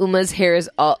believe that Uma's hair is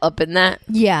all up in that?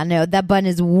 Yeah, no, that bun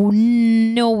is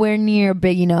nowhere near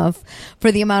big enough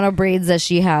for the amount of braids that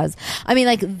she has. I mean,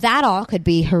 like, that all could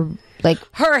be her, like,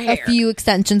 her hair. A few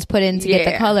extensions put in to get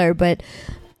the color, but,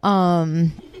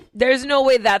 there's no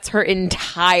way that's her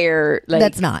entire... Like,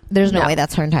 that's not. There's no way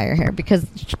that's her entire hair because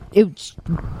it's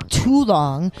too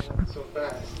long. So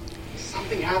fast.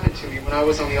 Something happened to me when I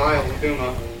was on the Isle with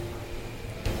Uma.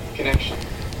 Connection.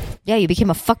 Yeah, you became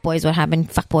a fuckboy is what happened.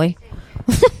 Fuckboy.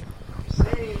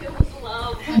 It was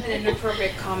love. An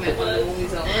inappropriate comment when the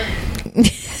movie's over.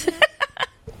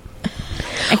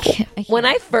 When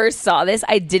I first saw this,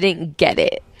 I didn't get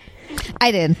it.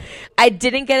 I did. I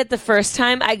didn't get it the first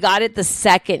time. I got it the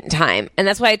second time. And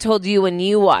that's why I told you when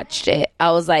you watched it,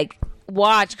 I was like,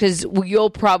 watch because you'll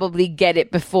probably get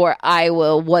it before I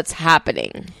will. What's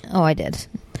happening? Oh, I did.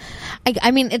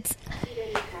 I mean, it's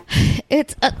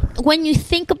when you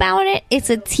think about it, it's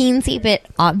a teensy bit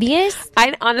obvious.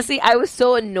 I was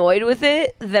so annoyed with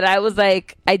it that I was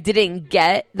like, I didn't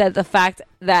get that the fact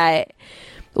that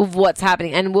what's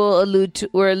happening, and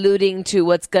we're alluding to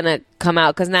what's gonna come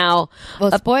out because now.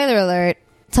 Well, spoiler alert.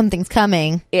 something's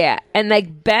coming. Yeah, and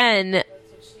like Ben,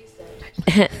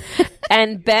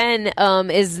 and Ben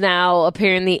is now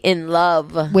apparently in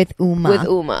love with Uma. With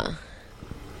Uma.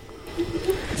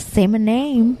 Say my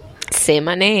name. Say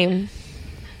my name.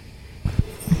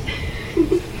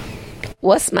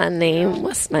 What's my name?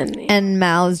 What's my name? And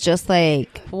Mal's just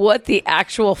like, what the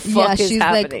actual fuck is she's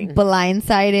happening? Like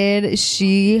blindsided.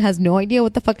 She has no idea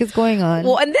what the fuck is going on.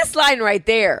 Well, and this line right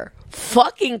there,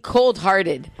 fucking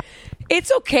cold-hearted.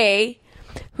 It's okay.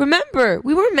 Remember,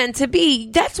 we were meant to be.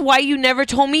 That's why you never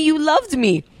told me you loved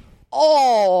me.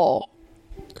 Oh.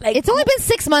 Like, it's only been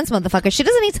 6 months, motherfucker. She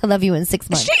doesn't need to love you in 6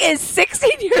 months. She is 16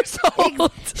 years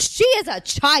old. She is a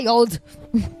child.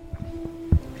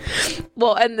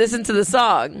 Well, and listen to the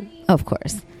song. Of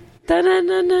course.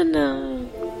 Da-na-na-na-na.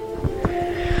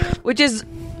 Which is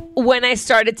when I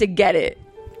started to get it.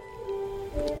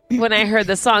 When I heard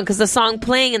the song. Because the song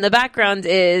playing in the background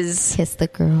is Kiss the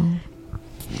Girl.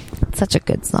 Such a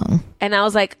good song. And I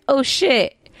was like, oh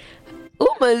shit.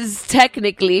 Uma's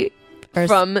technically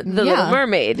from The Little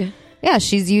Mermaid. Yeah,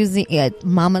 she's using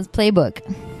Mama's playbook.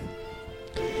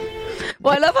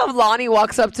 Well, I love how Lonnie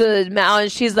walks up to Mal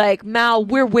and she's like, Mal,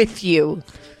 we're with you.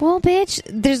 Well, bitch,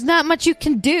 there's not much you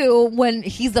can do when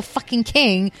he's the fucking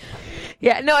king.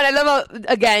 Yeah, no, and I love how,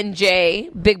 again,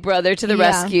 Jay, big brother to the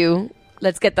rescue.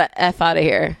 Let's get the F out of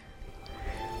here.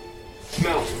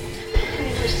 Mel.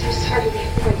 We're so sorry we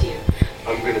have no idea.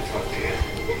 I'm gonna talk to you.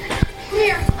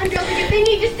 Clear. I'm building it. They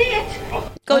need to see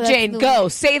it. Go, Jane, go.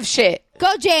 Save shit.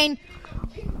 Go, Jane.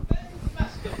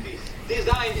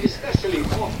 Designed especially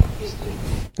for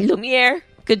Lumiere,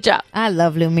 good job. I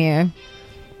love Lumiere.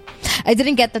 I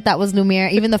didn't get that was Lumiere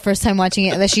even the first time watching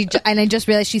it. And I just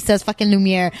realized she says fucking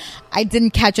Lumiere. I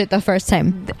didn't catch it the first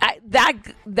time.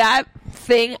 That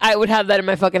thing, I would have that in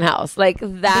my fucking house. Like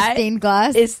that. The stained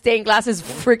glass? Stained glass is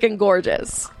freaking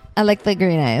gorgeous. I like the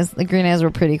green eyes. The green eyes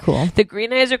were pretty cool. The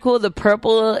green eyes are cool. The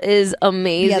purple is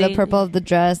amazing. Yeah, the purple of the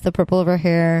dress, the purple of her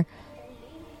hair.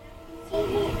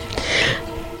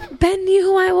 Ben knew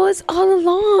who I was all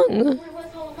along.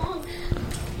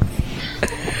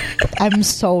 I'm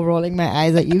so rolling my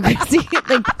eyes at you, Chrissy.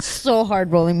 Like, so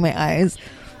hard rolling my eyes.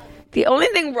 The only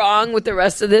thing wrong with the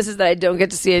rest of this is that I don't get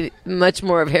to see much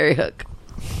more of Harry Hook.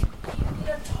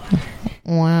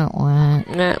 Wah, wah.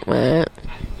 Wah, wah.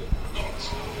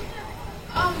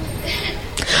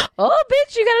 Oh,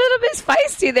 bitch, you got a little bit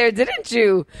feisty there, didn't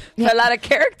you? For a lot of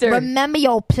character. Remember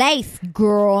your place,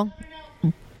 girl.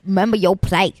 Remember your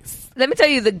place. Let me tell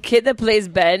you, the kid that plays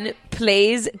Ben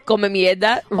plays Come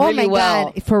Mierda really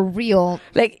well. God, for real.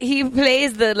 Like, he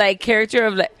plays the, like, character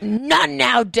of, like, not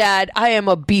now, Dad. I am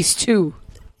a beast, too.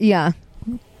 Yeah.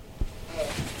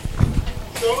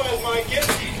 So, as my gift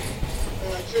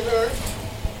to her,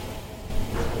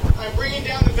 I'm bringing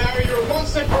down the barrier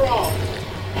once and for all.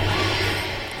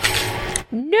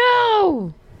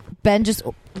 No! Ben just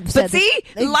But see,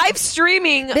 live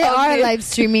streaming. They are live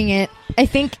streaming it. I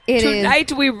think it is.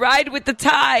 Tonight we ride with the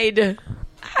tide.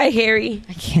 Hi, Harry.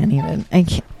 I can't even.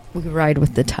 We ride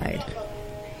with the tide.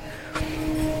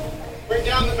 Bring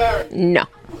down the barrier. No.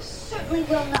 Certainly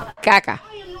will not. Caca.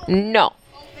 No.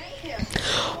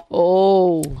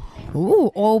 Oh.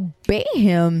 Ooh, obey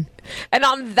him. And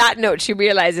on that note, she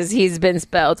realizes he's been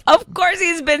spelled. Of course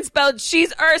he's been spelled.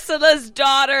 She's Ursula's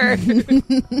daughter.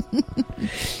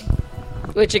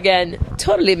 Which, again,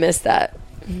 totally missed that.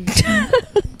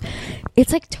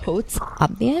 It's like totes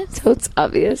obvious. Totes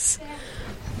obvious.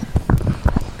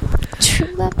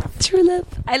 True love. True love.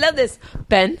 I love this.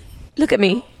 Ben, look at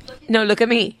me. No, look at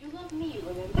me. You love me,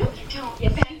 remember? You don't.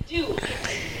 Yes, I do.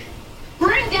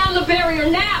 Bring down the barrier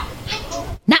now.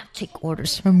 Not take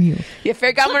orders from you. Your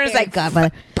fair godmother's like,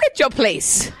 godmother, get your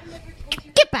place.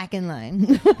 Get back in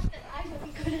line.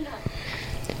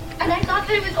 And I thought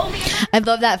that it was only I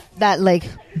love that like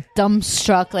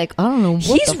dumbstruck, like, I don't know what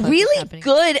He's the fuck is really happening.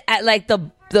 good at like the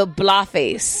blah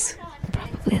face.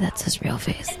 Probably that's his real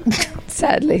face.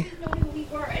 Sadly. know who we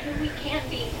were and who we can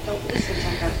be. Don't listen to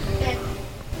her. Then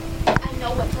I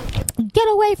know what's Get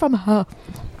away from her.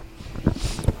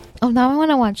 Oh, now I want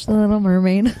to watch The Little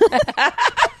Mermaid. I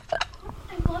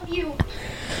love you.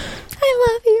 I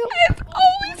love you. I've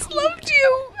always loved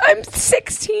you. I'm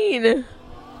 16.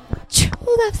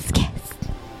 True love's kiss.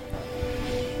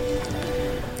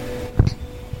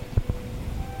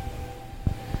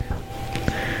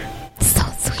 So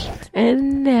sweet.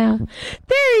 And now,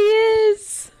 there he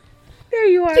is. There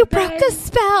you are. You Ben. broke the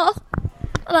spell.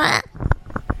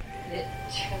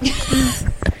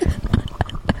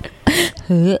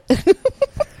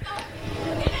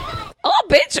 Oh,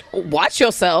 bitch. Watch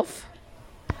yourself.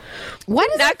 Why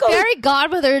does the fairy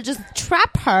godmother just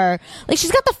trap her? Like,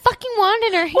 she's got the fucking wand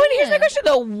in her hand. Well, here's my question,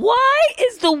 though. Why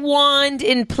is the wand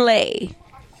in play?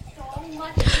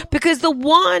 Because the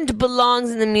wand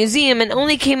belongs in the museum and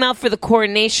only came out for the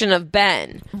coronation of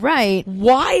Ben. Right.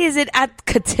 Why is it at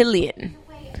Cotillion?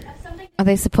 Are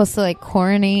they supposed to, like,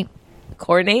 coronate?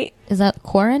 Coronate? Is that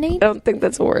coronate? I don't think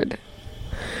that's a word.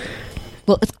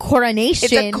 Well, it's coronation.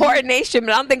 It's a coronation,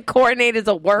 but I don't think coronate is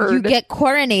a word. You get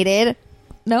coronated.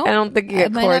 No? I don't think you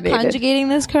get coronated. Am I not conjugating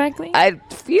this correctly? I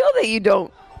feel that you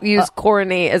don't use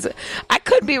coronate as... I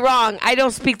could be wrong. I don't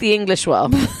speak the English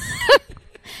well.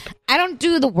 I don't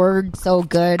do the word so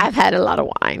good. I've had a lot of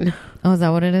wine. Oh, is that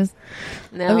what it is?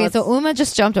 No, okay, so Uma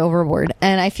just jumped overboard,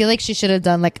 and I feel like she should have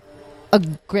done, like, a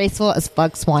graceful as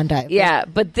fuck swan dive. Yeah,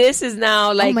 but this is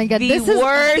now like oh my God, the this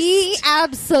worst. Is the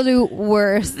absolute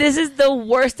worst. This is the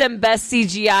worst and best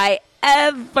CGI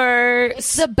ever.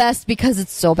 It's the best because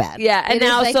it's so bad. Yeah, and it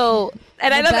now like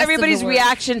and I love everybody's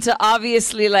reaction to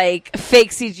obviously like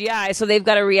fake CGI, so they've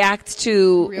got to react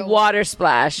to real water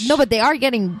splash. No, but they are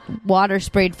getting water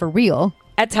sprayed for real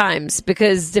at times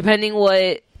because depending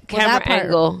what camera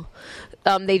angle,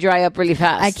 they dry up really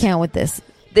fast. I can't with this.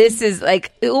 This is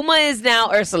like Uma is now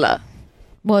Ursula.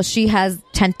 Well, she has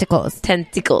tentacles.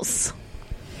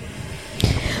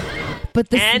 But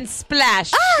this and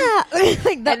splash.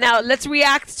 Like and now let's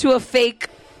react to a fake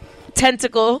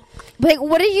tentacle. Like,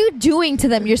 what are you doing to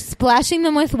them? You're splashing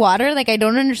them with water? Like, I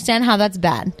don't understand how that's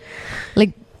bad.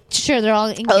 Like, sure, they're all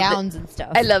in gowns and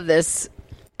stuff. I love this.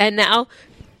 And now,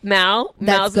 Mal's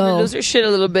going to lose her shit a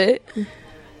little bit.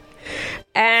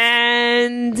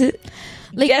 And...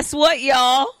 Like, guess what,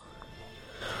 y'all?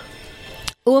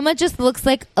 Uma just looks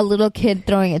like a little kid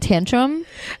throwing a tantrum.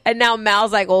 And now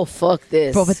Mal's like, oh, fuck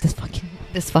this. Bro, but this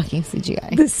fucking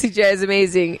CGI. This CGI is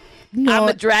amazing. No, I'm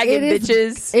a dragon,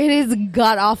 bitches. It is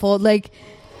god awful. Like,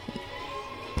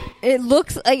 it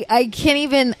looks like I can't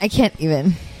even.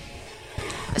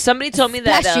 Somebody told me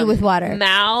that you with water.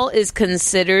 Mal is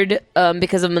considered,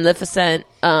 because of Maleficent,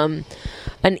 an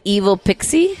evil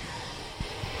pixie.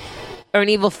 Or an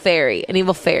evil fairy.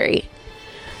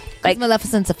 Like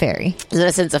Maleficent's a fairy.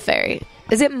 Maleficent's a fairy.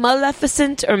 Is it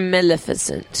Maleficent or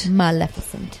Maleficent?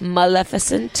 Maleficent.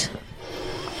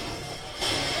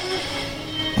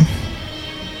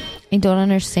 I don't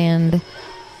understand.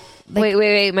 Like,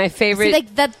 wait. My favorite... See,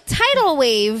 like, the tidal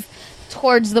wave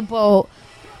towards the boat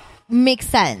makes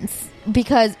sense.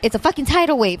 Because it's a fucking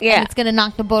tidal wave. Yeah. And it's going to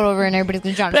knock the boat over and everybody's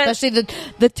going to drown. Especially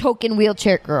the token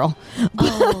wheelchair girl.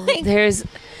 Oh, there's...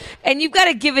 And you've got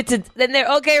to give it to... Then they're...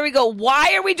 Okay, here we go.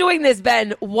 Why are we doing this,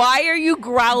 Ben? Why are you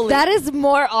growling? That is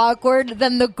more awkward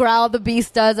than the growl the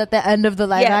Beast does at the end of the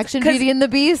live-action Beauty and the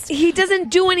Beast. He doesn't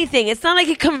do anything. It's not like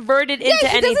he converted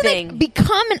into anything. Doesn't, like,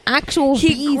 become an actual beast.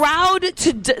 He growled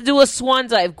to do a swan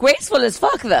dive. Graceful as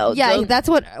fuck, though. Yeah, so that's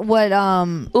what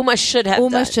Uma should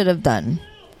have done.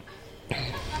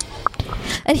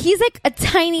 And he's like a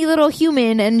tiny little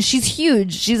human, and she's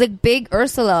huge. She's like big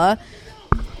Ursula.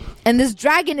 And this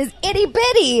dragon is itty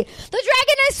bitty. The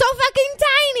dragon is so fucking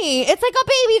tiny. It's like a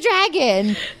baby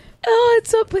dragon. Oh, it's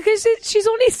so because she's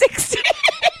only 16.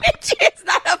 She's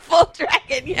not a full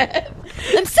dragon yet.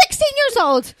 I'm 16 years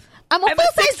old. I'm a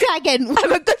full-size dragon.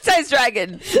 I'm a good-sized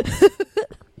dragon.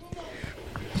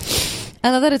 I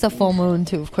love that it's a full moon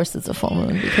too. Of course, it's a full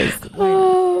moon because.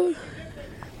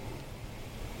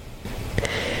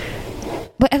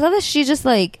 But I love that she just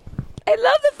like. I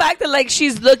love the fact that like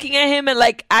she's looking at him and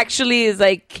like actually is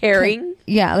like caring.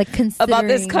 Yeah, like considering about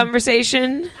this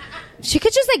conversation. She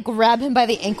could just like grab him by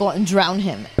the ankle and drown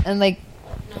him, and like,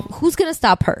 who's gonna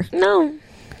stop her? No,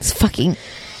 it's fucking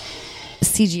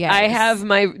CGI. I have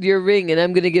your ring, and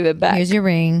I'm gonna give it back. Here's your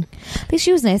ring. At least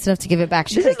she was nice enough to give it back.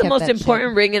 This is the most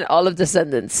important ring in all of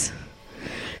Descendants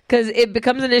because it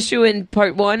becomes an issue in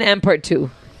part 1 and part 2.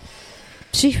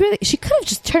 She could have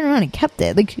just turned around and kept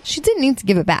it. Like she didn't need to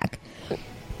give it back.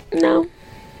 No.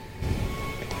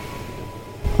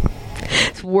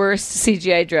 It's worst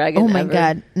CGI dragon. Oh my ever.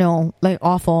 God, no! Like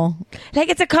awful. Like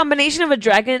it's a combination of a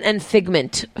dragon and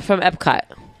Figment from Epcot.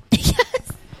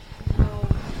 Yes.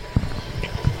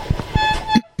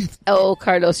 Oh,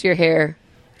 Carlos, your hair.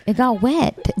 It got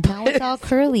wet. Now it's all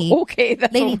curly. Okay,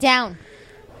 that's lady down.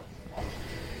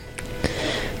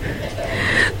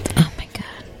 Oh my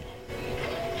God.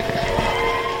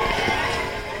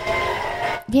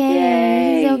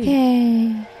 Yay. He's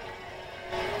okay.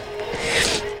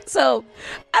 So,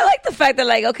 I like the fact that,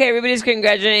 like, okay, everybody's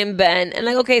congratulating Ben. And,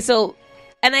 like, okay, so,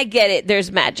 and I get it.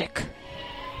 There's magic.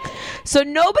 So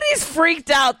nobody's freaked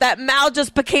out that Mal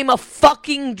just became a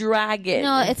fucking dragon.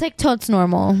 No, it's like totes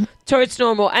normal. Totes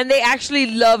normal. And they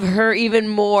actually love her even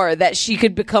more that she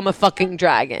could become a fucking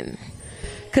dragon.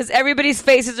 Because everybody's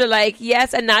faces are like,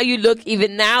 yes, and now you look,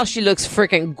 even now she looks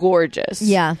freaking gorgeous.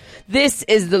 Yeah. This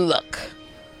is the look.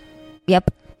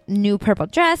 Yep. New purple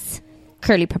dress,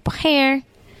 curly purple hair.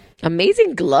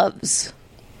 Amazing gloves.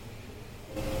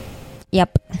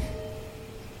 Yep.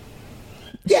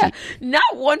 Yeah.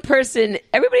 Not one person,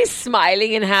 everybody's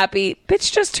smiling and happy.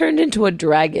 Bitch just turned into a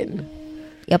dragon.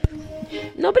 Yep.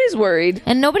 Nobody's worried.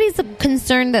 And nobody's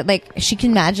concerned that, like, she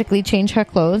can magically change her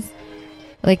clothes.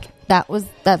 Like,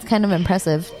 that's kind of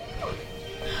impressive.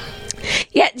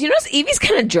 Yeah, do you notice Evie's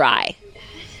kind of dry?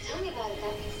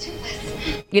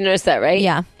 You notice that, right?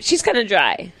 Yeah. She's kind of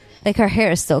dry. Like, her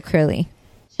hair is still curly.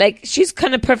 Like, she's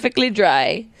kind of perfectly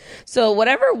dry. So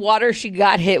whatever water she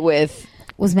got hit with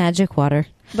was magic water.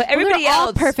 But everybody they're else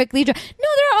all perfectly dry. No,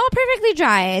 they're all perfectly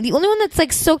dry. The only one that's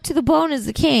like soaked to the bone is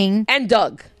the king. And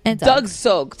Doug. Doug's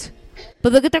soaked.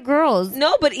 But look at the girls.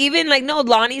 No, but even like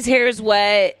Lonnie's hair is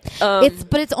wet.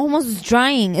 It's almost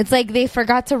drying. It's like they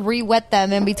forgot to re-wet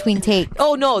them in between takes.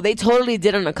 Oh no, they totally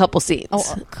did on a couple scenes.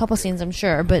 Oh, a couple scenes, I'm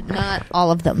sure, but not all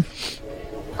of them.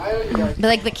 But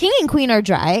like the king and queen are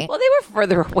dry. Well, they were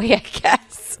further away, I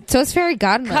guess. So it's fairy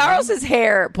godmother. Carl's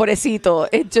hair, pobrecito,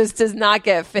 it just does not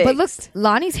get fixed. But look,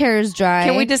 Lonnie's hair is dry.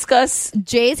 Can we discuss?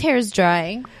 Jay's hair is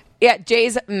dry. Yeah,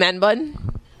 Jay's man bun.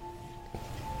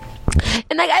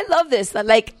 And like, I love this.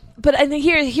 Like, but I think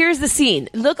here's the scene.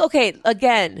 Look, okay,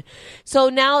 again. So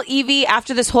now Evie,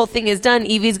 after this whole thing is done,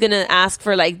 Evie's gonna ask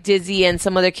for like Dizzy and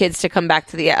some other kids to come back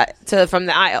to from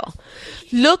the aisle.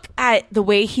 Look at the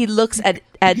way he looks at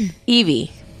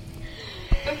Evie.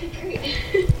 Okay, great.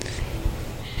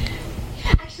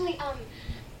 Actually, but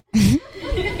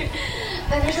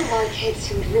there's a lot of kids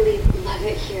who would really love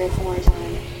it here at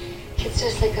Thorndon. Kids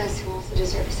just like us who also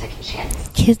deserve a second chance.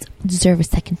 Kids deserve a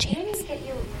second chance. Can I get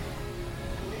you a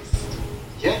list?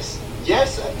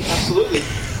 Yes, absolutely.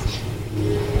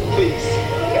 Please.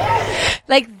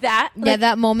 Like that? Yeah,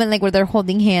 that moment, like where they're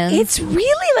holding hands. It's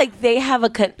really like they have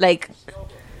like.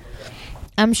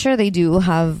 I'm sure they do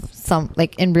have some,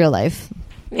 like in real life.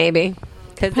 Maybe.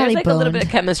 Because there's like a little bit of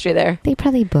chemistry there. They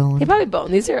probably bone.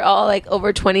 These are all like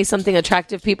over 20-something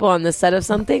attractive people on the set of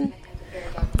something.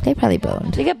 They probably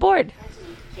boned. They get bored.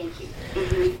 Thank you.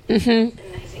 Mm-hmm.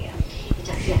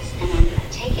 Yes, and I'm gonna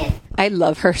take it. I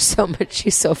love her so much.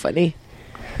 She's so funny.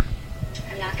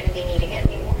 I'm not gonna be needing it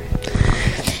anymore.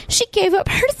 She gave up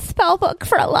her spell book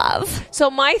for love.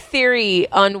 So my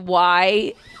theory on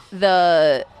why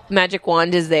the magic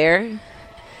wand is there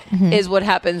is what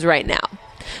happens right now.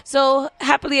 So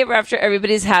happily ever after,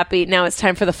 everybody's happy. Now it's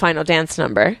time for the final dance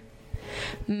number.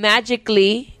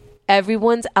 Magically,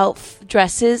 everyone's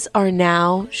dresses are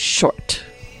now short.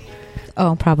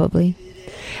 Oh, probably.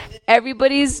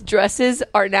 Everybody's dresses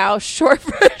are now short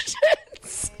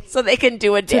versions, so they can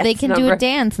do a dance. So they can do a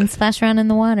dance and splash around in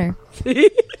the water.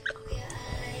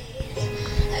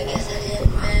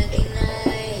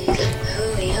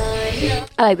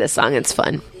 I like this song. It's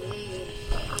fun.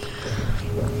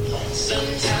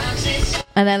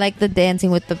 And I like the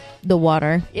dancing with the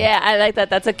water. Yeah, I like that.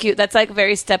 That's that's like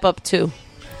very step up too.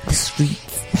 The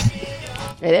streets.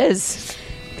 It is.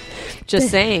 Just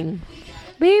saying.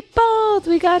 Be bold.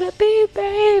 We gotta be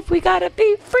brave. We gotta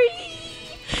be free.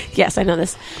 Yes, I know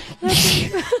this. Be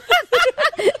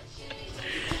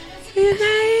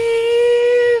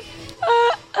naive.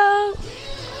 Uh-oh.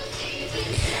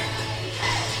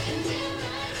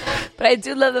 But I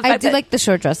do love the fact I do like the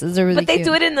short dresses. They're really But they cute.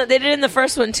 do it they did it in the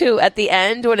first one too. At the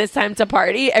end, when it's time to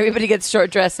party, everybody gets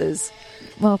short dresses.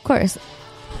 Well, of course.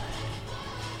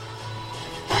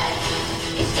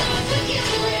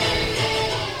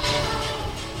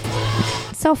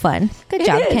 So fun. Good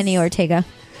job, is. Kenny Ortega.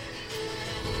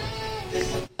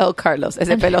 Oh, Carlos,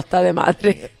 ese pelo está de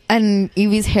madre. And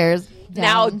Evie's hair's down.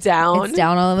 Now down. It's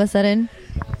down all of a sudden.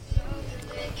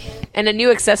 And a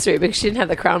new accessory because she didn't have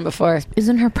the crown before.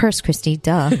 Isn't her purse, Christy?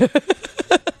 Duh.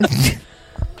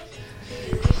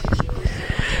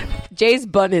 Jay's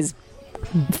bun is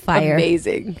Fire.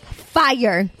 amazing.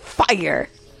 Fire. Fire.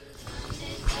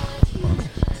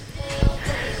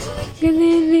 And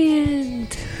in the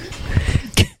end,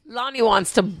 Lonnie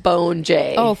wants to bone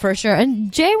Jay. Oh, for sure.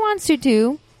 And Jay wants to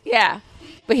too. Yeah.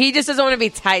 But he just doesn't want to be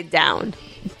tied down.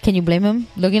 Can you blame him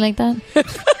looking like that?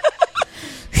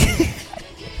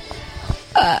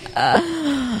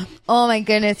 Oh my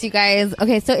goodness, you guys.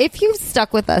 Okay, so if you've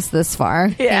stuck with us this far,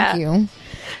 thank you.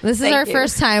 This is our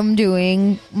first time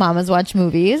doing Mama's Watch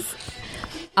Movies.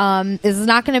 This is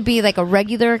not going to be like a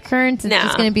regular occurrence. It's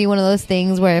just going to be one of those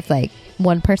things where if like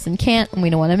one person can't and we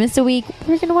don't want to miss a week,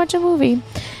 we're going to watch a movie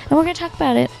and we're going to talk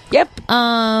about it. Yep.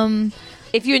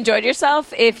 If you enjoyed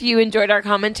yourself, if you enjoyed our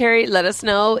commentary, let us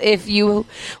know. If you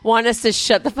want us to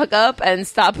shut the fuck up and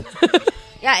stop.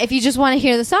 Yeah, if you just want to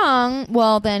hear the song,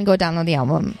 well, then go download the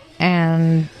album.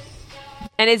 And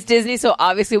it's Disney, so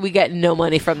obviously we get no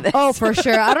money from this. Oh, for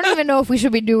sure. I don't even know if we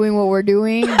should be doing what we're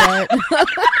doing, but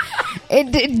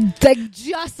it like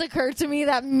just occurred to me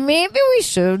that maybe we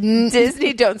shouldn't.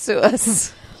 Disney, don't sue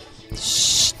us.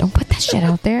 Shh, don't put that shit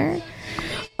out there.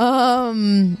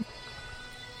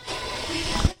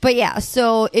 But yeah,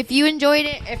 so if you enjoyed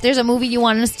it, if there's a movie you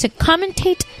want us to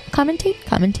commentate,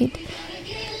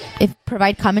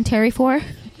 provide commentary for,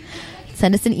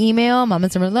 send us an email,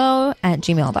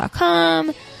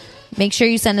 mamasummerlow@gmail.com. Make sure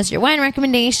you send us your wine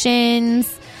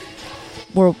recommendations.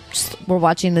 We're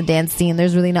watching the dance scene.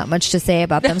 There's really not much to say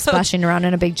about them splashing around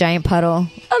in a big giant puddle.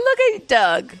 Oh, look at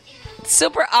Doug.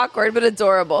 Super awkward, but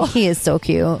adorable. He is so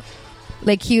cute.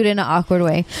 Like, cute in an awkward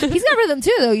way. He's got rhythm,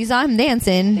 too, though. You saw him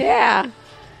dancing. Yeah.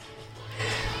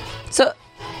 So,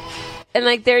 and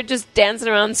like, they're just dancing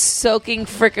around soaking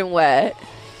freaking wet.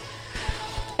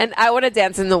 And I want to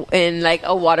dance in like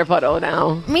a water puddle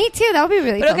now. Me too. That would be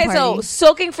really fun. Okay, so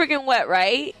soaking freaking wet,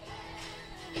 right?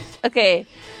 Okay,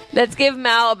 let's give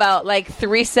Mal about like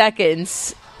 3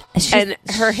 seconds, and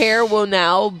her hair will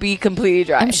now be completely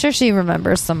dry. I'm sure she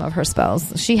remembers some of her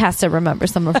spells. She has to remember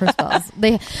some of her spells.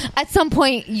 At some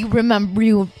point, you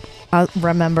rememberize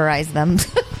them.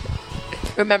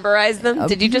 Rememberize them?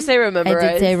 Did you just say rememberize?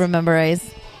 I did say rememberize.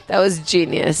 That was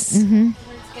genius. Mm-hmm.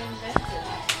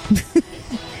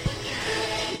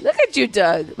 Look at you,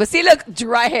 Doug. But see, look,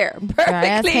 dry hair.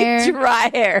 Perfectly dry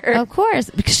hair. Of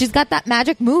course, because she's got that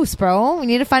magic mousse, bro. We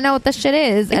need to find out what that shit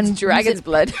is. It's dragon's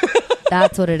blood.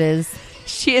 That's what it is.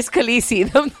 She is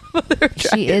Khaleesi, the mother of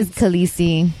dragons. She is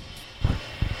Khaleesi.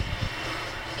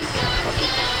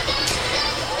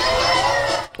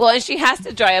 Well, and she has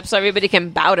to dry up so everybody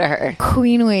can bow to her.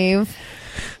 Queen wave.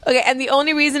 Okay, and the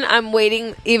only reason I'm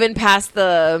waiting even past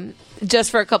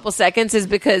just for a couple seconds is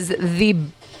because the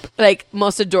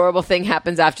most adorable thing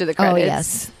happens after the credits. Oh,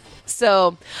 yes.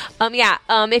 So,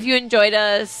 if you enjoyed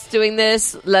us doing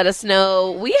this, let us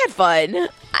know. We had fun.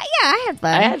 I had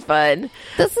fun. I had fun.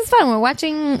 This is fun. We're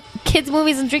watching kids'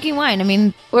 movies and drinking wine. I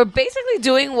mean, we're basically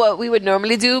doing what we would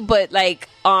normally do, but like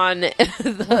on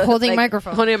holding a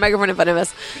microphone in front of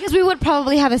us. Because we would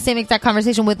probably have the same exact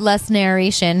conversation with less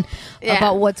narration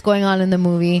about what's going on in the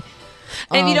movie.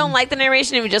 And if you don't like the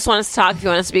narration, if you just want us to talk, if you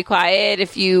want us to be quiet,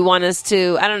 if you want us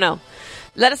to, I don't know,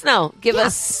 let us know. Give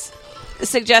us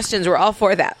suggestions. We're all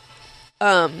for that.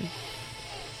 But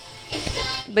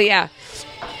yeah.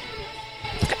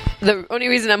 The only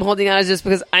reason I'm holding out is just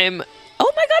because I'm...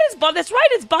 Oh my God, that's right.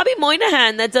 It's Bobby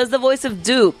Moynihan that does the voice of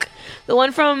Duke. The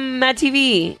one from Mad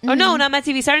TV. Mm-hmm. Oh, no, not Mad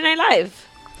TV. Saturday Night Live.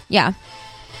 Yeah.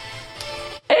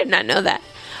 I did not know that.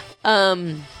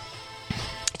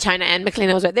 China Ann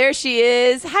McClain was right. There she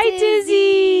is. Hi,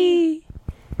 Dizzy.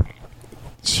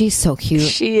 She's so cute.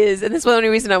 She is. And this is the only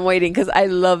reason I'm waiting, because I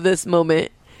love this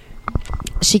moment.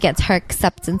 She gets her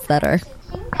acceptance letter.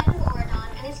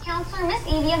 Miss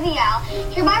Evie of the Owl,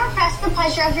 hereby request the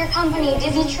pleasure of your company,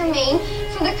 Dizzy Tremaine,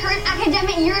 for the current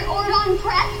academic year at Oridon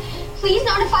Prep. Please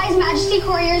notify His Majesty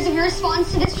Couriers of your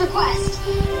response to this request.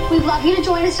 We'd love you to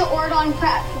join us at Oridon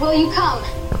Prep. Will you come?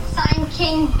 Signed,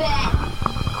 King Ben.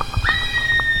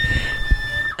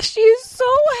 She's so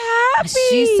happy.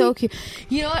 She's so cute.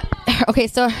 You know what? Okay,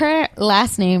 so her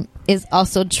last name is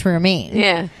also Tremaine.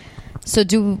 Yeah. So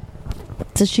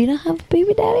does she not have a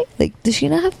baby daddy? Like, does she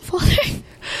not have a father?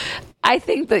 I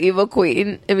think the evil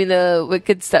queen, the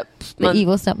wicked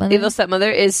evil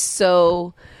stepmother is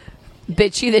so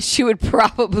bitchy that she would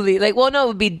probably it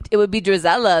would be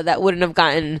Drizella that wouldn't have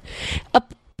gotten.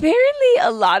 Apparently,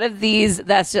 a lot of these.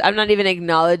 I'm not even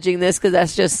acknowledging this because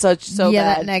that's just so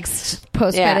bad. That next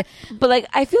post credit. But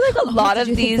I feel like a lot of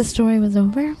these. Think the story was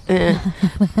over.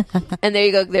 And there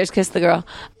you go. There's Kiss the Girl.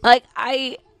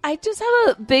 I just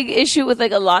have a big issue with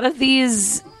a lot of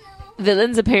these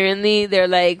villains. Apparently, they're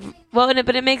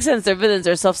but it makes sense. They're villains.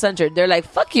 They're self-centered. They're like,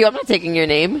 fuck you. I'm not taking your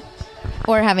name.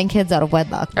 Or having kids out of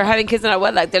wedlock. They're like,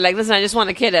 listen, I just want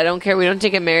a kid. I don't care. We don't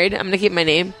take it married. I'm going to keep my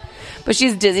name. But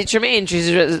she's Dizzy Tremaine. She's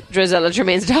Drizella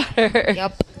Tremaine's daughter.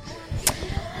 Yep.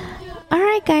 All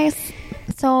right, guys.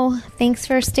 So thanks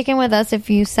for sticking with us. If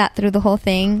you sat through the whole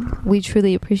thing, we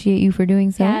truly appreciate you for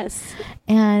doing so. Yes.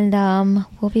 And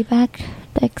we'll be back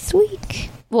next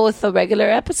week. Well, with the regular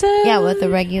episode. Yeah, with the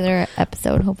regular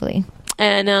episode, hopefully.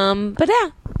 And but yeah,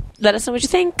 let us know what you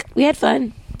think. We had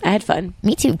fun. I had fun.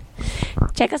 Me too.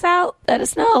 Check us out. Let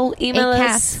us know. Email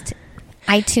us.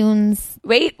 iTunes.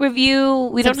 Rate,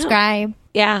 review. Subscribe.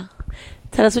 Yeah.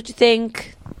 Tell us what you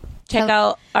think. Check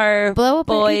out our blow up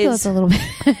boys. Our egos a little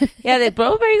bit. Yeah, they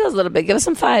blow up our egos a little bit. Give us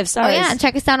some 5 stars. Oh yeah, and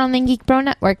check us out on the Geek Bro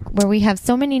Network, where we have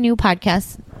so many new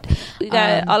podcasts. We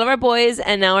got all of our boys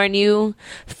and now our new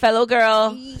fellow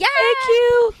girl. Yeah. Hey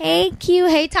Q. Hey Q.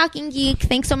 Hey Talking Geek.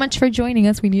 Thanks so much for joining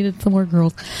us. We needed some more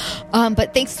girls.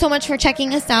 But thanks so much for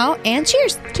checking us out, and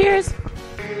cheers. Cheers.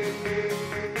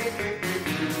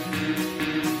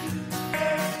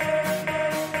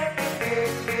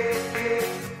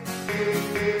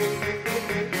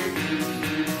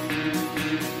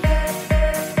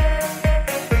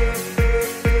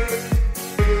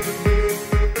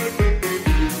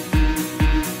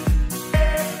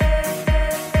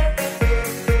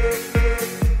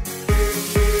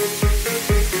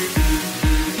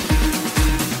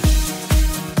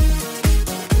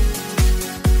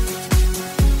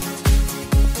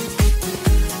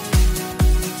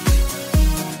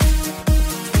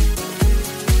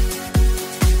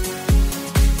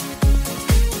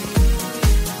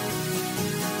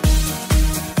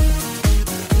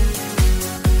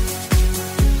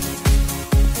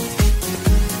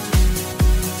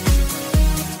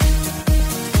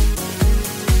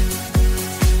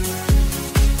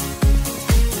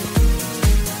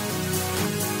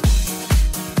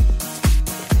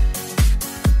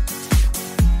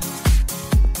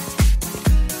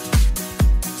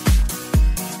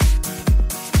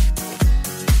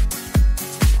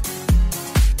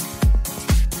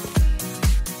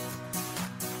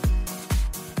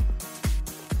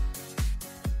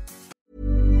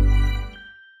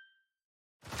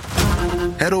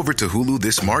 Head over to Hulu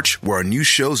this March, where our new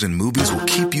shows and movies will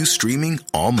keep you streaming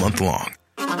all month long.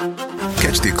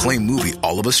 Catch the acclaimed movie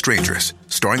All of Us Strangers,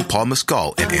 starring Paul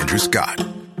Mescal and Andrew Scott.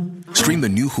 Stream the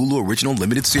new Hulu original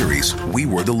limited series We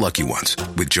Were the Lucky Ones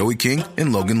with Joey King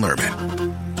and Logan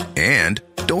Lerman. And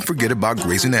don't forget about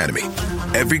Grey's Anatomy.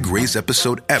 Every Grey's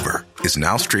episode ever is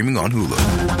now streaming on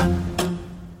Hulu.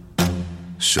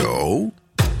 So,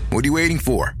 what are you waiting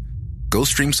for? Go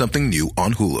stream something new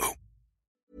on Hulu.